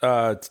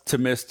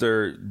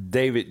Mr.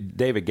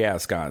 David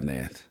Gascon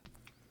then.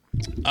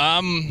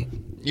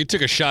 You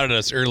took a shot at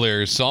us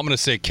earlier, so I'm going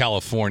to say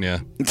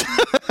California.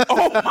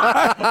 Oh,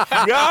 my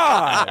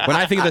God. When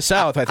I think of the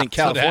South, I think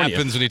California. That's what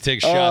happens when you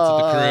take shots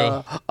at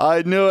the crew.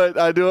 I knew it.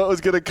 I knew it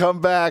was going to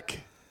come back.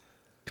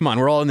 Come on,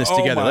 we're all in this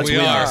together. Let's win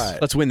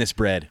this. Let's win this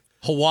bread.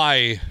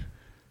 Hawaii.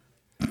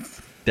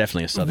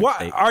 Definitely a southern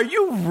state. Are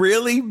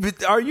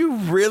you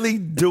really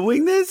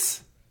doing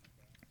this?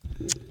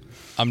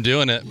 I'm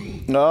doing it.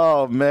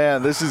 Oh,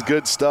 man, this is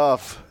good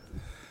stuff.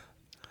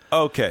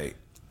 Okay.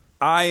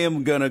 I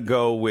am going to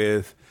go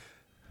with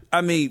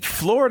I mean,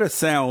 Florida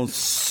sounds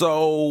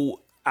so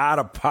out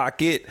of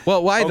pocket.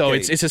 Well, why though?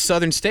 Okay. It's a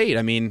southern state.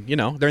 I mean,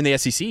 they're in the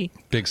SEC.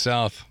 Big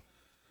South.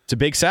 It's a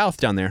big South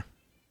down there.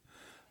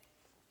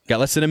 Got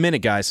less than a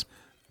minute, guys.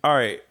 All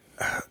right.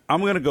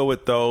 I'm going to go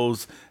with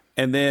those,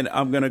 and then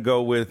I'm going to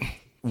go with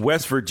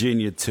West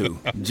Virginia, too.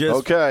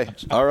 Okay.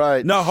 All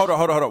right. No, hold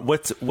on.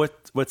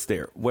 What's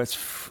there? West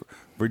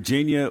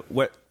Virginia?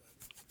 What?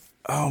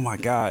 Oh, my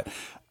God.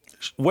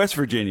 West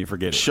Virginia,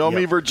 forget it. Show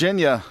me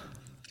Virginia.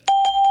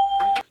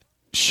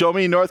 Show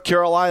me North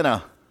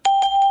Carolina.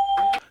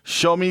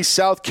 Show me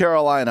South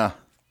Carolina.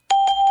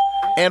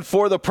 And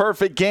for the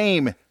perfect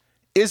game,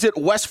 is it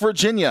West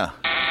Virginia?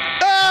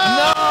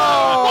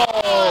 No!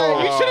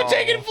 You should have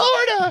taken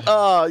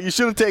Florida. You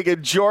should have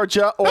taken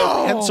Georgia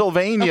or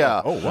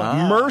Pennsylvania. Oh,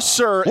 wow.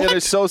 Mercer, an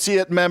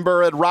associate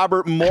member, and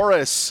Robert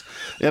Morris,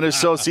 an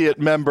associate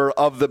member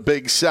of the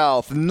Big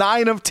South.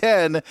 9 of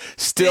 10,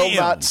 still Damn.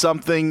 not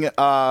something.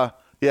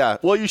 Yeah,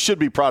 well, you should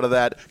be proud of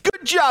that.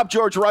 Good job,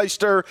 George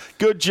Wrighster.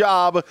 Good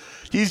job.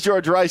 He's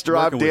George Wrighster.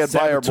 I'm Working Dan with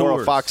Beyer. More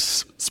saboteurs.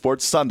 Fox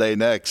Sports Sunday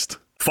next.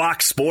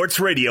 Fox Sports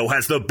Radio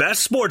has the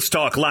best sports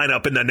talk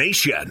lineup in the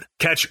nation.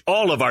 Catch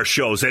all of our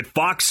shows at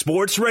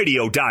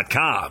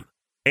foxsportsradio.com.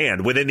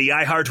 And within the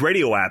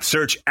iHeartRadio app,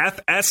 search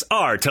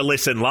FSR to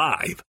listen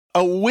live.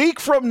 A week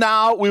from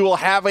now, we will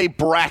have a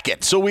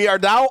bracket. So we are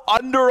now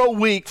under a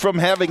week from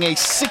having a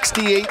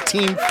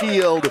 68-team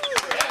field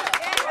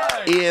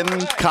in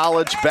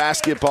college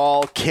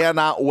basketball.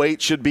 Cannot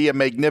wait. Should be a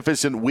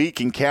magnificent week,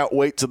 and can't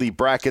wait till the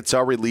brackets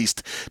are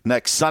released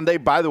next Sunday.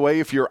 By the way,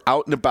 if you're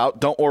out and about,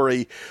 don't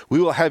worry.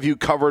 We will have you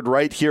covered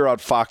right here on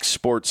Fox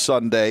Sports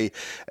Sunday.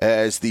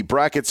 As the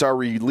brackets are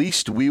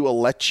released, we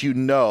will let you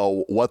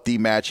know what the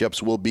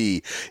matchups will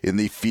be in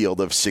the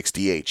field of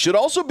 68. Should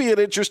also be an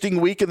interesting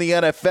week in the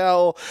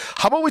NFL.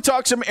 How about we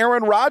talk some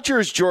Aaron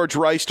Rodgers, George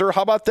Wrighster?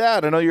 How about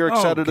that? I know you're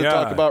excited to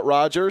talk about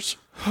Rodgers.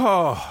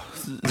 Oh.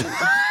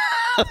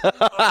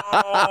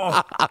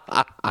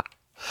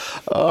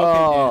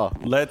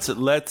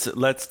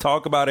 Let's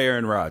talk about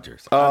Aaron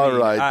Rodgers. All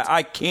right.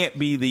 I can't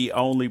be the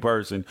only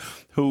person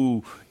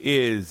who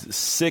is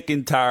sick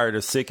and tired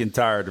of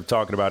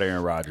talking about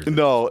Aaron Rodgers.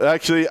 No,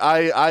 actually,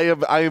 I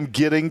am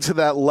getting to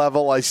that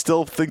level. I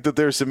still think that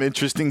there's some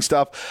interesting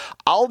stuff.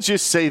 I'll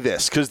just say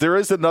this, because there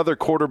is another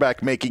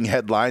quarterback making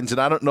headlines, and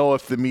I don't know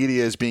if the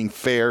media is being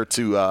fair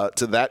to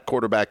that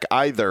quarterback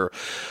either.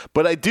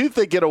 But I do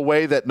think in a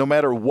way that no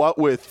matter what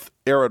with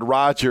Aaron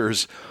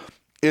Rodgers,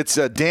 it's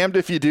a damned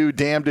if you do,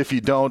 damned if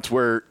you don't,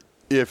 where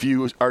if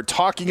you are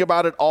talking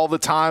about it all the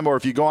time, or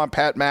if you go on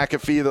Pat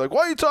McAfee, they're like,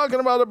 why are you talking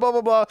about it, blah,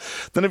 blah, blah.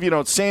 Then if you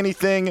don't say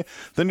anything,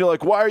 then you're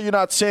like, why are you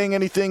not saying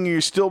anything?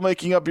 You're still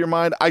making up your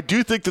mind. I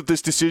do think that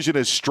this decision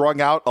is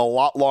strung out a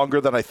lot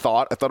longer than I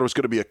thought. I thought it was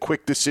going to be a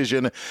quick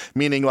decision,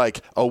 meaning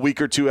like a week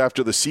or two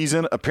after the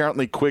season.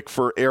 Apparently quick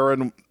for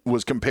Aaron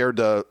was compared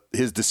to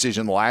his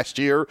decision last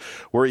year,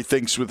 where he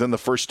thinks within the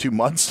first 2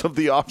 months of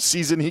the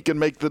offseason he can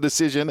make the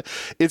decision.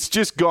 It's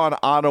just gone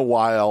on a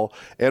while,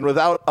 and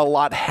without a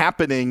lot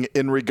happening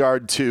in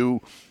regard to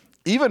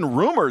even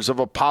rumors of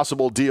a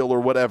possible deal or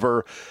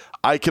whatever,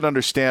 I can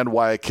understand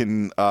why I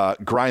can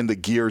grind the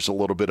gears a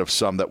little bit of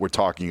some that we're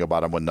talking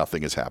about him when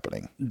nothing is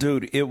happening.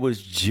 Dude, it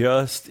was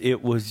just the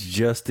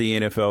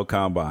NFL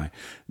Combine.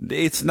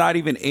 It's not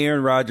even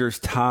Aaron Rodgers'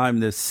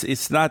 time.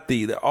 It's not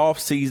the off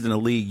season of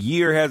the league.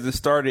 Year hasn't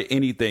started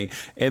anything.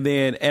 And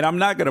I'm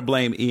not going to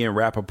blame Ian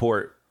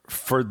Rappaport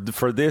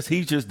for this.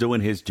 He's just doing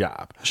his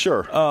job.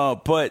 Sure.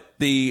 But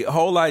the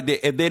whole idea,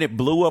 and then it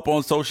blew up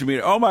on social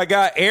media. Oh my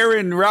God,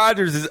 Aaron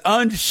Rodgers is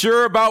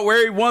unsure about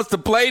where he wants to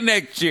play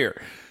next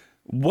year.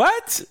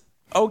 What?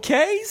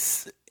 Okay.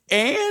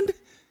 And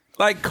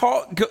like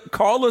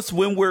call us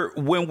when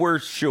we're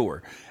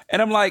sure.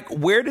 And I'm like,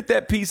 where did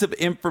that piece of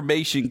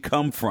information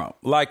come from?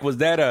 Like, was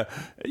that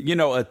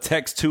a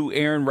text to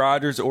Aaron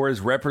Rodgers or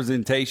his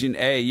representation?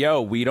 Hey,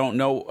 we don't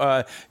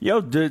know.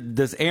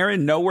 Does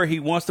Aaron know where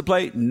he wants to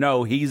play?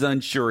 No, he's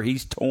unsure.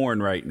 He's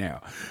torn right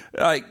now.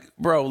 Like,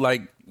 bro,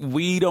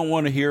 we don't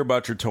want to hear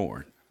about your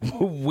torn.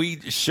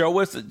 We show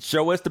us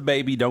the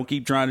baby. Don't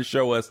keep trying to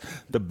show us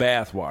the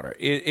bathwater.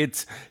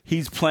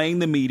 He's playing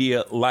the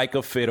media like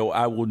a fiddle.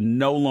 I will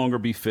no longer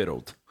be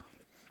fiddled.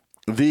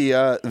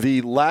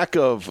 The lack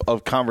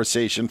of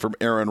conversation from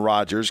Aaron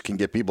Rodgers can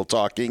get people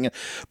talking.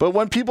 But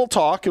when people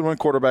talk and when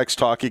quarterbacks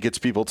talk, it gets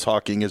people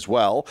talking as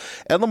well.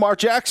 And Lamar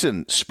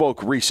Jackson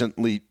spoke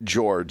recently,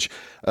 George,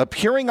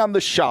 appearing on The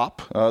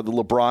Shop, the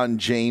LeBron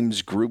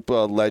James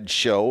group-led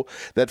show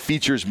that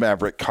features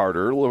Maverick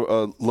Carter.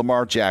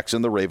 Lamar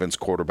Jackson, the Ravens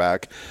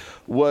quarterback,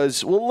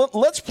 was,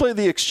 let's play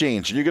the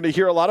exchange. You're going to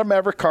hear a lot of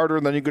Maverick Carter,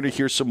 and then you're going to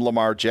hear some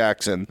Lamar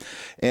Jackson.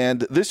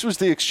 And this was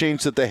the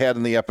exchange that they had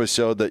in the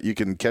episode that you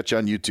can catch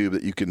on YouTube,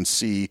 that you can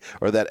see,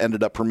 or that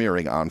ended up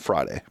premiering on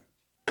Friday.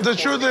 The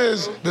truth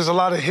is, there's a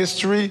lot of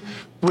history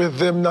with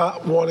them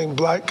not wanting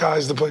black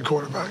guys to play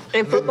quarterback.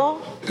 In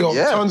football?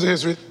 Tons of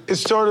history. It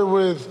started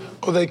with,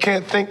 they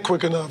can't think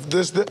quick enough.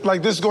 This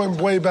is going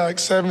way back,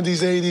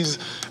 70s, 80s,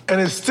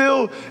 and it's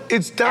dying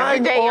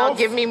Every day off. y'all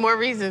give me more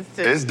reasons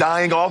to. It's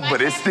dying off,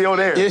 but it's still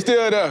there. It's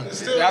still there.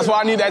 That's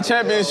why I need that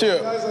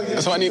championship.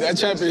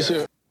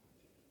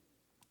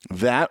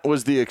 That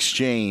was the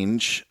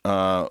exchange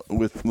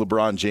with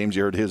LeBron James.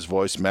 You heard his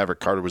voice. Maverick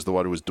Carter was the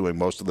one who was doing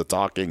most of the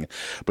talking.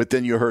 But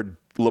then you heard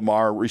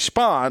Lamar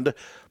respond,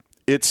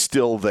 it's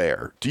still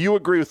there. Do you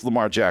agree with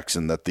Lamar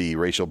Jackson that the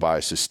racial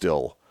bias is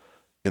still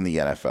in the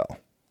NFL?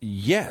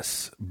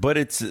 Yes, but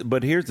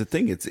here's the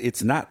thing: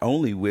 it's not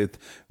only with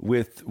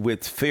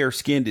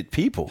fair-skinned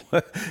people.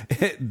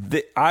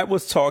 I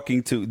was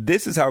talking to.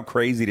 This is how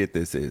crazy that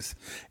this is,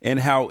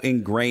 and how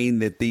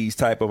ingrained that these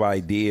type of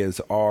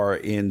ideas are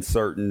in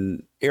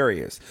certain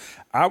areas.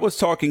 I was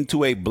talking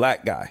to a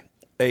black guy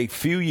a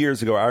few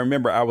years ago. I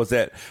remember I was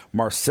at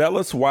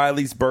Marcellus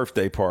Wiley's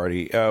birthday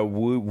party.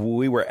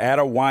 We were at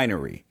a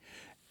winery.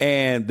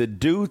 And the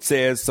dude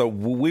says, so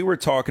we were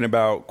talking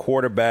about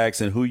quarterbacks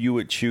and who you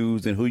would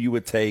choose and who you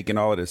would take and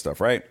all of this stuff,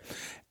 right?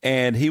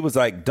 And he was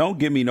like, don't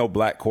give me no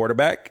black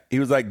quarterback. He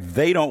was like,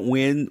 they don't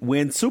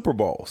win Super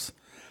Bowls.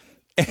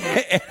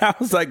 And I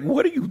was like,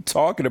 what are you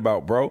talking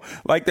about, bro?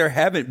 Like, there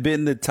haven't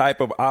been the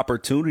type of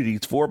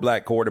opportunities for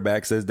black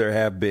quarterbacks as there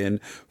have been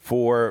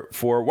for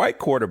white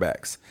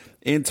quarterbacks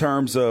in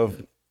terms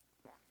of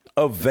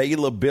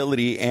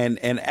availability and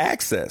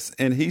access.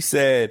 And he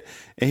said,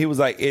 and he was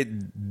like,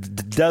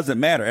 it doesn't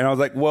matter. And I was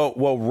like,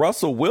 well,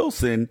 Russell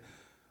Wilson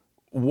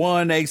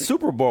won a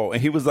Super Bowl.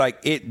 And he was like,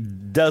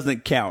 it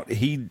doesn't count.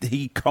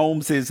 He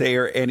combs his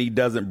hair and he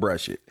doesn't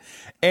brush it.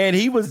 And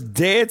he was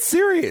dead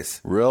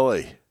serious.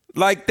 Really?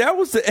 Like, that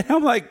was, and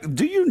I'm like,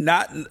 do you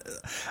not,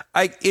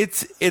 like,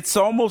 it's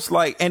almost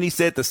like, and he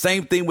said the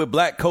same thing with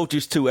black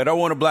coaches too. I don't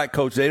want a black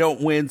coach. They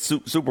don't win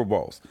Super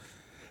Bowls.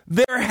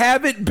 There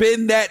haven't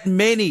been that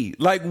many.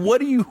 Like, what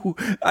do you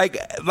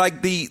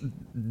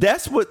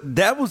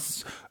that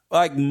was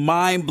like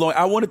mind blowing.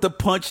 I wanted to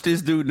punch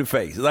this dude in the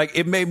face. Like,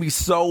 it made me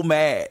so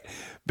mad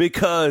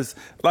because,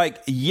 like,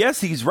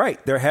 yes, he's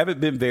right. There haven't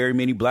been very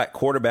many black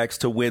quarterbacks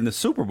to win the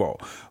Super Bowl,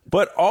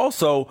 but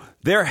also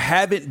there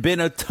haven't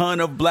been a ton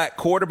of black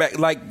quarterbacks.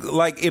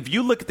 Like if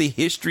you look at the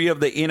history of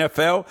the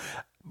NFL,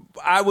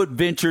 I would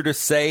venture to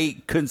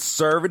say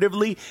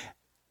conservatively,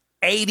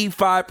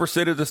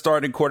 85% of the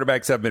starting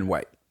quarterbacks have been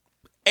white.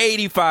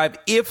 85,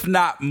 if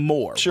not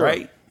more, sure.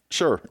 Right?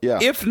 Sure, yeah.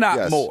 If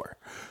not more.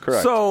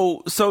 Correct.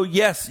 So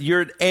yes,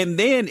 and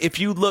then if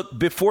you look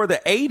before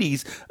the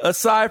 80s,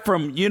 aside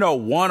from,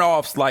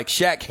 one-offs like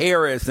Shaq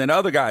Harris and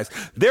other guys,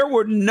 there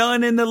were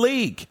none in the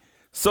league.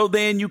 So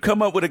then you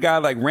come up with a guy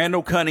like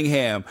Randall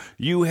Cunningham.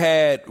 You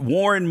had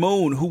Warren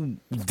Moon, who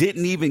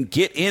didn't even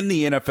get in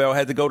the NFL,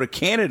 had to go to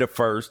Canada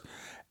first.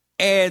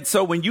 And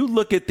so when you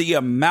look at the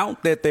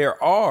amount that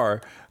there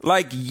are,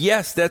 like,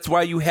 yes, that's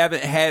why you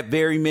haven't had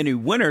very many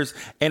winners.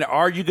 And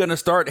are you going to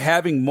start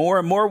having more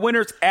and more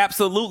winners?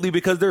 Absolutely,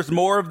 because there's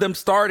more of them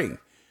starting.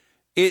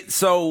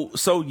 So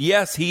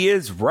yes, he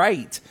is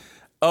right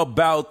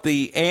about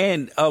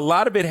and a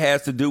lot of it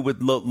has to do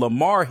with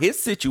Lamar. His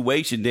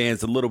situation, Dan,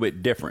 is a little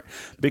bit different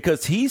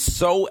because he's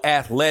so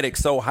athletic,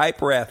 so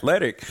hyper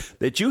athletic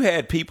that you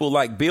had people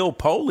like Bill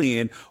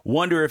Polian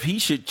wonder if he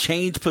should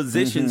change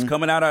positions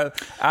coming out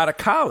of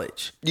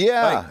college.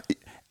 Yeah.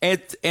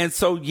 And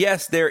so,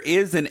 yes, there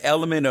is an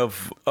element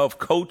of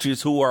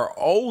coaches who are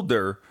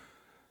older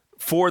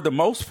for the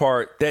most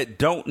part that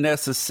don't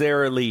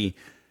necessarily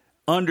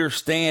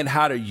understand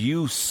how to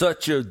use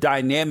such a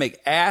dynamic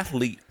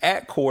athlete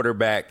at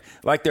quarterback.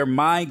 Like, their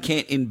mind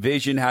can't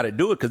envision how to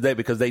do it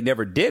because they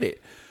never did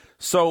it.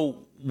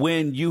 So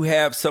when you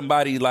have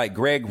somebody like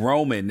Greg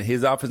Roman,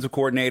 his offensive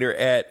coordinator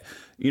at,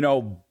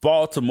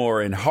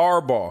 Baltimore, and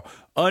Harbaugh,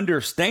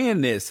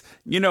 understand this,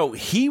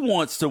 he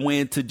wants to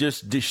win to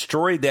just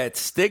destroy that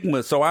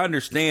stigma. So I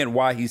understand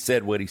why he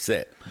said what he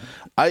said.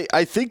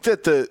 I think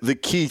that the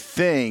key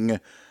thing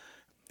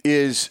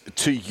is,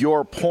 to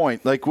your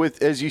point, like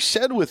as you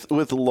said with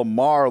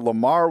Lamar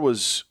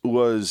was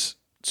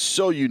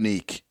so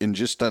unique in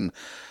just on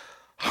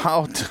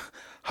how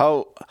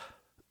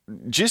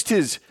just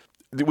his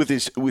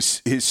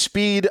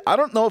speed. I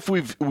don't know if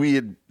we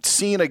had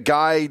seen a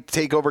guy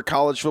take over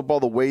college football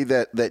the way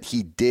that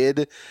he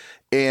did.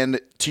 And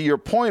to your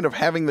point of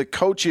having the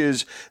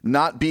coaches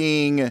not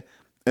being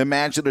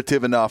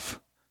imaginative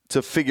enough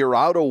to figure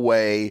out a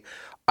way,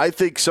 I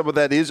think some of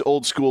that is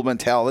old school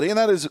mentality, and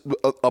that is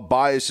a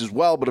bias as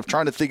well. But of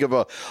trying to think of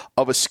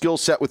a skill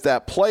set with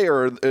that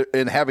player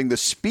and having the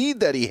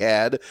speed that he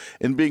had,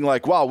 and being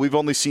like, wow, we've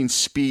only seen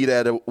speed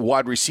at a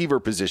wide receiver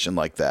position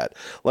like that.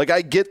 Like,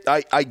 I get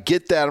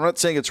that. I'm not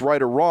saying it's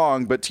right or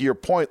wrong, but to your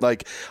point,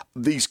 like,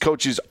 these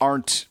coaches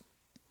aren't.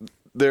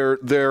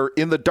 They're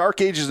in the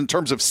dark ages in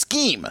terms of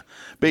scheme.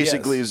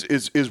 Basically, yes.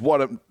 is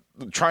what I'm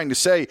trying to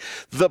say.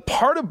 The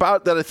part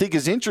about that I think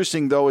is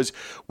interesting, though, is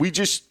we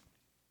just.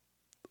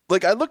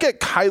 like I look at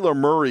Kyler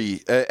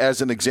Murray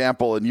as an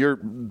example, and your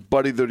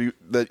buddy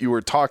that you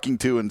were talking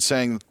to and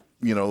saying,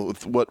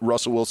 what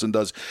Russell Wilson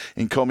does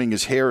in combing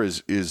his hair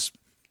is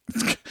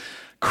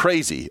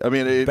crazy. I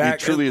mean, it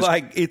truly is.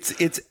 Like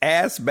it's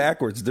ass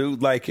backwards,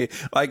 dude. Like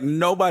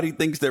nobody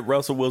thinks that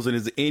Russell Wilson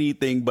is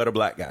anything but a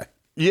black guy.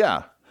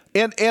 Yeah.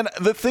 And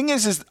the thing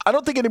is I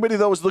don't think anybody,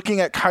 though, is looking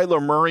at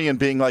Kyler Murray and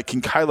being like,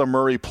 can Kyler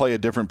Murray play a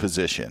different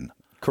position?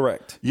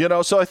 Correct.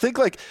 So I think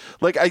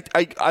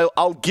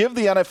I'll give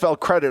the NFL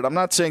credit. I'm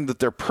not saying that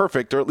they're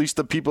perfect, or at least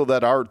the people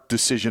that are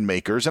decision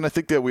makers. And I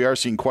think that we are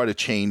seeing quite a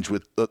change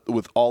with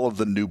all of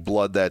the new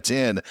blood that's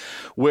in,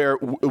 where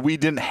we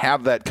didn't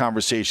have that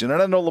conversation.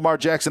 And I know Lamar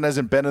Jackson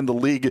hasn't been in the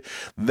league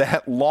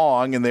that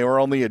long, and they were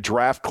only a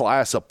draft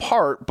class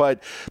apart,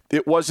 but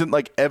it wasn't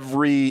like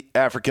every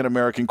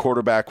African-American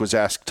quarterback was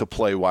asked to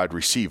play wide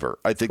receiver.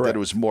 I think that it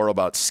was more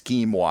about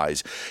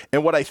scheme-wise.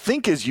 And what I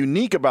think is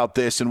unique about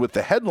this, and with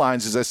the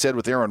headlines, as I said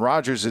with Aaron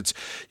Rodgers, it's,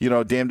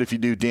 damned if you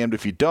do, damned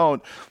if you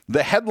don't.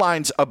 The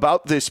headlines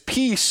about this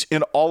piece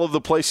in all of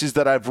the places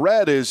that I've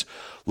read is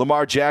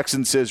Lamar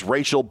Jackson says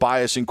racial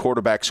bias in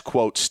quarterbacks,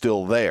 quote,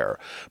 still there.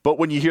 But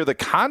when you hear the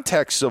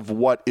context of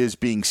what is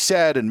being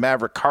said, and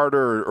Maverick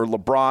Carter or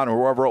LeBron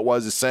or whoever it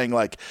was is saying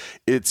like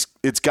it's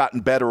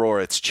gotten better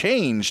or it's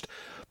changed,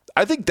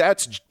 I think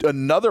that's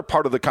another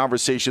part of the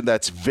conversation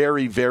that's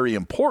very, very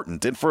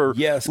important. And for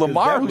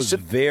Lamar, that was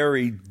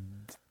very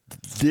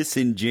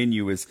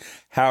disingenuous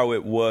how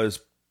it was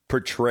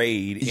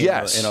portrayed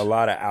in a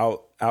lot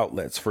of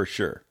outlets, for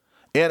sure.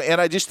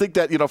 And I just think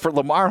that, for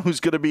Lamar, who's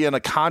going to be in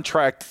a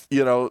contract,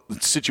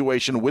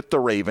 situation with the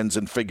Ravens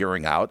and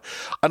figuring out,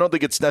 I don't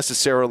think it's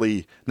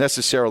necessarily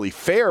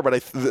fair,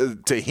 but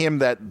to him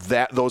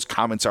that those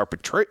comments are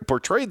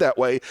portrayed that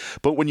way.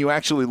 But when you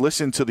actually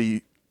listen to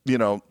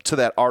to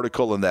that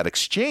article and that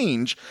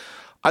exchange,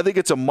 I think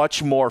it's a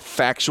much more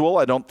factual.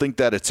 I don't think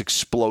that it's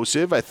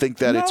explosive. I think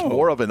that it's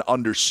more of an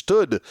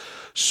understood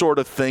sort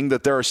of thing,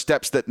 that there are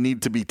steps that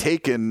need to be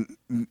taken,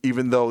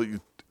 even though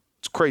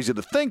it's crazy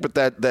to think, but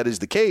that is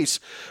the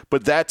case.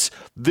 But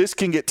this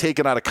can get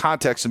taken out of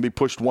context and be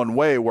pushed one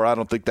way, where I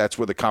don't think that's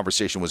where the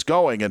conversation was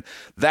going, and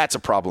that's a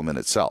problem in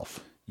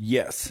itself.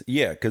 Yes,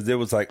 yeah, because it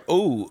was like,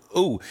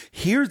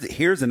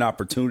 here's an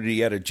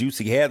opportunity at a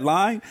juicy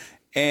headline.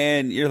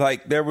 And you're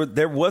like,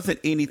 there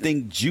wasn't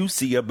anything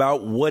juicy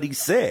about what he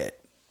said.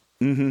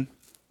 Mm-hmm.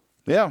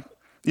 Yeah.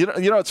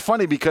 It's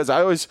funny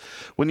because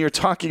when you're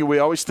talking, we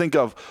always think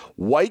of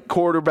white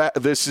quarterback.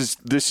 This is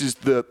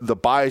the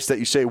bias that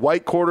you say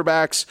white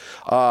quarterbacks,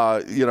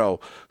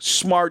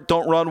 smart,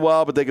 don't run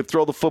well, but they can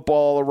throw the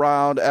football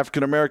around.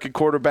 African-American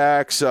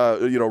quarterbacks,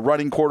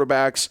 running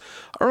quarterbacks.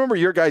 I remember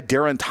your guy,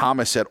 Darren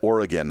Thomas at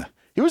Oregon.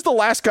 He was the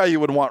last guy you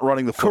would want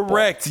running the football.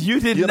 Correct. You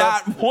did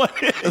not want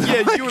it.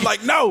 Yeah, you were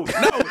like, no.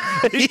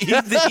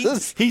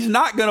 He's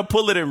not going to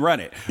pull it and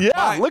run it.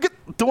 Yeah, look at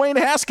Dwayne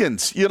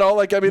Haskins.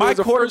 My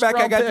quarterback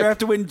I got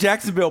drafted with in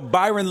Jacksonville,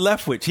 Byron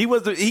Leftwich.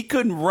 He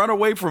couldn't run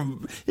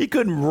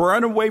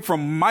away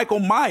from Michael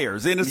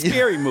Myers in a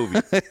scary movie.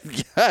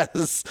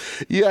 Yes.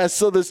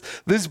 So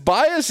this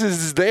bias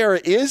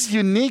is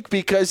unique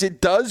because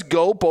it does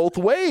go both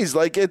ways.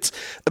 Like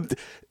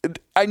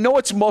I know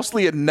it's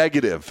mostly a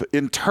negative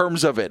in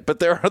terms of it, but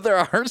there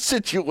are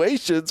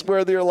situations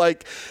where they're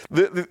like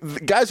the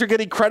guys are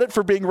getting credit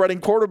for being running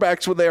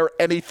quarterbacks when they are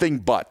anything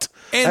but.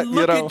 And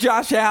look at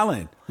Josh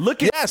Allen.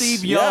 Look at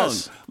Steve Young.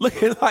 Yes.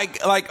 Look at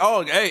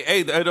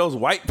hey, those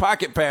white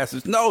pocket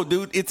passes. No,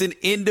 dude, it's an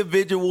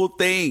individual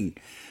thing.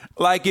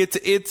 Like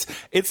it's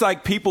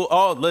like people.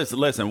 Oh,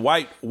 listen.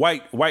 White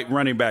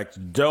running backs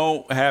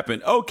don't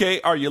happen. Okay,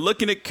 are you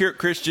looking at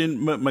Christian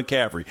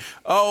McCaffrey?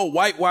 Oh,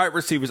 white wide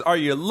receivers. Are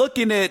you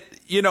looking at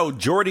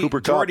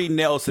Jordy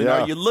Nelson?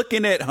 Yeah. Are you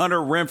looking at Hunter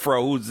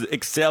Renfrow, who's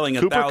excelling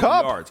 1,000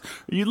 yards?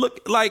 You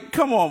look like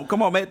come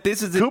on, man.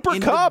 This is an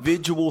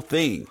individual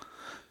thing.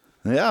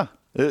 Yeah.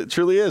 It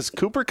truly is.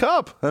 Cooper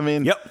Kupp. I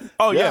mean, yep.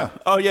 Oh yeah.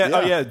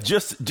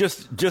 Just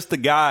the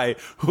guy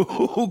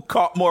who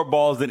caught more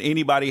balls than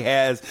anybody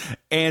has,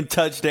 and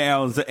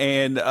touchdowns,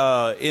 and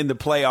in the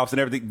playoffs and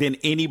everything, than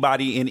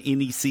anybody in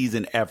any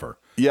season ever.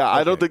 Yeah, okay.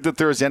 I don't think that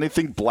there is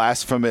anything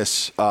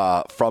blasphemous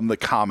from the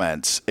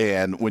comments,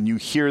 and when you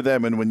hear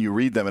them and when you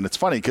read them, and it's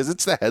funny because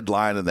it's the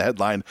headline, and the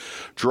headline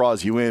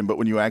draws you in, but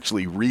when you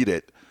actually read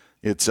it,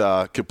 it's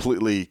a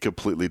completely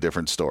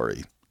different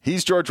story.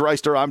 He's George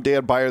Wrighster. I'm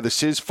Dan Beyer.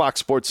 This is Fox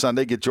Sports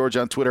Sunday. Get George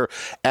on Twitter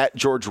at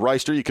George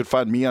Wrighster. You can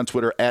find me on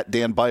Twitter at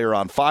Dan Beyer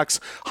on Fox.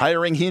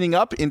 Hiring heating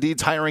up.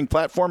 Indeed's hiring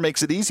platform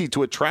makes it easy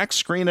to attract,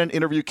 screen, and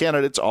interview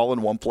candidates all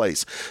in one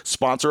place.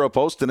 Sponsor a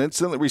post and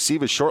instantly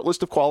receive a short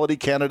list of quality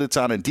candidates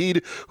on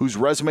Indeed whose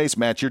resumes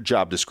match your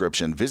job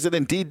description. Visit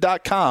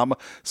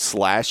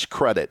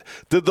Indeed.com/credit.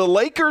 Did the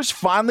Lakers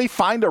finally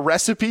find a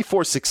recipe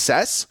for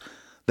success?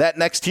 That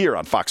next year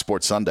on Fox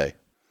Sports Sunday.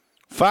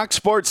 Fox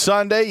Sports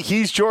Sunday.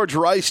 He's George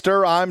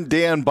Wrighster. I'm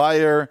Dan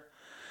Beyer.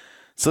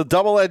 It's a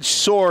double-edged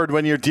sword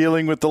when you're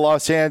dealing with the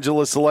Los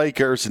Angeles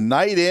Lakers,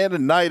 night in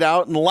and night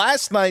out. And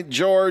last night,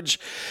 George,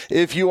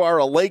 if you are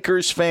a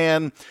Lakers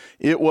fan,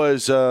 it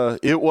was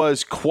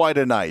quite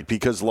a night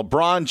because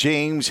LeBron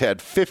James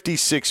had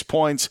 56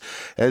 points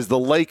as the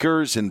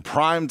Lakers in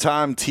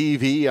primetime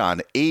TV on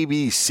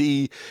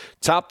ABC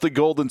topped the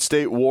Golden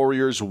State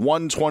Warriors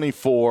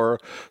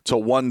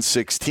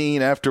 124-116.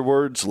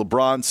 Afterwards,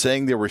 LeBron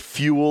saying they were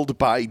fueled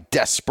by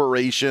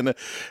desperation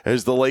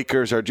as the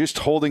Lakers are just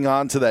holding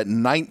on to that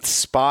ninth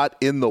spot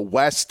in the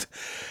West.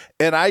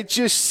 And I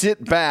just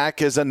sit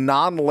back as a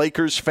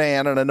non-Lakers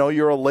fan, and I know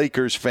you're a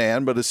Lakers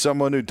fan, but as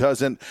someone who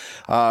doesn't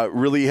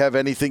really have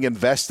anything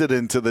invested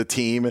into the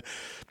team,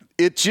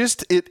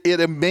 it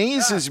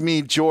amazes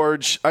me,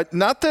 George.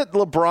 Not that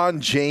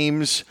LeBron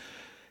James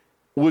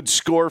would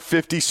score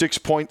 56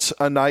 points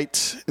a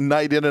night in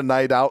and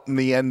night out in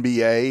the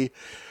NBA,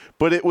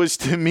 but it was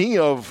to me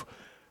of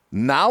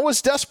now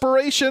is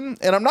desperation.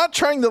 And I'm not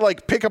trying to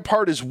pick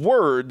apart his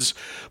words,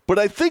 but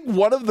I think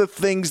one of the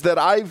things that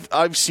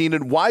I've seen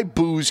and why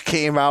boos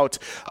came out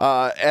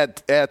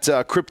at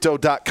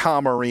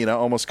Crypto.com Arena,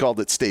 almost called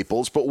it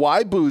Staples, but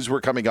why boos were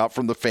coming out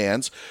from the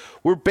fans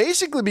were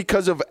basically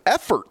because of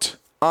effort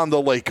on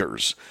the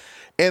Lakers.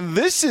 And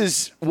this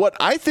is what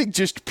I think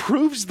just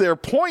proves their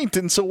point.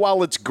 And so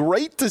while it's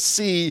great to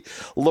see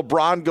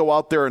LeBron go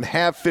out there and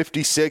have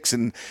 56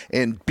 and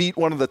beat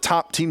one of the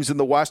top teams in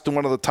the West and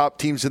one of the top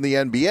teams in the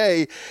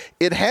NBA,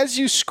 it has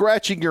you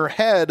scratching your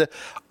head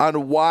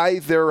on why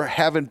there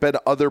haven't been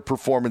other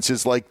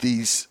performances like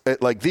these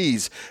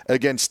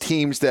against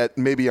teams that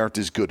maybe aren't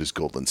as good as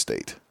Golden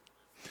State.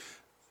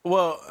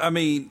 Well, I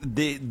mean,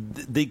 the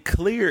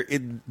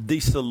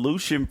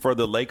solution for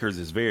the Lakers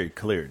is very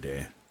clear,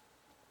 Dan.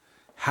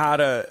 How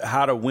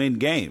to win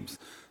games.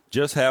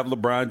 Just have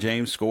LeBron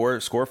James score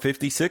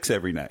 56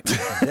 every night.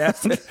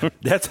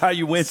 That's how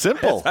you win.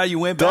 Simple. That's how you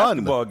win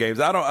basketball games.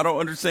 I don't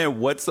understand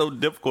what's so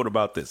difficult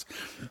about this.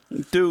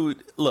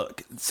 Dude,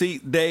 look, see,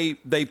 they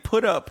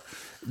put up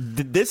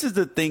this is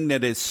the thing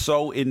that is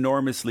so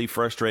enormously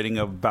frustrating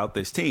about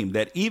this team,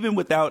 that even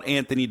without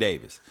Anthony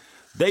Davis,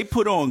 they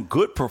put on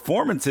good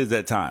performances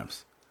at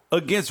times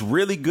against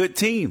really good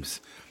teams.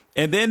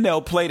 And then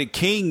they'll play the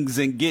Kings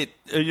and get,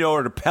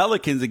 or the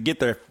Pelicans and get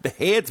their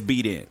heads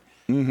beat in.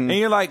 Mm-hmm. And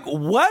you're like,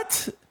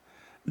 what?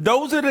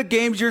 Those are the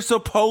games you're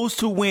supposed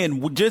to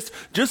win. Just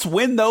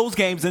win those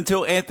games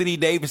until Anthony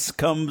Davis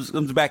comes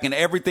back and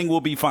everything will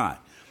be fine.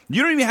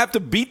 You don't even have to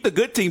beat the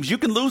good teams. You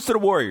can lose to the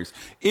Warriors.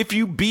 If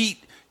you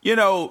beat,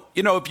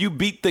 if you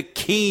beat the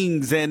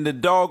Kings and the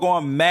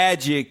doggone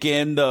Magic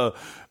and the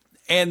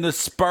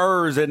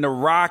Spurs and the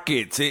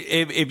Rockets,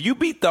 if you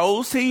beat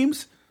those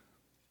teams,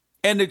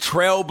 and the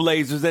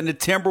Trailblazers and the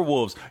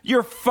Timberwolves,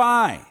 you're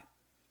fine.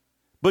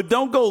 But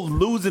don't go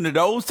losing to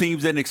those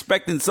teams and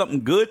expecting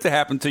something good to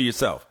happen to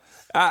yourself.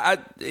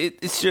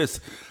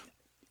 It's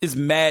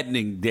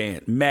maddening,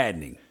 Dan.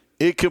 Maddening.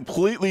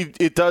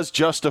 It does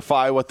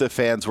justify what the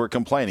fans were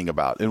complaining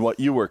about and what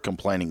you were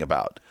complaining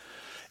about.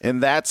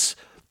 And that's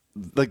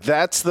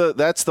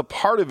the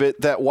part of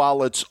it that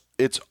while it's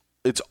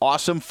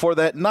awesome for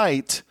that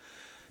night,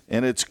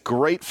 and it's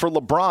great for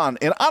LeBron.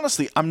 And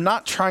honestly, I'm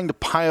not trying to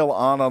pile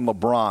on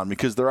LeBron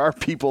because there are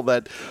people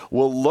that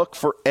will look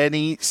for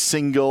any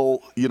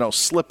single,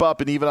 slip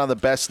up, and even on the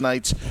best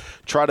nights,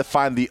 try to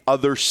find the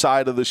other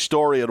side of the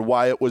story and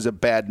why it was a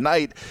bad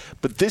night.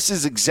 But this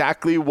is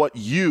exactly what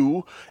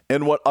you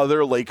and what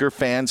other Laker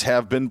fans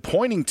have been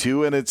pointing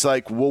to. And it's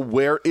like, well,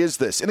 where is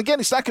this? And again,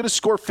 he's not going to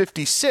score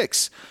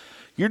 56.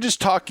 You're just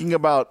talking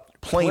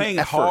about playing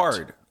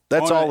hard.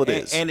 That's all it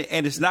is. And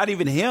it's not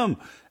even him.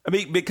 I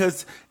mean,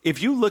 because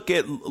if you look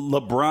at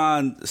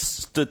LeBron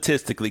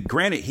statistically,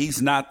 granted,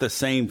 he's not the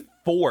same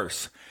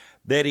force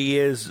that he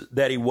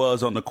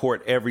was on the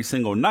court every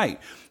single night.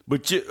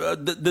 But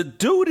the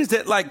dude is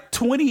at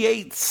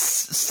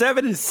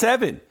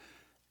 28-7-7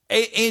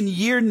 in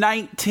year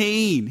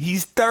 19.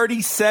 He's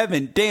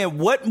 37. Dan,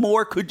 what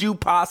more could you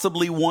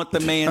possibly want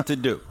the man to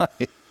do?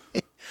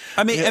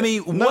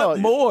 What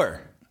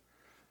more?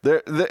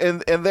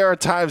 There are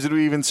times that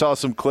we even saw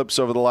some clips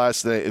over the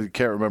last day. I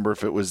can't remember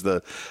if it was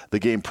the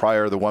game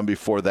prior or the one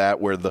before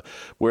that, where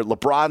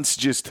LeBron's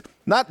just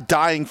not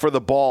dying for the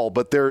ball,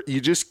 but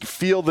you just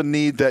feel the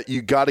need that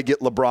you got to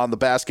get LeBron the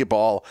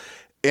basketball,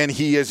 and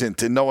he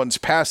isn't, and no one's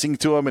passing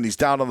to him, and he's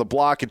down on the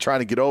block and trying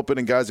to get open,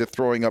 and guys are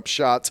throwing up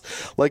shots.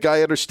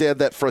 I understand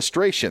that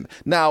frustration.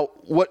 Now,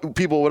 what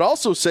people would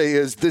also say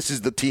is this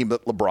is the team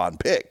that LeBron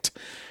picked.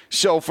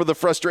 So for the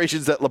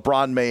frustrations that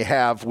LeBron may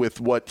have with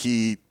what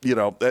he,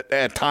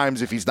 at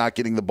times if he's not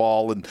getting the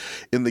ball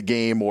in the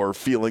game or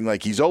feeling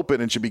like he's open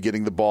and should be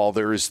getting the ball,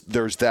 there's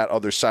that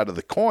other side of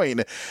the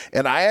coin.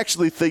 And I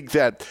actually think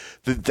that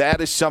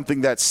is something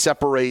that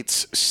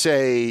separates,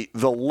 say,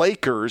 the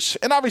Lakers.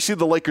 And obviously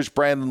the Lakers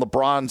brand and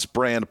LeBron's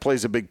brand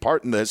plays a big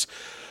part in this.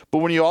 But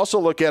when you also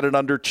look at an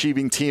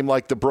underachieving team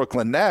like the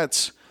Brooklyn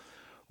Nets,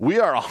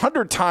 we are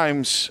 100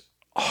 times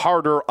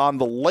harder on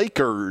the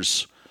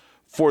Lakers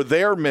for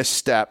their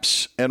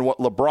missteps and what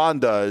LeBron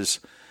does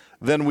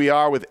than we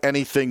are with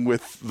anything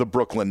with the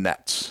Brooklyn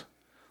Nets.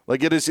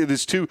 Like it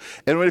is too.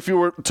 And if you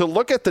were to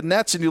look at the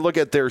Nets and you look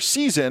at their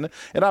season,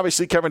 and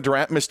obviously Kevin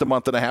Durant missed a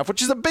month and a half,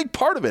 which is a big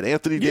part of it.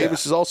 Anthony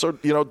Davis is also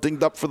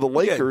dinged up for the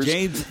Lakers.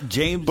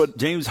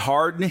 James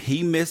Harden,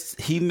 he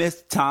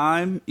missed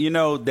time.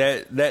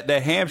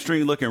 That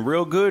hamstring looking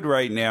real good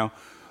right now.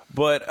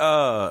 But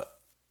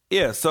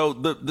so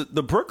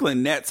the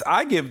Brooklyn Nets,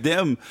 I give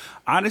them,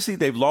 honestly,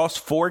 they've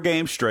lost 4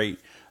 games straight.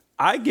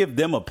 I give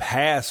them a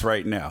pass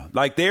right now.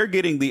 Like, they're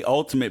getting the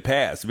ultimate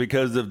pass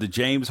because of the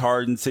James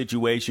Harden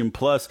situation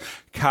plus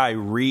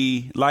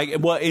Kyrie.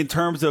 In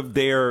terms of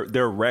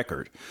their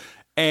record.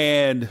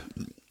 And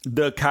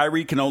the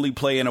Kyrie can only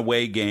play in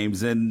away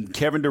games, and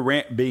Kevin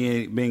Durant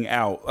being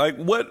out. I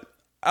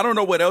don't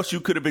know what else you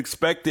could have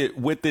expected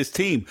with this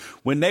team.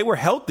 When they were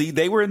healthy,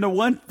 they were in the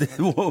one.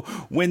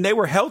 When they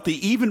were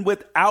healthy, even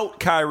without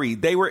Kyrie,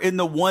 they were in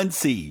the 1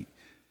 seed.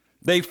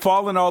 They've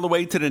fallen all the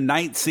way to the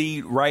 9th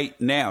seed right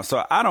now.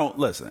 So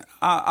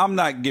I'm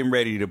not getting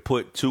ready to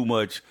put too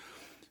much,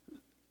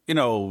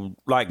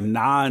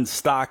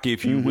 non-stock,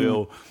 if you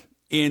will,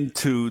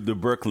 into the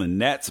Brooklyn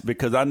Nets,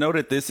 because I know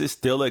that this is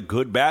still a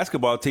good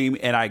basketball team.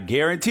 And I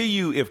guarantee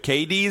you, if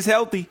KD is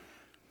healthy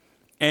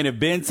and if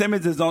Ben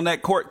Simmons is on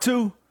that court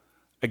too,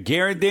 I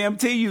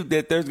guarantee you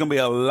that there's going to be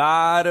a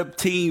lot of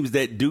teams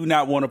that do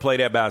not want to play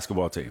that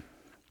basketball team.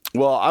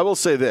 Well, I will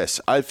say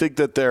this. I think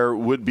that there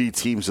would be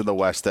teams in the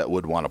West that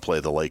would want to play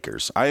the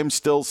Lakers. I am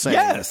still saying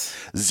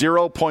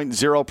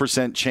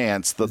 0.0%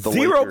 chance that the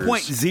Lakers...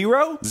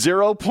 0.0?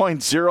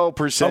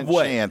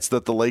 0.0% chance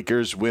that the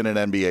Lakers win an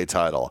NBA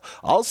title.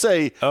 I'll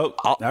say... all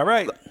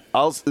right. 0.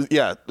 I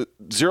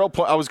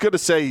was going to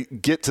say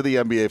get to the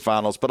NBA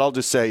Finals, but I'll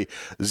just say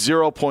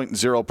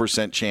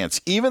 0.0% chance.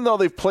 Even though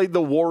they've played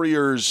the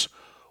Warriors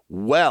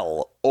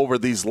well over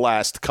these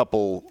last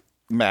couple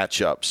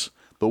matchups.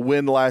 The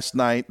win last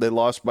night, they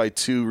lost by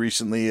 2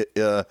 recently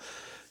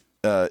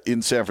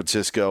in San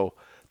Francisco.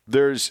 In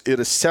a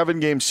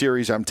 7-game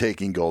series, I'm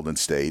taking Golden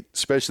State,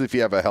 especially if you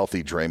have a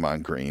healthy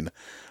Draymond Green.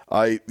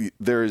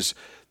 The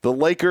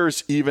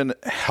Lakers, even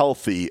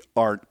healthy,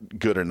 aren't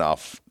good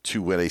enough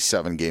to win a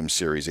 7-game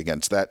series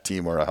against that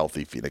team or a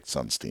healthy Phoenix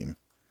Suns team.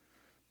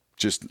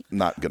 Just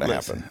not going to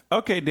happen.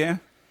 Okay, Dan,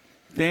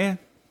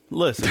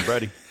 listen,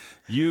 buddy.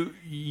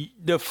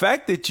 The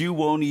fact that you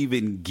won't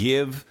even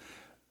give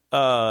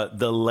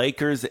the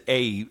Lakers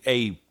a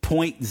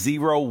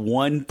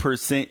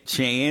 0.01%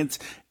 chance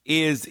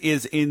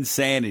is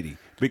insanity,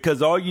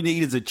 because all you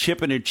need is a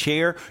chip in a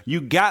chair.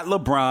 You got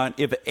LeBron.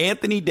 If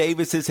Anthony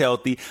Davis is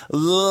healthy,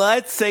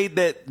 let's say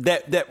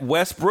that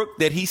Westbrook,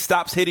 that he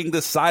stops hitting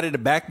the side of the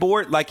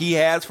backboard like he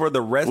has for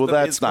the rest of his career.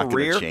 Well, that's not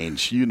going to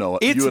change. You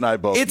and I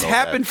both know it's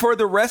happened for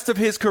the rest of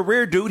his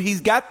career, dude.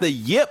 He's got the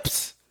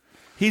yips.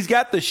 He's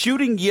got the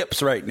shooting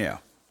yips right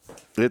now.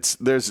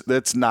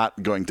 That's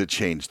not going to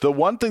change. The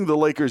one thing the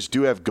Lakers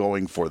do have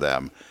going for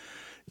them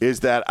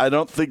is that I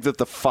don't think that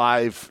the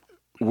 5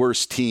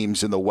 worst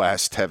teams in the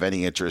West have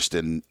any interest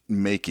in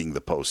making the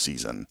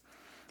postseason.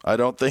 I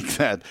don't think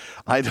that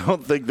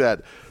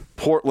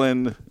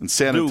Portland and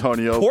San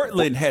Antonio.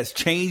 Portland has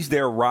changed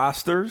their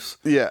rosters.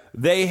 Yeah.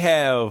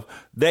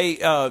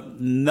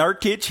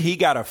 Nurkic, he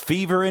got a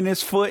fever in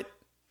his foot.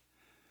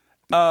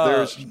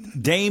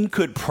 Dame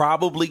could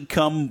probably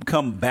come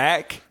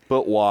back.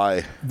 But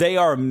why? They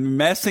are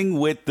messing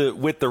with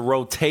the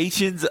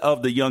rotations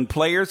of the young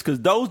players,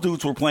 because those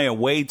dudes were playing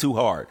way too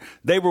hard.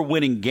 They were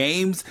winning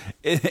games,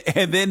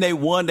 and then they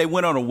won. They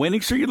went on a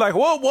winning streak. You're like,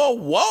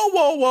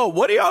 whoa.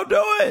 What are y'all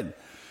doing?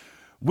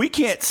 We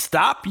can't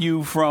stop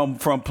you from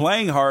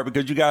playing hard,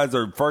 because you guys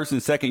are first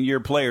and second year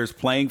players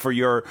playing for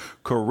your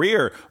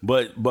career.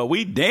 But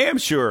we damn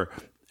sure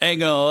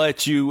ain't gonna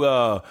let you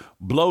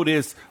blow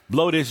this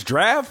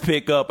draft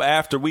pick up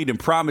after we done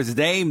promised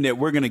Dame that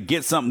we're gonna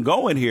get something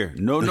going here.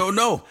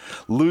 No.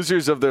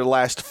 Losers of their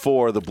last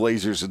 4, the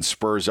Blazers and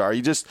Spurs are.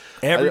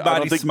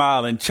 Everybody's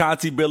smiling.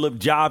 Chauncey Billups,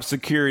 job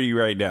security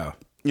right now.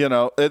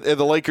 The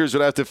Lakers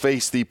would have to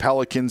face the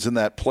Pelicans in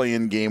that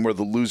play-in game, where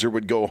the loser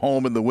would go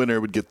home and the winner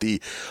would get the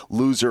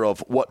loser of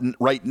what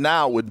right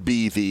now would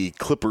be the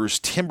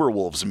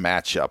Clippers-Timberwolves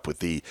matchup, with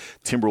the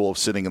Timberwolves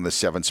sitting in the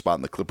 7th spot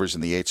and the Clippers in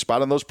the 8th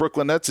spot. And those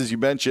Brooklyn Nets, as you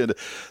mentioned,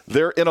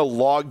 they're in a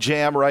log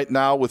jam right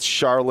now with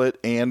Charlotte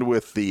and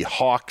with the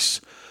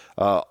Hawks.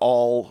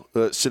 All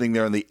sitting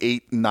there in the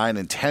 8, 9,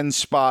 and 10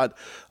 spot.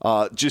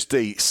 Just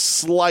a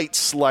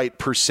slight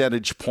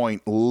percentage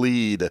point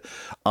lead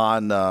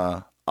on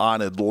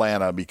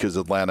Atlanta, because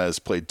Atlanta has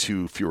played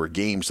 2 fewer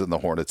games than the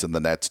Hornets and the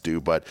Nets do.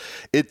 But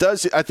it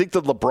does, I think,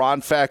 the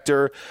LeBron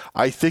factor,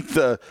 I think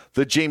the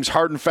James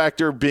Harden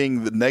factor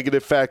being the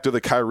negative factor,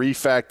 the Kyrie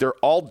factor,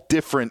 all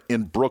different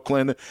in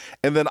Brooklyn.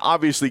 And then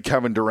obviously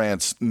Kevin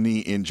Durant's knee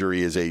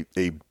injury is a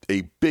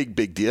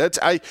big deal.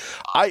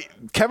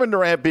 Kevin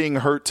Durant being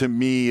hurt to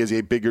me is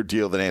a bigger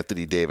deal than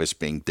Anthony Davis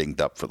being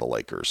dinged up for the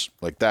Lakers.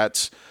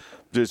 That's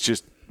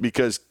just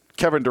because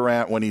Kevin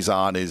Durant, when he's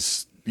on,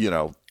 is,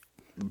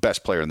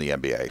 best player in the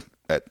NBA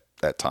at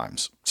at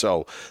times.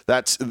 So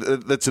that's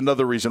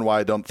another reason why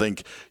I don't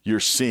think you're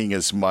seeing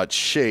as much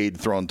shade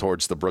thrown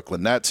towards the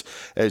Brooklyn Nets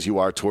as you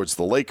are towards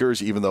the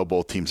Lakers, even though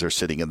both teams are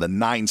sitting in the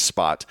 9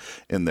 spot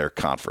in their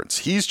conference.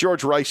 He's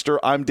George Wrighster.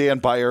 I'm Dan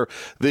Beyer.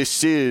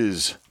 This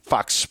is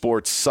Fox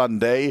Sports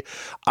Sunday.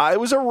 It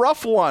was a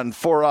rough one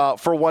for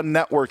one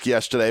network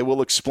yesterday.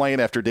 We'll explain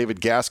after David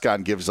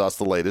Gascon gives us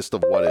the latest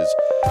of what is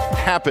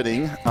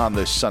happening on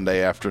this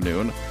Sunday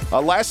afternoon.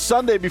 Last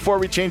Sunday before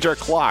we change our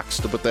clocks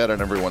to put that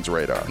on everyone's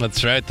radar.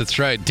 That's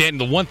right. Dan,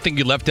 the one thing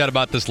you left out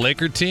about this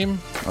Laker team?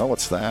 Oh,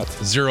 what's that?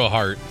 Zero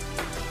heart.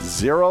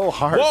 Zero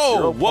heart.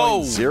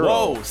 Whoa.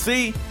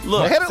 See,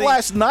 look. I had it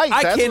last night.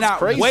 I That's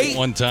cannot wait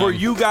One time. for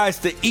you guys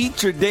to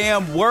eat your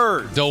damn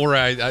words. Don't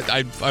worry.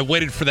 I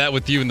waited for that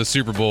with you in the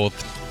Super Bowl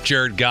with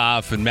Jared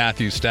Goff and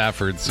Matthew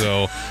Stafford.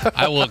 So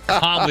I will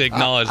calmly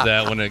acknowledge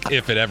that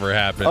if it ever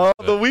happens.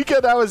 The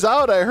weekend I was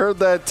out, I heard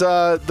that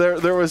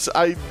there was.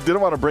 I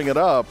didn't want to bring it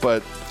up,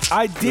 but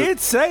I did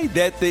say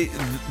that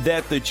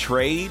the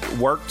trade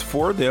worked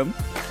for them.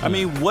 I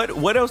mean,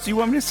 what else do you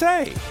want me to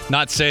say?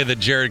 Not say that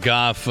Jared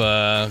Goff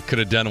could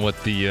have done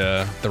what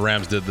the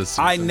Rams did this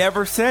season. I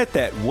never said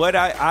that. What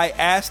I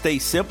asked a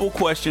simple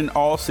question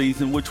all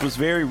season, which was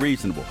very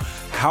reasonable.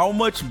 How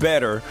much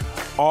better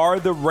are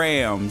the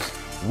Rams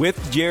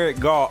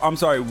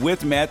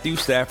with Matthew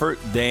Stafford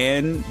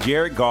than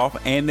Jared Goff,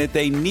 and that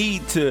they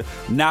need to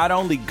not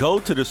only go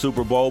to the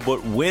Super Bowl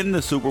but win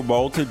the Super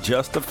Bowl to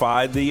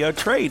justify the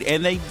trade,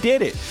 and they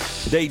did it.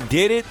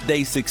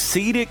 They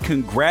succeeded.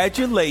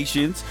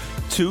 Congratulations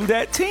to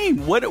that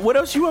team. What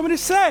else you want me to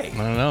say? I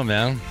don't know,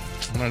 man.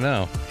 I don't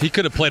know. He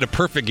could have played a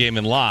perfect game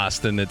and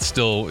lost, and you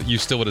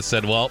still would have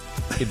said, well,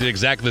 he did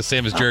exactly the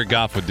same as Jared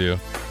Goff would do.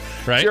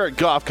 Right? Jared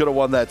Goff could have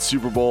won that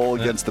Super Bowl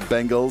against the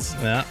Bengals.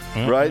 Yeah.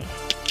 Right?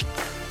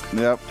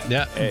 Yep.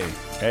 Yeah.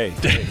 Hey.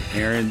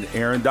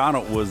 Aaron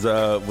Donald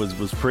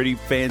was pretty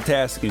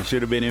fantastic and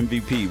should have been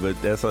MVP, but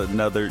that's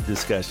another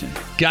discussion.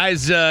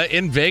 Guys,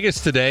 in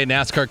Vegas today,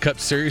 NASCAR Cup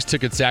Series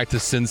took its act to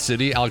Sin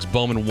City. Alex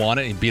Bowman won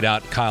it. He beat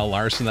out Kyle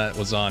Larson. That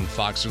was on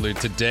Fox earlier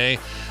today.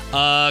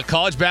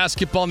 College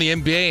basketball and the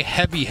NBA,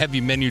 heavy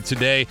menu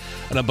today,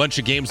 and a bunch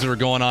of games that are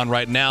going on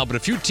right now, but a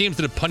few teams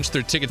that have punched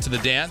their ticket to the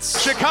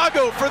dance.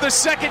 Chicago, for the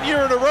second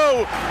year in a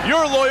row,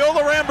 your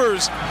Loyola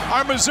Rambers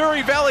are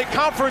Missouri Valley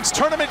Conference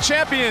Tournament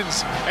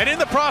champions, and in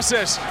the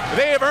process,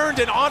 they have earned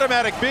an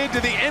automatic bid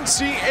to the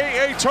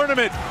NCAA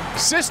tournament.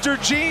 Sister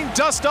Jean,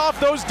 dust off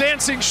those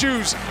dancing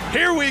shoes.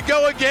 Here we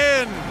go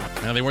again.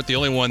 Now, they weren't the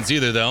only ones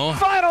either, though.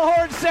 Final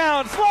horn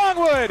sounds.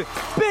 Longwood,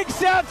 Big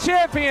South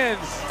champions.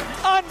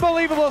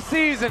 Unbelievable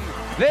season.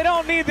 They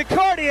don't need the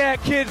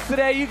cardiac kids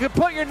today. You can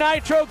put your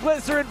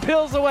nitroglycerin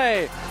pills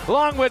away.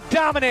 Longwood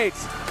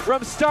dominates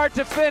from start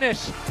to finish.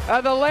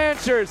 The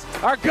Lancers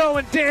are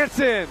going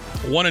dancing.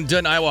 One and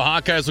done. Iowa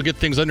Hawkeyes will get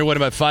things underway in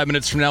about 5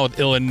 minutes from now with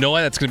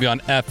Illinois. That's going to be on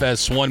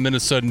FS1.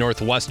 Minnesota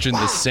Northwestern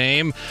the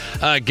same.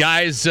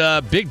 Guys,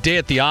 big day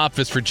at the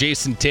office for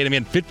Jason Tatum. He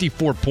had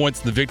 54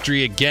 points in the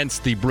victory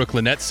against the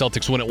Brooklyn Nets.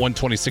 Celtics win at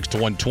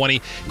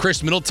 126-120.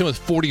 Chris Middleton with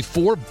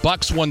 44.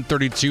 Bucks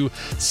 132.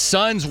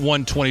 Suns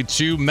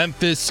 122.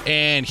 Memphis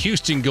and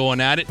Houston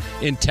going at it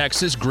in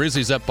Texas.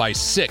 Grizzlies up by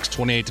 6,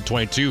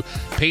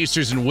 28-22.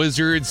 Pacers and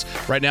Wizards.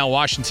 Right now,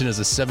 Washington is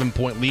a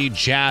 7-point lead.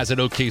 Jazz at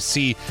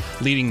OKC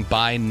leading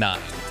by 9.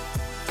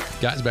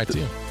 Guys, back to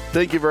you.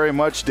 Thank you very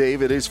much,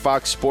 Dave. It is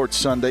Fox Sports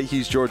Sunday.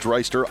 He's George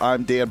Wrighster.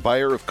 I'm Dan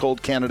Beyer. If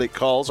cold candidate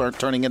calls aren't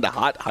turning into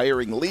hot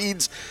hiring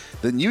leads,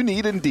 then you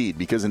need Indeed,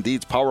 because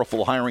Indeed's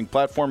powerful hiring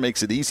platform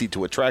makes it easy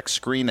to attract,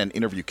 screen, and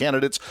interview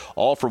candidates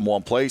all from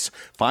one place.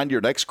 Find your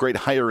next great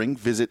hire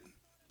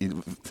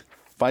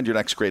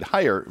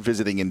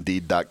visiting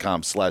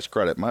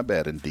Indeed.com/credit. My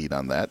bad, Indeed,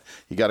 on that.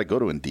 You got to go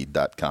to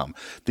Indeed.com.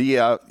 The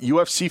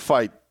UFC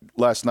fight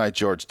last night,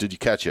 George, did you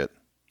catch it?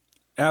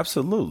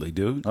 Absolutely,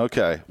 dude.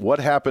 Okay. What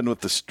happened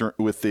with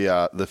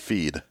the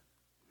feed?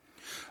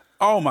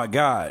 Oh, my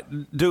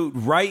God. Dude,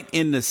 right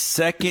in the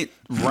second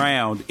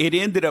round, it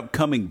ended up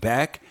coming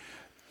back.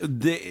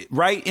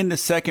 Right in the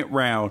second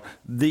round,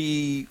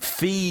 the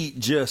feed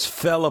just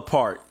fell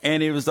apart.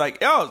 And it was like,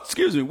 oh,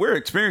 excuse me, we're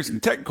experiencing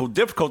technical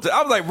difficulties.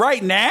 I was like,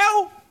 right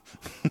now?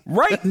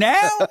 Right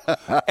now?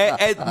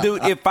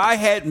 Dude, if I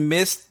had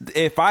missed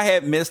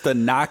a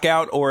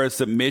knockout or a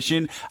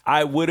submission,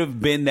 I would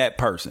have been that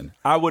person.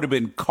 I would have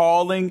been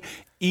calling,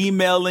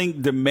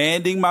 emailing,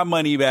 demanding my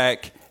money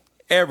back,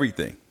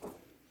 everything.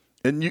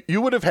 And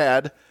you would have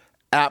had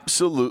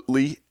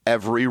absolutely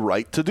every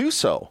right to do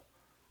so.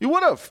 You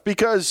would have,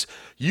 because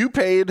you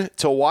paid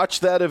to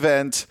watch that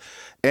event,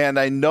 and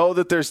I know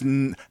that there's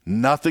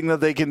nothing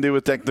that they can do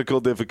with technical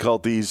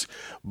difficulties,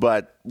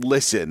 but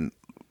listen,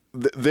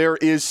 there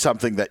is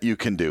something that you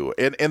can do.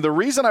 And the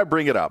reason I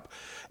bring it up,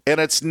 and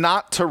it's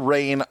not to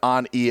rain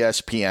on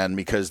ESPN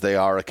because they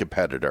are a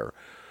competitor,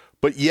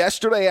 but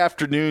yesterday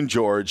afternoon,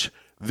 George,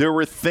 there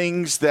were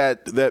things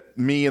that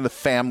me and the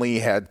family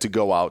had to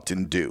go out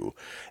and do.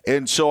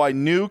 And so I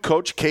knew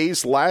Coach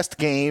K's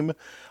last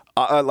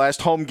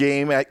home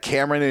game at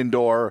Cameron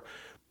Indoor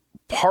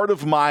part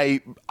of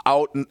my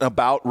out and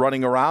about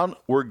running around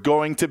were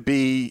going to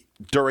be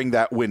during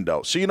that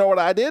window. So you know what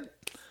I did?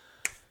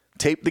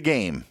 Tape the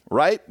game,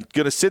 right?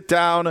 Going to sit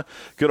down,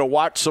 going to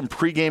watch some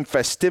pregame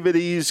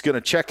festivities, going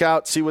to check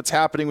out, see what's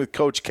happening with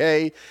Coach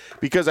K,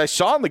 because I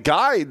saw in the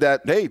guide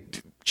that, hey,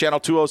 Channel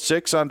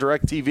 206 on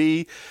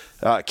DirecTV,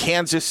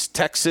 Kansas,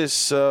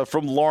 Texas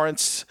from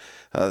Lawrence,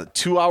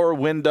 2-hour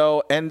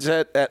window, ends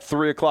at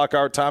 3 o'clock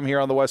our time here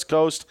on the West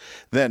Coast,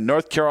 then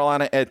North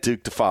Carolina at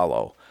Duke to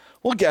follow.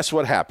 Well, guess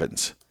what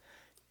happens?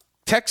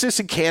 Texas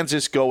and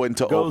Kansas go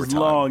into overtime. Goes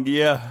long,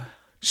 yeah.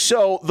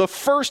 So the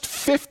first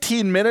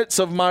 15 minutes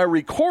of my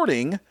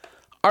recording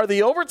are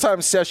the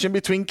overtime session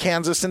between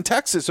Kansas and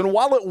Texas. And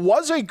while it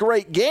was a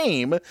great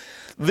game,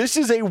 this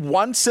is a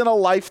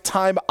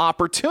once-in-a-lifetime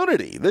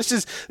opportunity.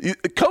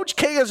 Coach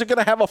K isn't going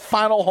to have a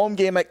final home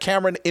game at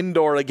Cameron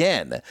Indoor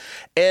again.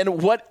 And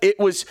it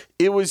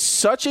was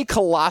such a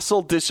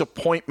colossal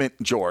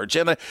disappointment, George.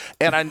 And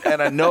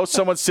I know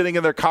someone's sitting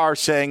in their car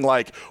saying,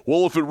 like,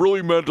 well, if it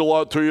really meant a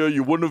lot to you,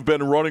 you wouldn't have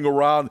been running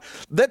around.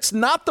 That's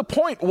not the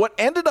point. What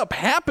ended up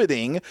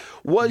happening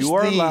was you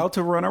are allowed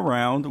to run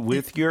around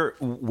with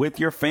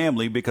your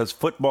family because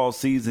football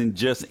season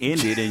just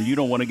ended and you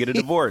don't want to get a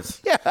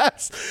divorce.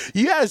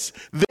 Yes.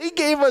 They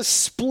gave us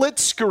split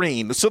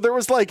screen. So there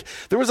was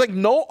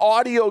no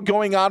audio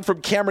going on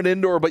from Cameron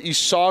Indoor, but you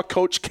saw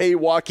Coach K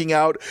walking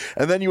out,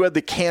 and then you had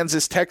the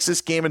Kansas-Texas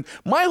game. And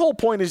my whole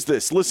point is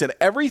this. Listen,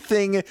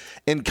 everything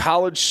in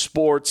college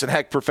sports and,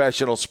 heck,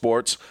 professional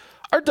sports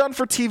are done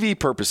for TV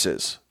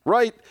purposes,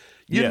 right?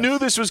 You knew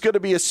this was going to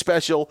be a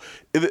special.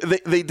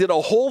 They did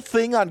a whole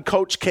thing on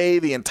Coach K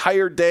the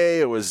entire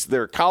day. It was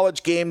their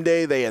college game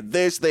day. They had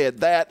this, they had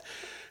that.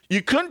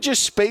 You couldn't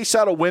just space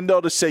out a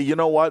window to say, you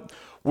know what,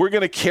 we're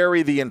going to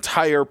carry the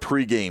entire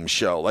pregame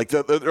show, like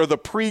the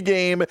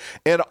pregame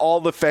and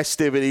all the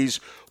festivities.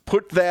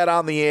 Put that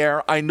on the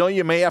air. I know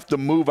you may have to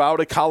move out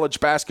a college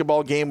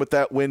basketball game with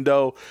that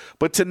window,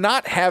 but to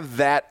not have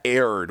that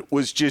aired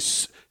was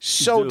just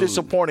so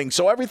disappointing.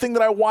 So everything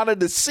that I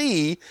wanted to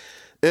see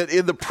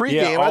in the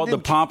pregame, all the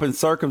pomp and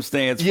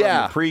circumstance from the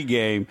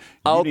pregame,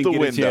 out you didn't the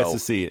get window. a chance to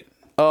see it.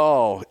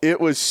 Oh,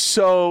 it was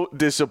so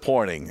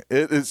disappointing.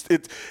 It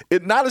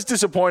not as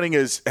disappointing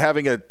as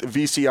having a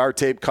VCR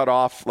tape cut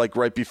off like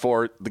right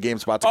before the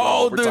game's about to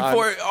go overtime.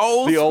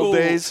 Old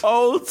days.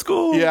 Old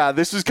school. Yeah,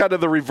 this was kind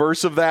of the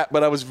reverse of that,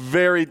 but I was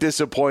very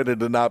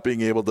disappointed in not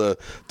being able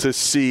to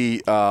see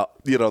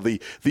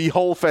the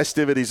whole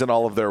festivities and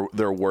all of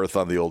their worth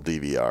on the old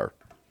DVR.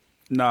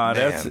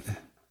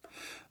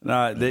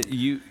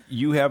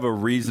 You have a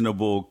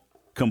reasonable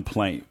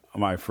complaint,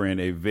 my friend,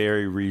 a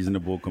very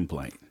reasonable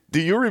complaint. Do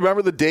you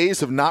remember the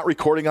days of not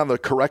recording on the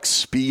correct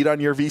speed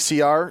on your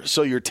VCR?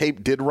 So your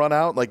tape did run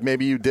out? Like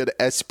maybe you did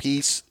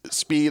SP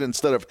speed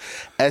instead of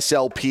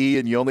SLP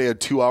and you only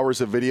had 2 hours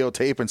of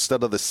videotape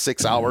instead of the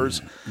 6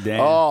 hours?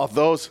 Damn. Oh,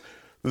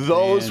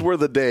 those were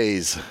the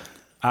days.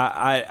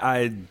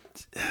 I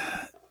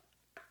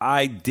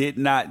did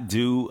not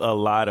do a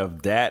lot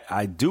of that.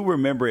 I do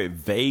remember it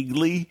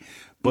vaguely,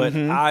 but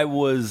I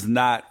was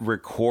not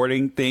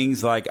recording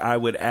things. Like I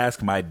would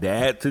ask my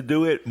dad to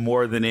do it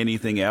more than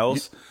anything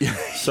else.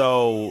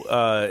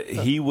 So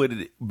he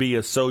would be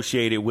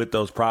associated with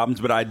those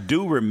problems. But I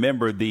do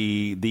remember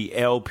the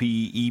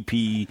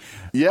LP,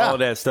 EP, all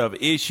that stuff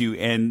issue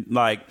and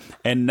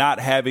not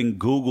having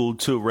Google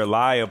to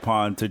rely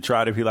upon to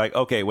try to be like,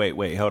 okay,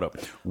 wait, hold up.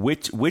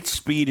 Which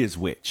speed is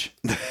which?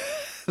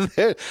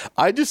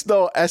 I just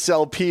know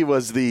SLP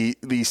was the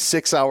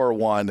 6 hour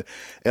one.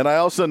 And I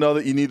also know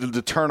that you needed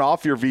to turn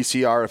off your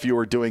VCR if you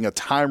were doing a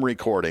time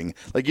recording.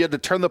 Like you had to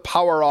turn the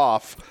power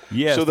off.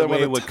 Yes, so that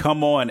way it would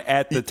come on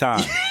at the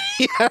time.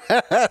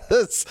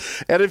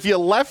 Yes. And if you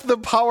left the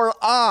power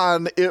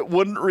on, it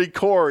wouldn't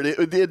record.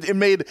 It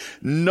made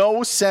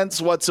no sense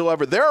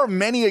whatsoever. There are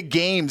many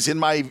games in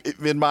my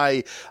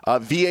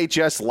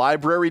VHS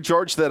library,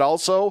 George, that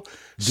also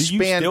Do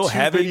you still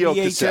have a VHS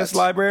cassettes.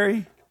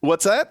 Library?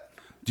 What's that?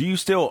 Do you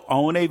still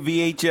own a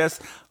VHS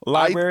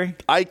library?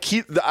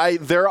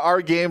 There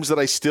are games that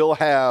I still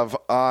have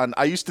on.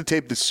 I used to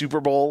tape the Super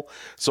Bowl,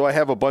 so I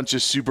have a bunch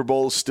of Super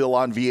Bowls still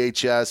on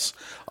VHS.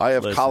 I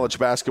have college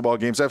basketball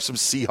games. I have some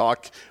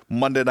Seahawk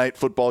Monday night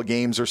football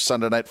games or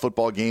Sunday night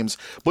football games.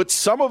 But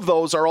some of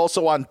those are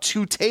also on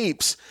 2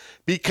 tapes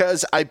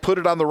because I put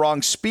it on the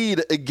wrong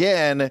speed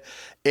again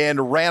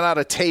and ran out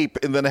of tape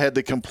and then I had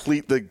to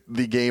complete the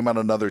game on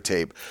another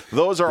tape.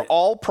 Those are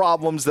all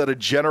problems that a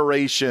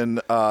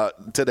generation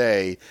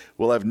today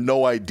will have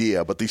no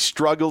idea. But the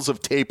struggles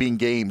of taping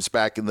games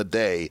back in the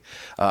day,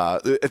 I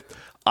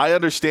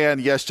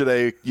understand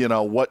yesterday,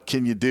 what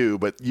can you do?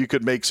 But you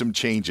could make some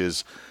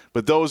changes.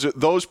 But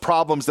those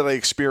problems that I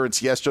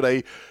experienced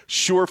yesterday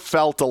sure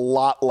felt a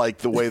lot like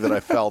the way that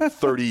I felt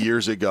 30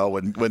 years ago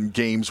when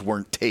games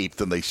weren't taped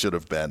and they should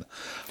have been.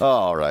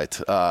 All right.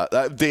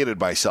 I've dated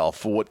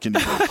myself. What can you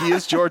do? He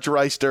is George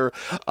Wrighster.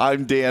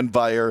 I'm Dan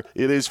Beyer.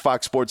 It is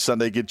Fox Sports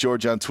Sunday. Get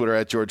George on Twitter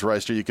at George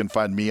Wrighster. You can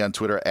find me on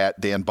Twitter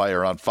at Dan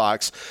Beyer on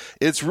Fox.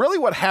 It's really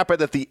what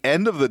happened at the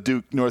end of the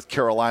Duke, North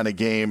Carolina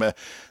game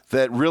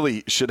that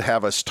really should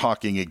have us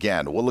talking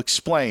again. We'll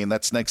explain.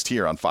 That's next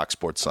here on Fox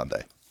Sports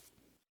Sunday.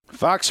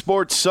 Fox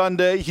Sports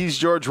Sunday. He's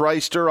George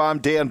Wrighster. I'm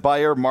Dan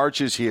Beyer.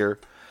 March is here.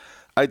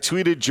 I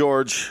tweeted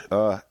George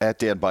at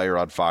Dan Beyer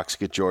on Fox.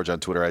 Get George on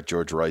Twitter at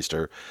George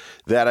Wrighster.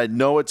 That I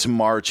know it's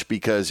March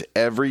because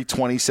every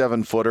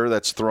 27-footer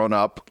that's thrown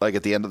up, like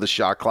at the end of the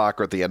shot clock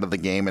or at the end of the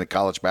game in a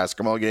college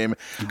basketball game,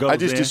 I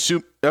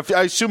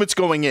assume it's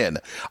going in.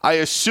 I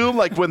assume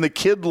like when the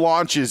kid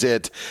launches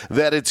it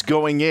that it's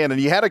going in.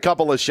 And you had a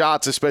couple of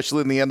shots,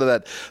 especially in the end of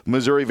that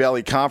Missouri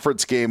Valley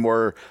Conference game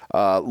where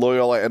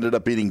Loyola ended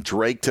up beating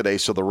Drake today.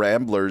 So the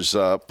Ramblers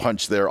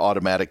punched their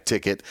automatic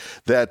ticket.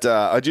 That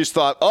I just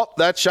thought,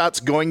 that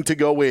shot's going to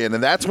go in.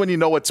 And that's when you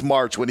know it's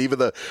March, when even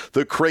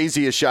the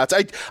craziest shots.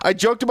 I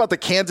joked about the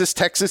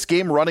Kansas-Texas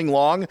game running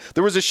long.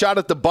 There was a shot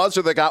at the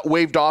buzzer that got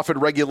waved off in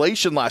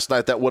regulation last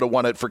night that would have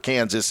won it for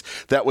Kansas.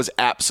 That was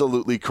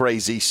absolutely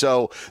crazy.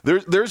 So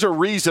there's a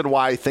reason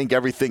why I think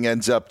everything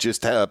ends up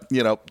just,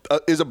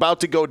 is about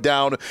to go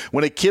down.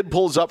 When a kid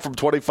pulls up from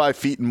 25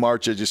 feet in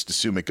March, I just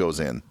assume it goes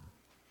in.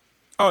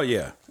 Oh,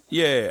 yeah.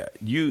 Yeah.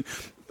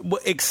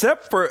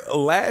 Except for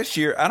last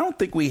year, I don't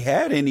think we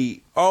had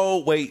any.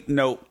 Oh, wait,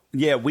 no.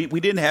 Yeah, we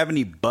didn't have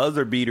any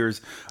buzzer beaters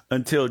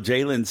until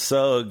Jalen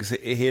Suggs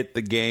hit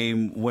the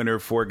game winner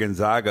for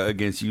Gonzaga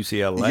against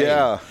UCLA.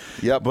 Yeah,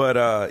 yep.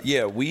 But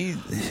we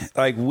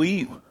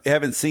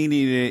haven't seen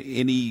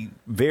any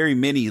very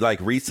many like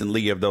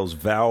recently of those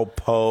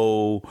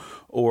Valpo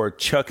or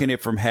chucking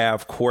it from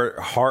half court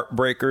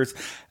heartbreakers.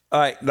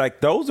 Like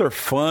those are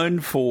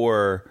fun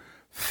for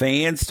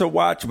fans to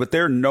watch, but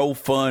they're no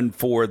fun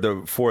for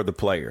the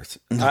players.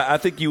 I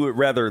think you would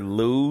rather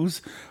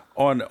lose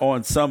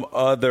on some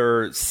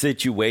other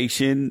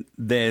situation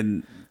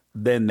than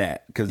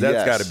that, because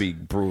that's got to be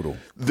brutal.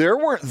 There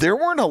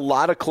weren't a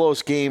lot of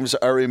close games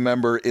I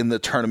remember in the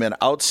tournament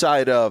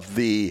outside of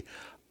the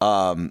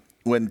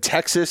when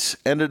Texas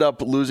ended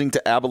up losing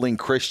to Abilene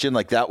Christian.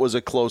 Like that was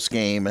a close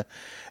game.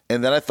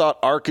 And then I thought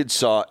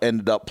Arkansas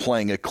ended up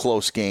playing a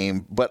close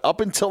game. But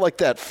up until like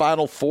that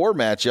Final Four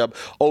matchup,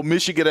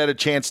 Michigan had a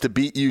chance to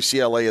beat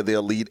UCLA in the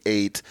Elite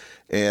Eight,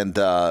 and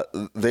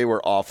they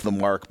were off the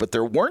mark. But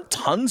there weren't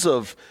tons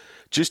of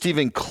just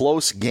even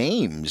close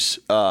games,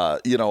 a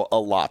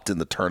lot in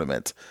the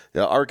tournament.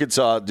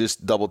 Arkansas,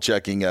 just double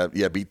checking,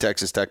 beat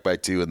Texas Tech by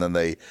 2, and then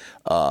they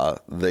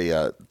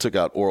took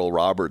out Oral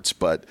Roberts.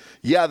 But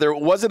yeah, there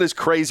wasn't as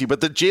crazy. But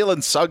the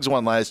Jalen Suggs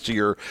one last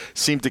year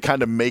seemed to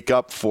kind of make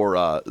up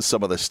for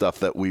some of the stuff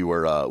that we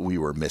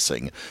were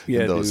missing.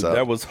 Yeah, dude,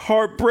 that was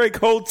Heartbreak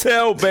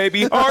Hotel,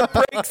 baby,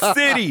 Heartbreak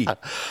City.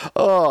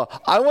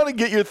 I want to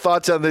get your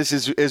thoughts on this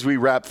as we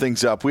wrap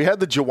things up. We had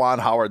the Juwan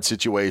Howard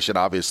situation,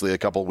 obviously, a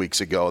couple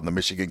weeks ago, and the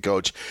Michigan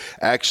coach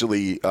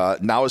actually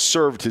now has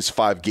served his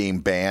 5-game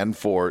ban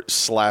for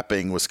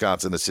slapping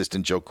Wisconsin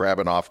assistant Joe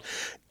Krabanoff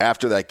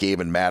after that game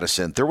in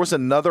Madison. There was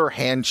another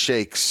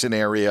handshake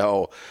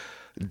scenario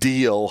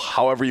deal,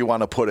 however you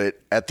want to put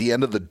it, at the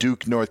end of the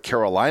Duke North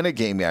Carolina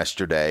game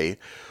yesterday,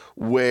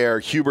 where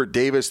Hubert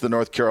Davis, the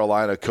North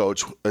Carolina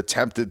coach,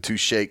 attempted to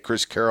shake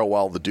Chris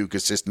Carrawell, the Duke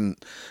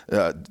assistant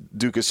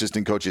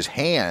coach's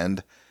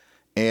hand,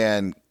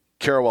 and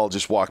Carrawell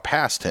just walked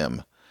past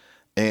him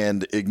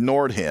and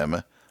ignored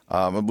him.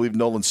 I believe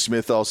Nolan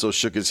Smith also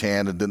shook his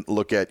hand and didn't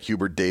look at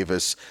Hubert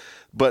Davis.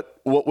 But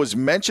what was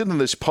mentioned in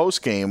this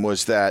postgame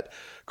was that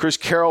Chris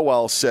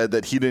Carrawell said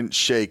that he didn't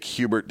shake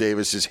Hubert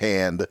Davis's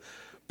hand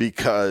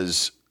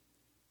because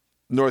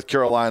North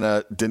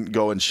Carolina didn't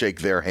go and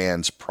shake their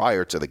hands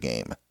prior to the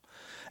game.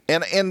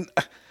 And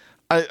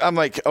I'm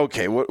like,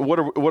 okay, what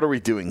are we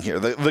doing here?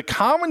 The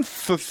common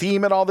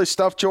theme in all this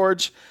stuff,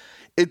 George,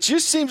 it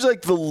just seems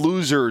like the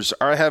losers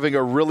are having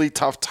a really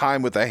tough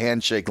time with the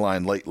handshake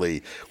line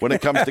lately when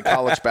it comes to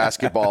college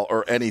basketball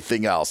or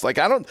anything else. Like,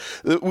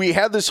 we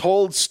had this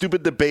whole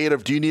stupid debate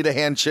of, do you need a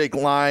handshake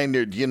line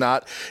or do you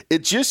not?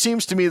 It just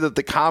seems to me that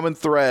the common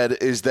thread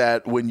is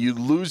that when you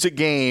lose a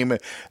game,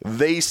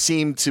 they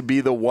seem to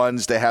be the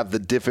ones that have the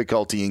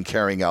difficulty in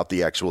carrying out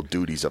the actual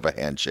duties of a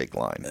handshake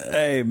line.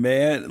 Hey,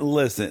 man,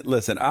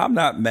 listen, I'm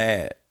not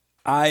mad.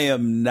 I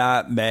am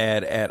not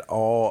mad at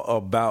all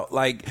about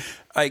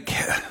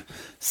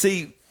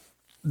see,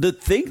 the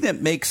thing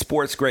that makes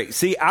sports great.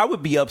 See, I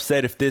would be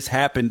upset if this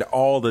happened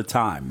all the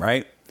time,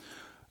 right?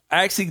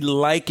 I actually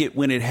like it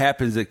when it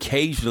happens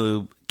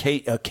occasionally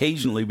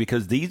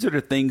because these are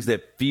the things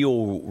that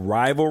fuel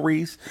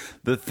rivalries,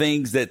 the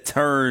things that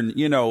turn,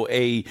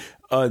 a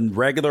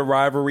regular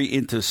rivalry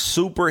into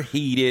super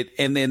heated,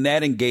 and then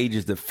that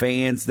engages the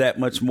fans that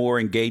much more,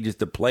 engages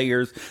the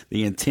players.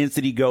 The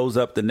intensity goes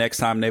up the next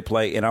time they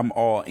play, and I'm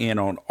all in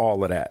on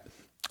all of that.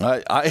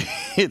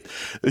 The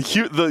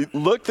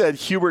look that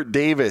Hubert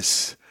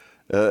Davis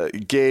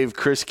gave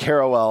Chris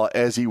Carrawell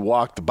as he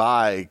walked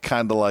by,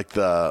 kind of like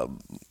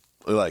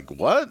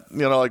what?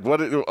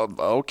 What?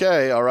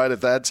 Okay, all right.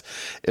 If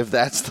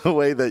that's the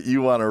way that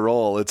you want to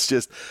roll, it's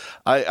just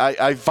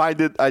I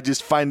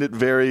just find it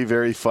very,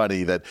 very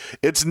funny that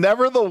it's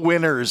never the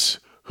winners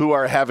who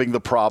are having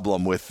the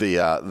problem with the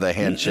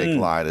handshake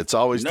line. It's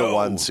always the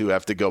ones who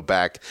have to go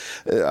back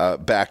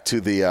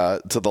to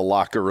the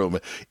locker room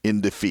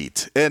in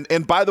defeat.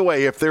 And by the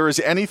way, if there is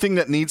anything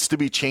that needs to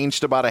be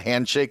changed about a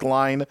handshake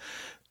line,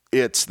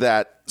 it's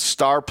that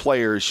star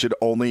players should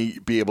only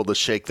be able to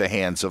shake the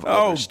hands of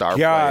other star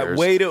players.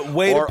 Way to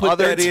put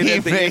that in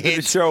at the end of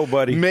the show,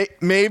 buddy.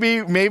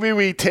 Maybe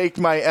we take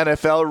my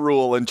NFL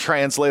rule and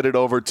translate it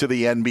over to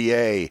the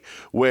NBA,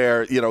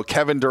 where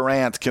Kevin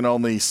Durant can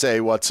only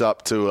say what's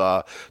up to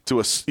a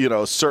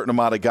certain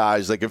amount of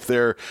guys. Like if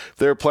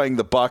they're playing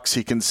the Bucks,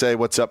 he can say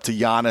what's up to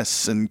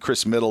Giannis and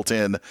Chris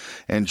Middleton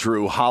and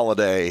Drew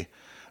Holiday.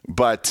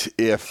 But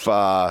if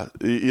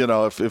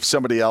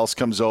somebody else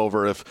comes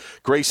over, if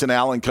Grayson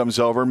Allen comes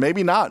over,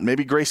 maybe not.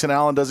 Maybe Grayson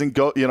Allen doesn't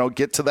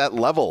get to that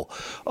level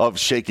of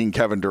shaking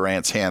Kevin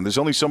Durant's hand. There's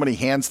only so many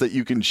hands that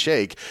you can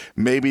shake.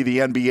 Maybe the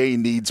NBA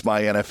needs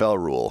my NFL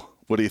rule.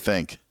 What do you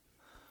think?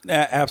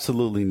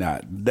 Absolutely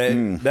not.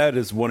 That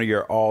is one of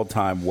your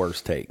all-time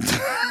worst takes.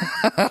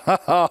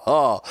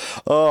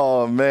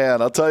 Oh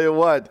man, I'll tell you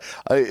what.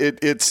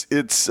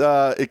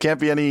 It can't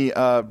be any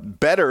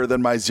better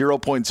than my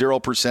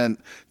 0.0%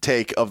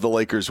 take of the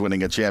Lakers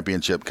winning a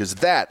championship, because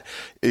that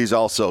is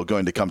also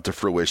going to come to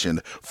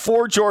fruition.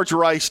 For George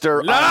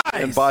Wrighster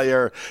and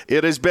Beyer,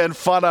 it has been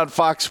fun on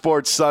Fox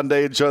Sports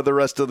Sunday. Enjoy the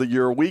rest of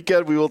your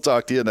weekend. We will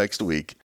talk to you next week.